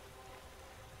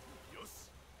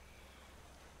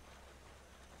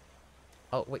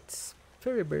 Oh wait,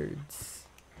 fairy birds.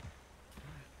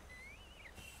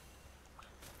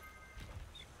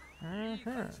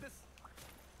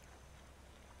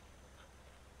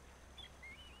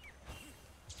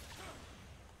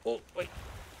 Oh wait.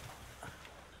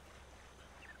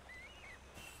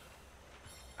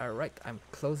 Alright, I'm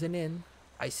closing in.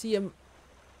 I see him.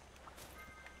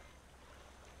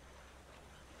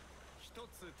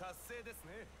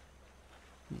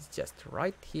 He's just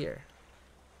right here.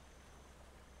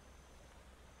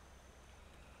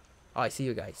 Oh, I see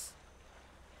you guys.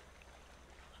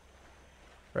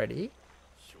 Ready?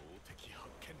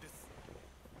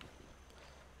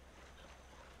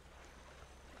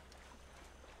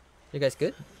 You guys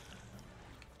good?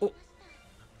 Oh.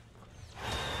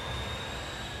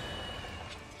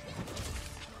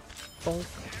 Bonk.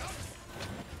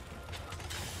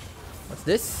 What's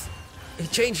this? He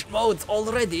changed modes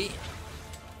already.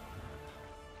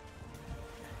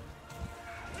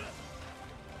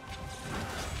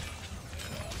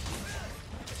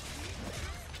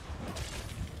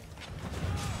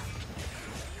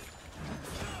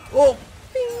 Oh!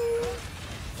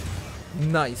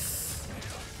 Bing. Nice.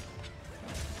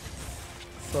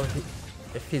 So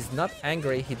if he's not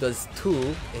angry, he does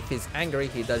 2. If he's angry,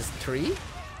 he does 3.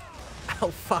 Oh,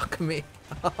 fuck me.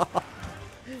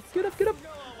 Get up, get up.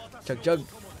 Chug, chug.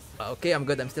 Okay, I'm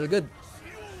good. I'm still good.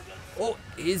 Oh,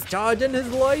 he's charging his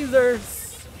lasers.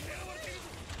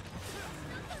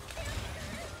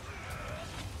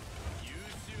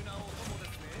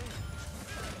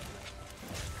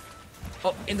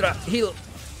 Oh, Indra, heal.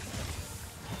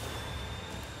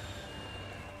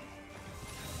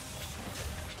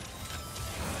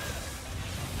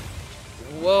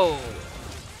 Whoa.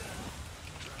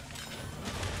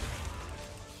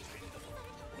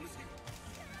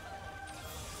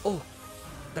 Oh,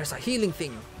 there's a healing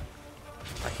thing.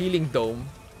 A healing dome.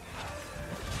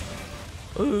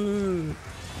 Ooh.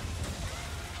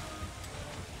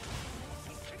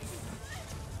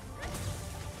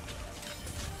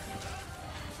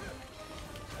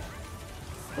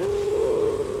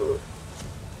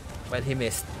 Well, he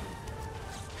missed.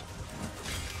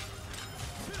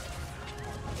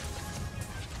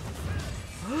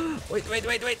 Wait, wait,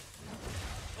 wait, wait.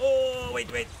 Oh,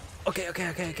 wait, wait. Okay, okay,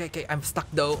 okay, okay, okay. I'm stuck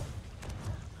though.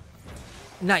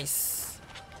 Nice.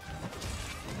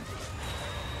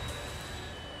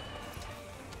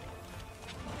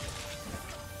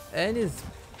 And he's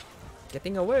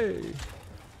getting away.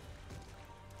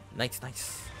 Nice,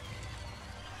 nice.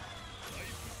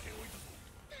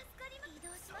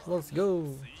 Let's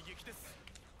go.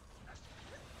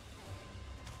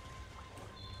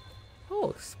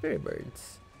 Oh, spirit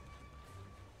birds.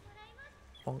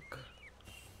 Bonk.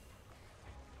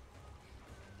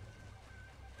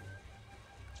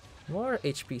 More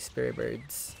HP spirit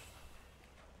birds.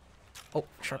 Oh,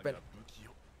 sharpen.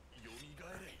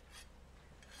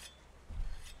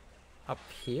 Up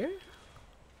here?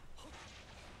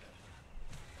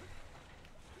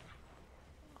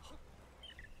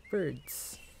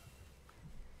 Birds.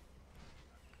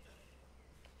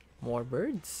 More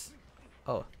birds?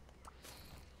 Oh.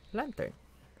 Lantern.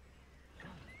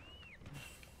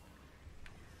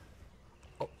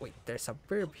 Oh, wait, there's a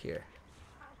verb here.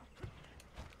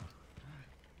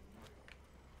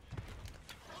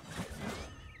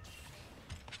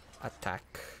 Attack.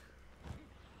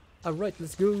 Alright,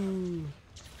 let's go.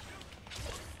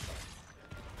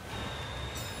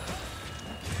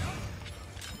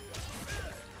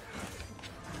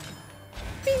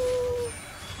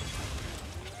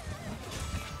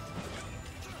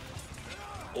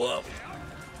 Whoa.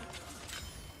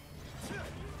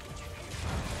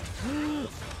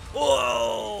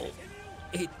 Whoa!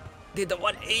 He did a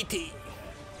 180.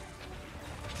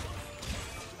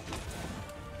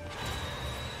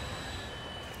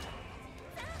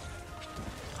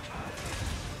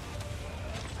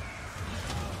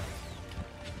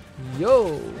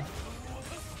 Yo!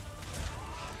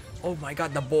 Oh my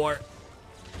god, the boar!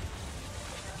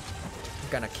 I'm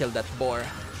gonna kill that boar.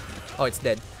 Oh, it's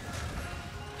dead.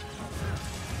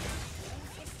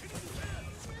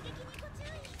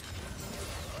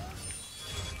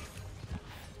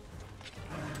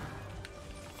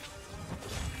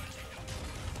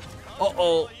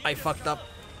 Uh-oh, I fucked up.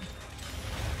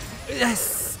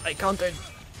 Yes! I countered.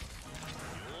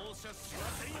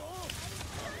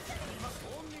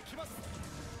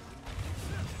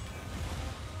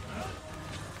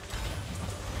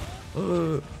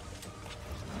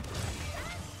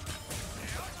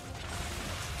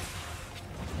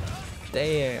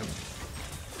 Damn.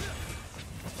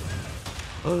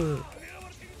 Hold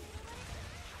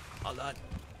on.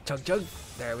 Chug chug.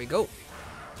 There we go.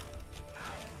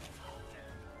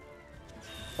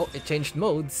 Oh, it changed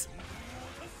modes.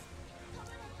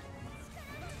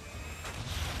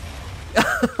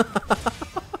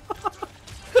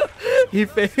 He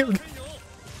failed.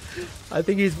 I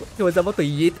think he was about to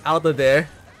yeet out of there.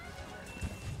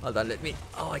 Hold on, let me.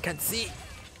 Oh, I can't see.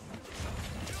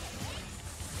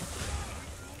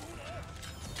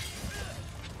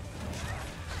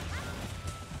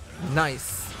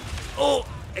 Nice. Oh,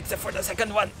 except for the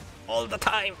second one. All the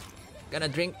time. Gonna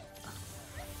drink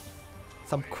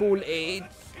some Kool-Aid.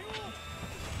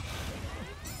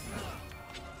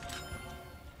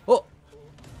 Oh.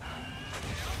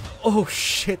 Oh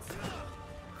shit.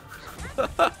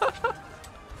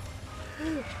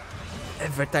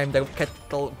 Every time the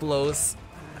kettle blows,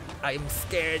 I'm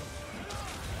scared.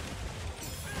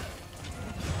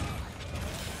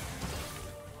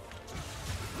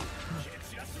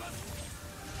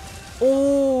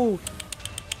 Oh!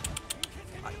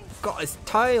 I got his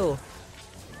tile.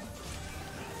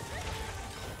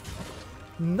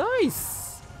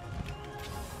 Nice!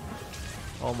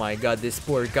 Oh my god, this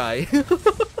poor guy.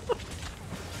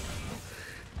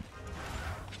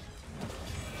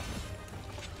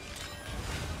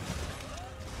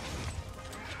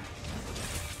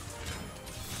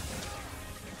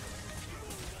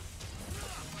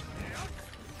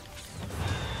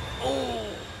 Oh!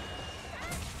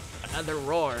 Another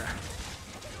roar.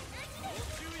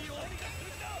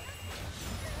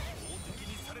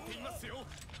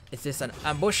 Is this an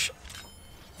ambush?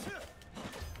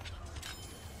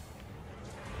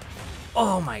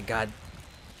 Oh my god.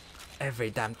 Every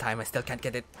damn time I still can't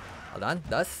get it. Hold on,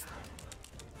 dust.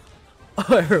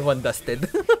 Oh, everyone dusted.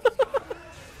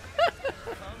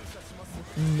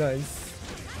 Nice.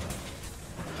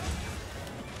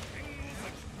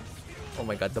 Oh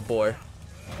my god, the boar.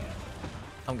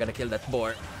 I'm gonna kill that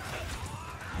boar.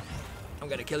 I'm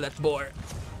gonna kill that boar.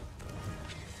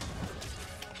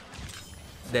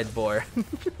 Dead boar.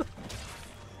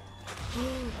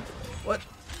 What?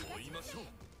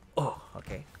 Oh,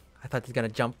 okay. I thought he's gonna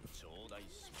jump.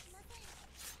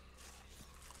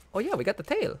 Oh yeah, we got the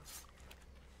tail.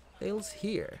 Tail's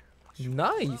here.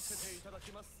 Nice.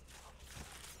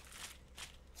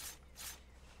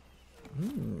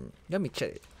 Yummy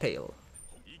tail.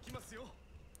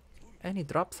 And he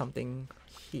dropped something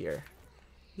here.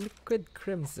 Liquid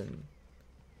crimson.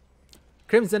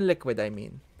 Crimson liquid, I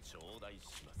mean.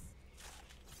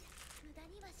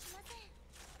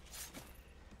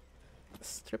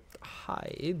 Stripped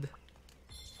hide.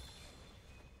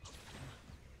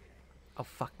 Oh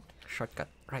fuck. Shortcut.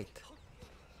 Right.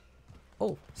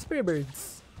 Oh, spirit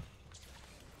birds.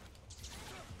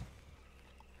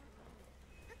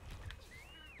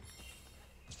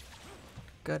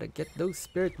 Gotta get those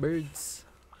spirit birds.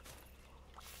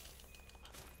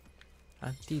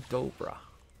 Anti-Dobra.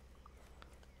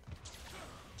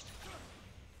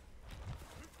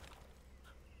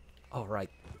 All right.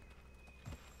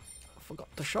 I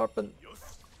forgot to sharpen.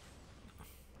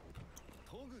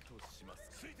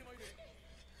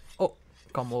 Oh,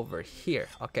 come over here.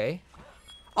 Okay.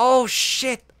 Oh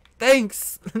shit!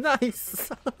 Thanks. Nice.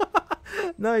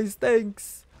 Nice.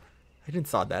 Thanks. I didn't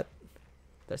saw that.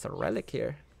 There's a relic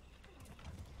here.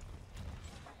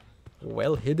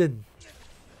 Well hidden.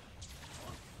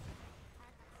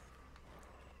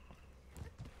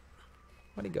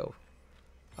 Where'd he go?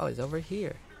 Oh, he's over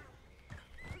here.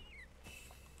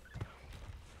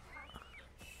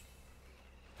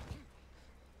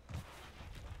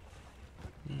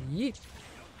 Yeet.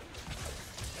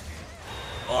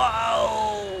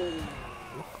 Wow!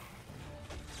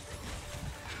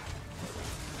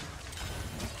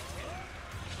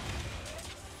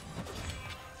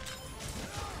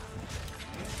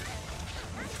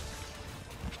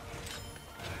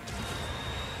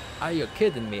 Are you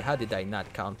kidding me? How did I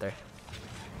not counter?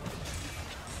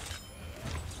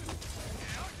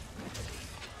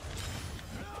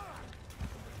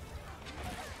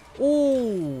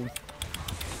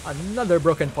 Another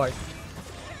broken part.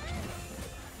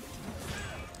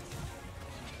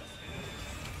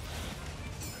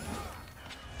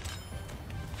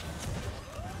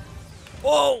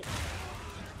 Whoa!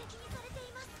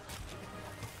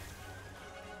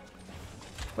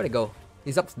 Where'd it go?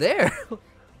 He's up there.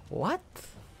 What?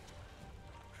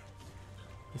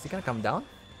 Is he gonna come down?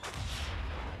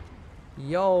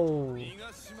 Yo! He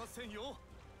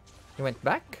went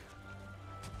back?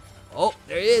 Oh,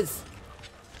 there he is!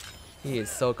 He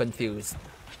is so confused.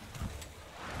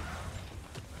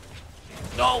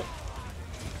 No!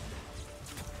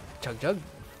 Chug Jug.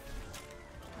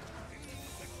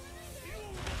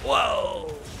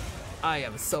 Whoa! I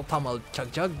am so pummeled,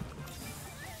 Chug Jug.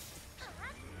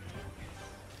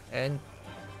 And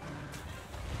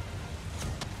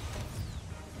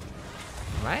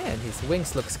man, his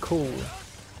wings looks cool.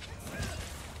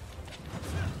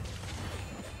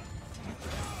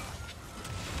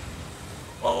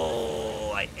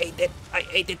 Oh, I ate it. I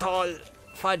ate it all.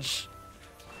 Fudge.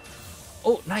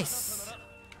 Oh, nice.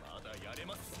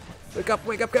 Wake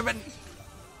up, Kevin.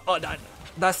 Oh,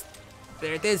 dust.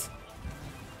 There it is.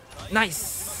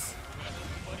 Nice.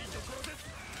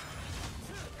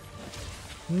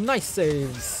 Nice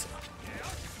saves.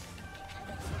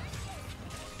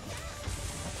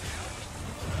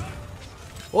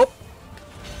 Whoop.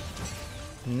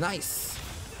 Nice.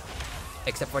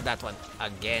 Except for that one.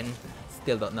 Again.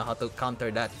 Still don't know how to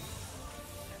counter that.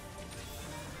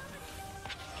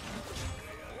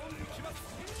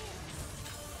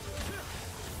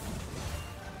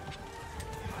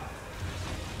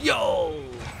 Yo!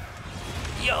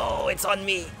 Yo, it's on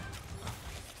me.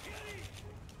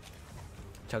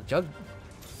 Chug Jug.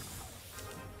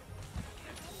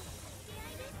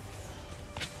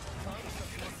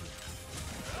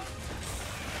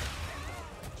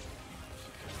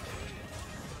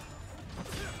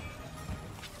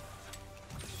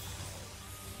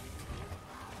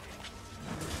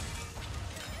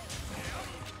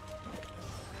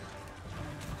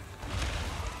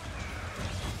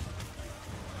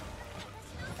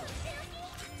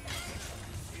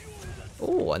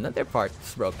 Oh, another part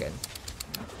is broken.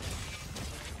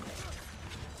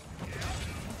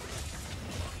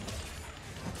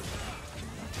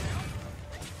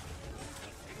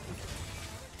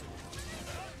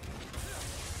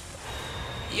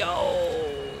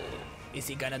 Yo! Is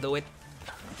he gonna do it?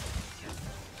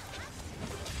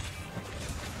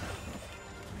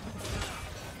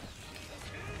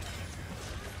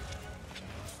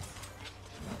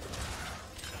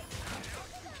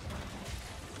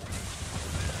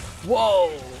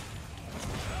 Whoa!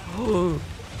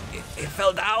 It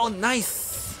fell down.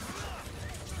 Nice.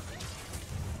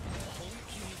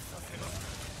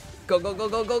 Go, go, go,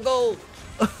 go, go, go.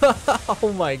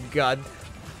 Oh my god.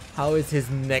 How is his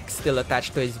neck still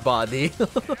attached to his body?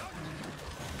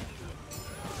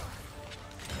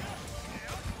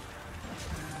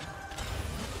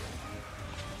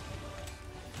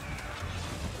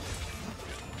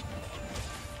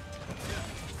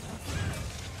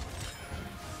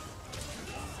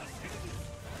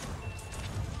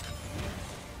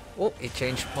 Oh, it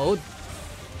changed mode.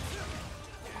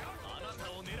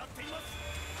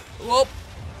 Whoop!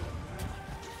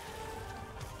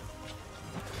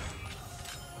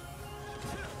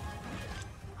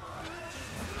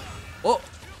 Oh!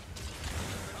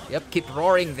 Yep, keep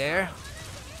roaring there.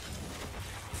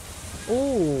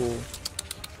 Ooh!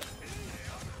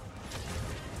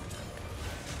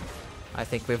 I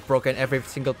think we've broken every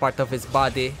single part of his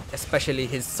body, especially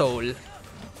his soul.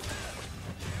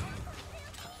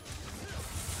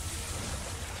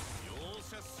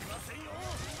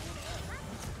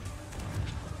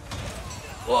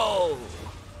 Whoa!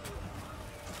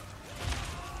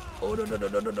 Oh no no no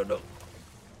no no no no!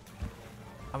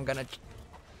 I'm gonna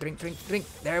drink, drink, drink.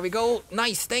 There we go.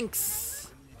 Nice, thanks.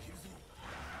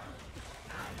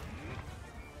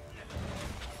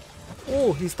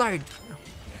 Oh, he's tired.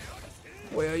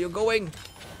 Where are you going?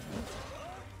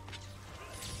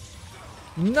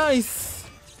 Nice.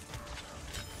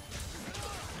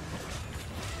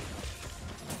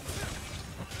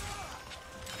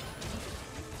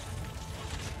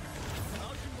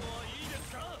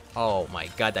 Oh my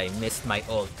god, I missed my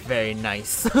ult. Very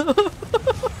nice.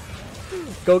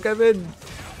 Go, Kevin.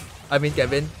 I mean,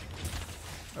 Kevin.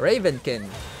 Ravenkin.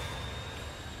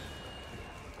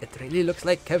 It really looks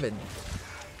like Kevin.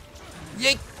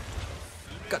 Yeek!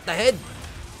 Got the head.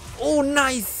 Oh,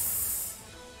 nice.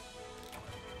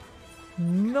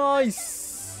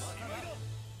 Nice.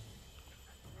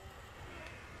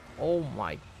 Oh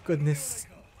my goodness.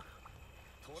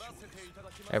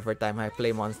 Every time I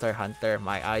play Monster Hunter,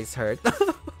 my eyes hurt.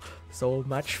 So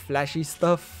much flashy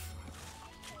stuff.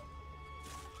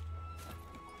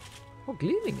 Oh,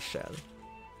 gleaming shell.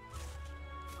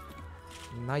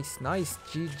 Nice, nice.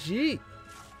 GG. Do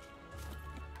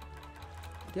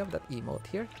you have that emote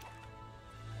here?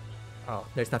 Oh,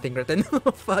 there's nothing written.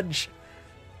 Fudge.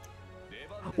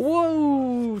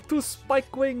 Whoa! 2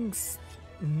 spike wings.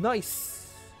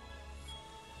 Nice.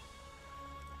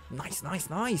 Nice, nice,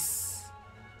 nice.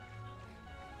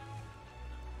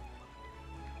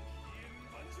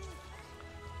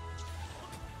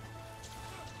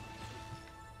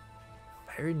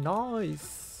 Very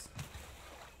nice.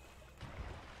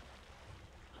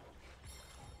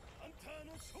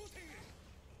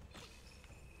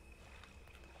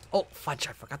 Oh, fudge,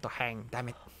 I forgot to hang. Damn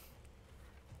it.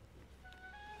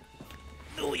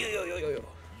 Oh, yo, yo, yo, yo, yo.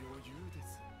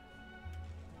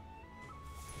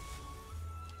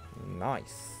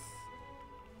 Nice.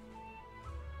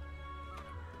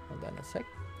 Hold on a sec.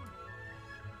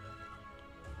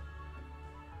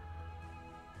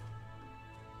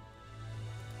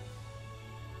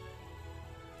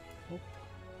 Oh.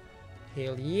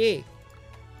 Hell yeah.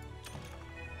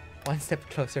 One step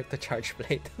closer to charge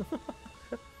blade.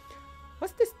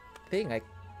 What's this thing? Like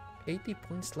 80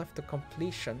 points left to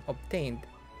completion. Obtained.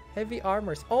 Heavy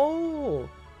armors. Oh!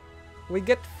 We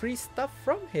get free stuff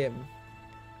from him.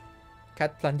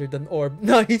 Cat plundered an orb.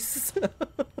 Nice!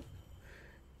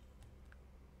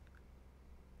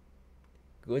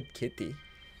 Good kitty.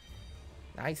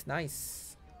 Nice,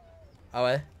 nice. Oh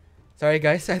well. Sorry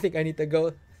guys, I think I need to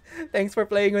go. Thanks for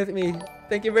playing with me.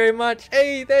 Thank you very much.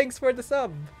 Hey, thanks for the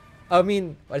sub. I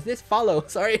mean, what is this? Follow.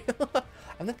 Sorry.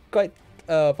 I'm not quite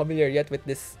familiar yet with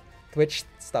this Twitch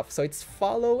stuff. So it's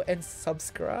follow and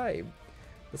subscribe.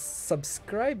 The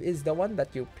subscribe is the one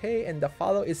that you pay and the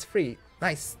follow is free.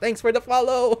 Nice. Thanks for the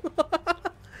follow.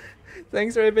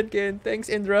 Thanks, Ravenkin. Thanks,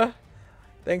 Indra.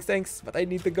 Thanks. But I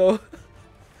need to go.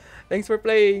 Thanks for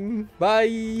playing.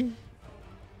 Bye.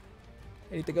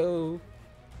 I need to go.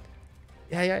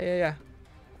 Yeah.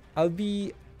 I'll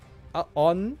be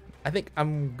on. I think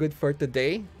I'm good for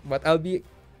today. But I'll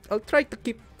try to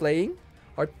keep playing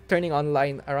or turning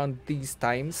online around these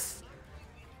times.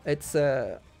 It's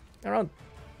around.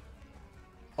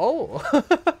 Oh.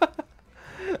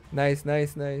 Nice.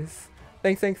 Thanks.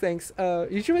 I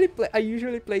usually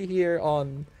play here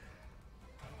on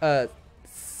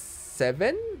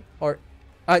 7 or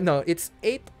no, it's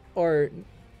 8 or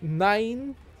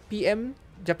 9 p.m.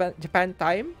 Japan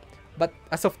time. But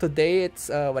as of today, it's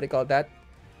what do you call that?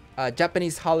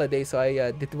 Japanese holiday, so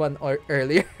I did one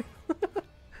earlier.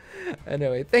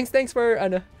 Anyway, thanks for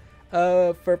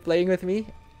playing with me,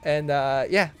 and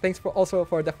yeah, thanks also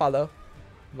for the follow.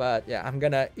 But yeah, I'm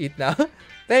gonna eat now.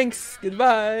 Thanks.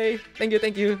 Goodbye. Thank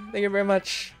you very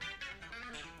much.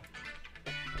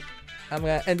 I'm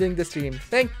ending the stream.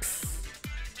 Thanks.